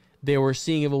it. They were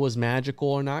seeing if it was magical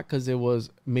or not because it was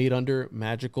made under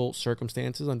magical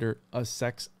circumstances, under a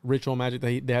sex ritual magic.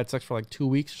 They had sex for like 2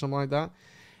 weeks or something like that.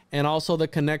 And also the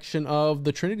connection of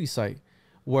the Trinity site,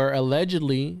 where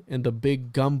allegedly in the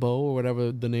big gumbo or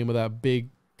whatever the name of that big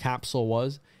capsule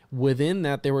was, within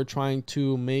that they were trying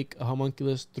to make a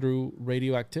homunculus through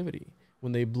radioactivity.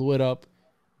 When they blew it up,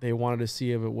 they wanted to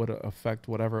see if it would affect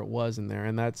whatever it was in there.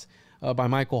 And that's by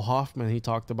Michael Hoffman. He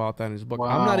talked about that in his book.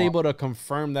 Wow. I'm not able to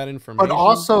confirm that information. But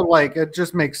also, like, it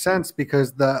just makes sense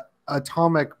because the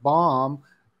atomic bomb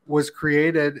was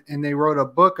created and they wrote a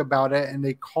book about it and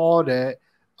they called it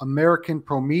American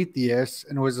Prometheus,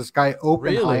 and it was this guy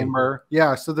Oppenheimer. Really?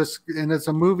 Yeah, so and it's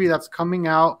a movie that's coming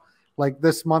out like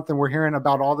this month, and we're hearing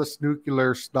about all this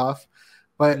nuclear stuff,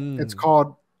 but it's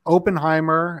called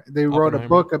Oppenheimer. They wrote a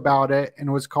book about it, and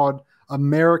it was called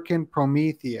American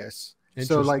Prometheus.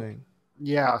 So like,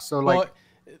 yeah, so like,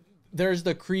 there's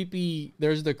the creepy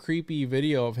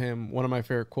video of him. One of my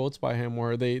favorite quotes by him,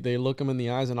 where they look him in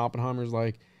the eyes, and Oppenheimer's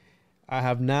like, I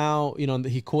have now, you know,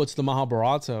 he quotes the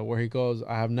Mahabharata where he goes,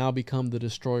 I have now become the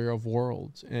destroyer of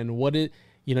worlds. And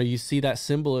you know, you see that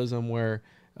symbolism where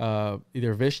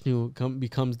either Vishnu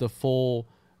becomes the full,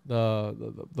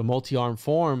 the multi-armed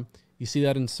form. You see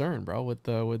that in CERN, bro, with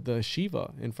the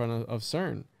Shiva in front of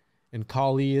CERN. And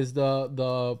Kali is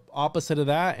the opposite of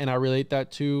that. And I relate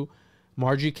that to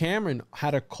Marjorie Cameron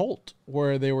had a cult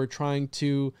where they were trying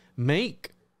to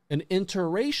make an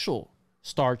interracial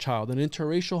star child, an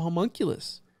interracial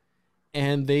homunculus,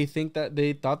 and they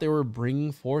thought they were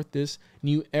bringing forth this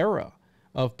new era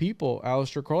of people.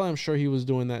 Aleister Crowley, I'm sure he was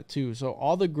doing that too. So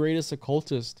all the greatest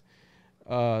occultists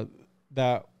that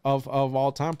of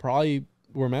all time probably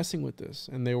were messing with this,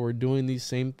 and they were doing these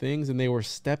same things, and they were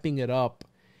stepping it up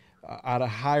at a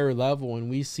higher level.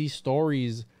 And we see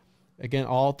stories again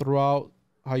all throughout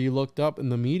how you looked up in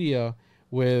the media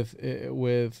with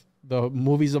the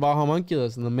movies about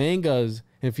homunculus and the mangas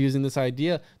infusing this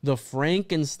idea, the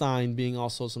Frankenstein being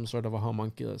also some sort of a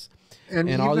homunculus,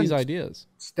 and all these ideas.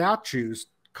 Statues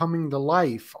coming to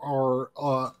life are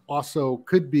also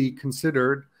could be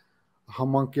considered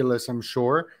homunculus, I'm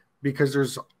sure, because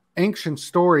there's ancient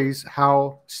stories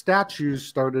how statues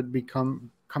started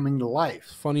coming to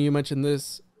life. Funny you mentioned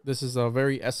this. This is a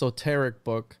very esoteric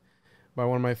book by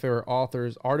one of my favorite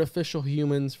authors, Artificial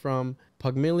Humans from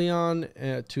Pygmalion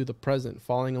to the Present,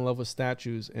 Falling in Love with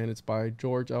Statues, and it's by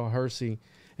George L. Hersey.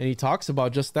 And he talks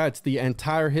about just that. It's the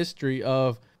entire history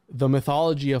of the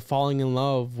mythology of falling in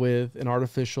love with an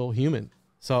artificial human.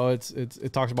 So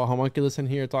it talks about homunculus in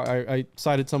here. I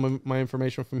cited some of my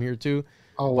information from here too.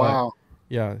 Oh, wow.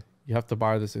 Yeah, you have to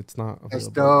buy this. It's not available. That's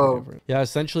dope. Yeah,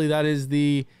 essentially that is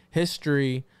the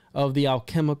history of the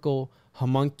alchemical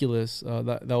homunculus.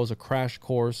 That was a crash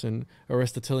course in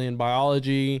Aristotelian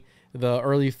biology, the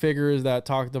early figures that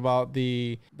talked about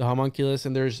the homunculus.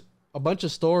 And there's a bunch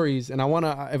of stories, and I want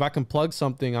to, if I can plug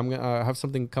something, I'm going to have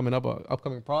something coming up, an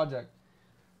upcoming project.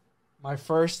 My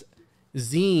first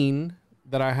zine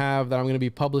that I have that I'm going to be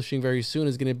publishing very soon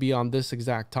is going to be on this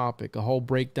exact topic, a whole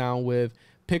breakdown with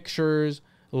pictures,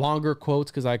 longer quotes,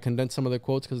 because I condensed some of the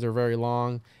quotes because they're very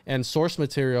long, and source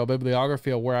material,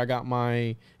 bibliography of where I got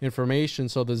my information.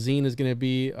 So the zine is going to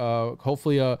be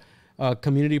hopefully a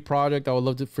community project. I would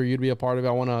love for you to be a part of it.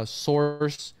 I want to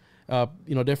source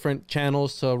different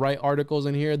channels to write articles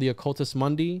in here. The Occultist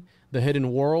Mundi, The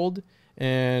Hidden World,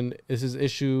 and this is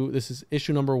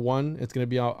issue number 1. It's going to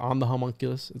be out on the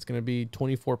homunculus. It's going to be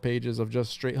 24 pages of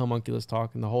just straight homunculus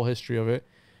talk and the whole history of it.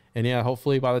 And yeah,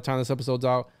 hopefully by the time this episode's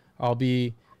out, I'll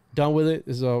be done with it.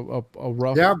 This is a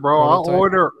rough. Yeah, bro. Prototype.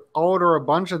 I'll order a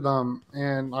bunch of them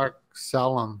and I'll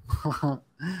sell them.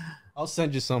 I'll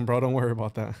send you some, bro. Don't worry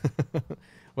about that.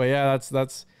 But yeah,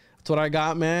 that's what I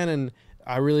got, man. And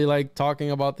I really like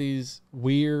talking about these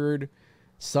weird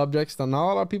subjects that not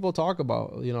a lot of people talk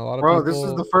about. You know, a lot of Bro, people. this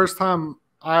is the first time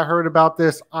I heard about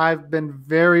this. I've been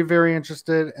very, very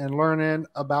interested in learning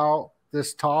about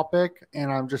this topic,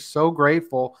 and I'm just so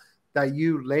grateful that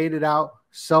you laid it out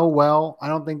so well. I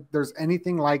don't think there's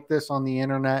anything like this on the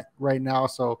internet right now.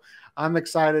 So I'm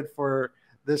excited for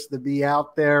this to be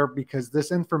out there because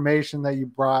this information that you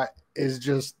brought is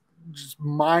just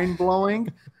mind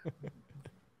blowing.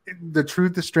 The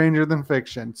truth is stranger than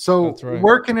fiction. So That's right.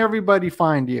 where can everybody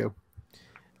find you?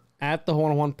 At the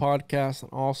One on One Podcast on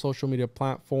all social media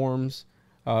platforms.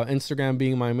 Instagram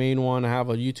being my main one. I have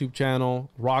a YouTube channel,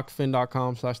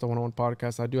 rockfin.com/the One on One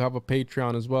Podcast. I do have a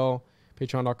Patreon as well,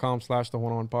 patreon.com/the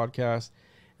One on One Podcast.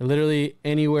 And literally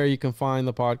anywhere you can find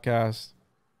the podcast,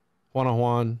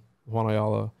 Juan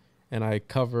Ayala. And I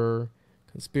cover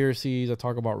conspiracies. I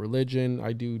talk about religion.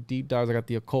 I do deep dives. I got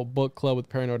the Occult Book Club with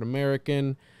Paranoid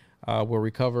American, where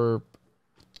we cover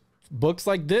books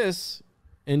like this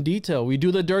in detail. We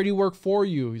do the dirty work for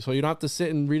you, so you don't have to sit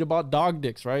and read about dog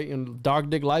dicks, right? And dog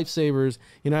dick lifesavers,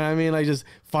 you know what I mean? Like just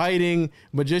fighting,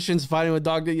 magicians fighting with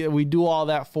dog dick. We do all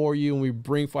that for you, and we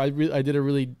bring. I did a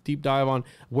really deep dive on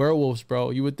werewolves,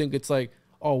 bro. You would think it's like,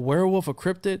 oh, werewolf, a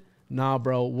cryptid? Nah,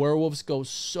 bro. Werewolves go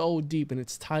so deep, and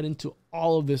it's tied into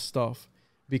all of this stuff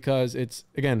because it's,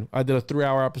 again, I did a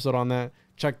 3-hour episode on that.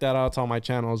 Check that out. It's on my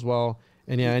channel as well.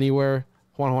 And yeah, anywhere,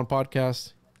 Juan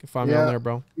Podcast. You can find me on there,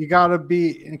 bro. You gotta be.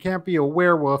 It can't be a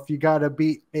werewolf. You gotta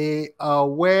be a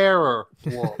werewolf.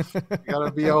 You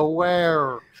gotta be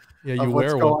aware. Yeah, of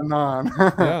what's going on.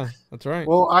 Yeah, that's right.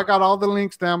 Well, I got all the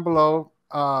links down below.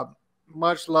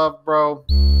 Much love, bro.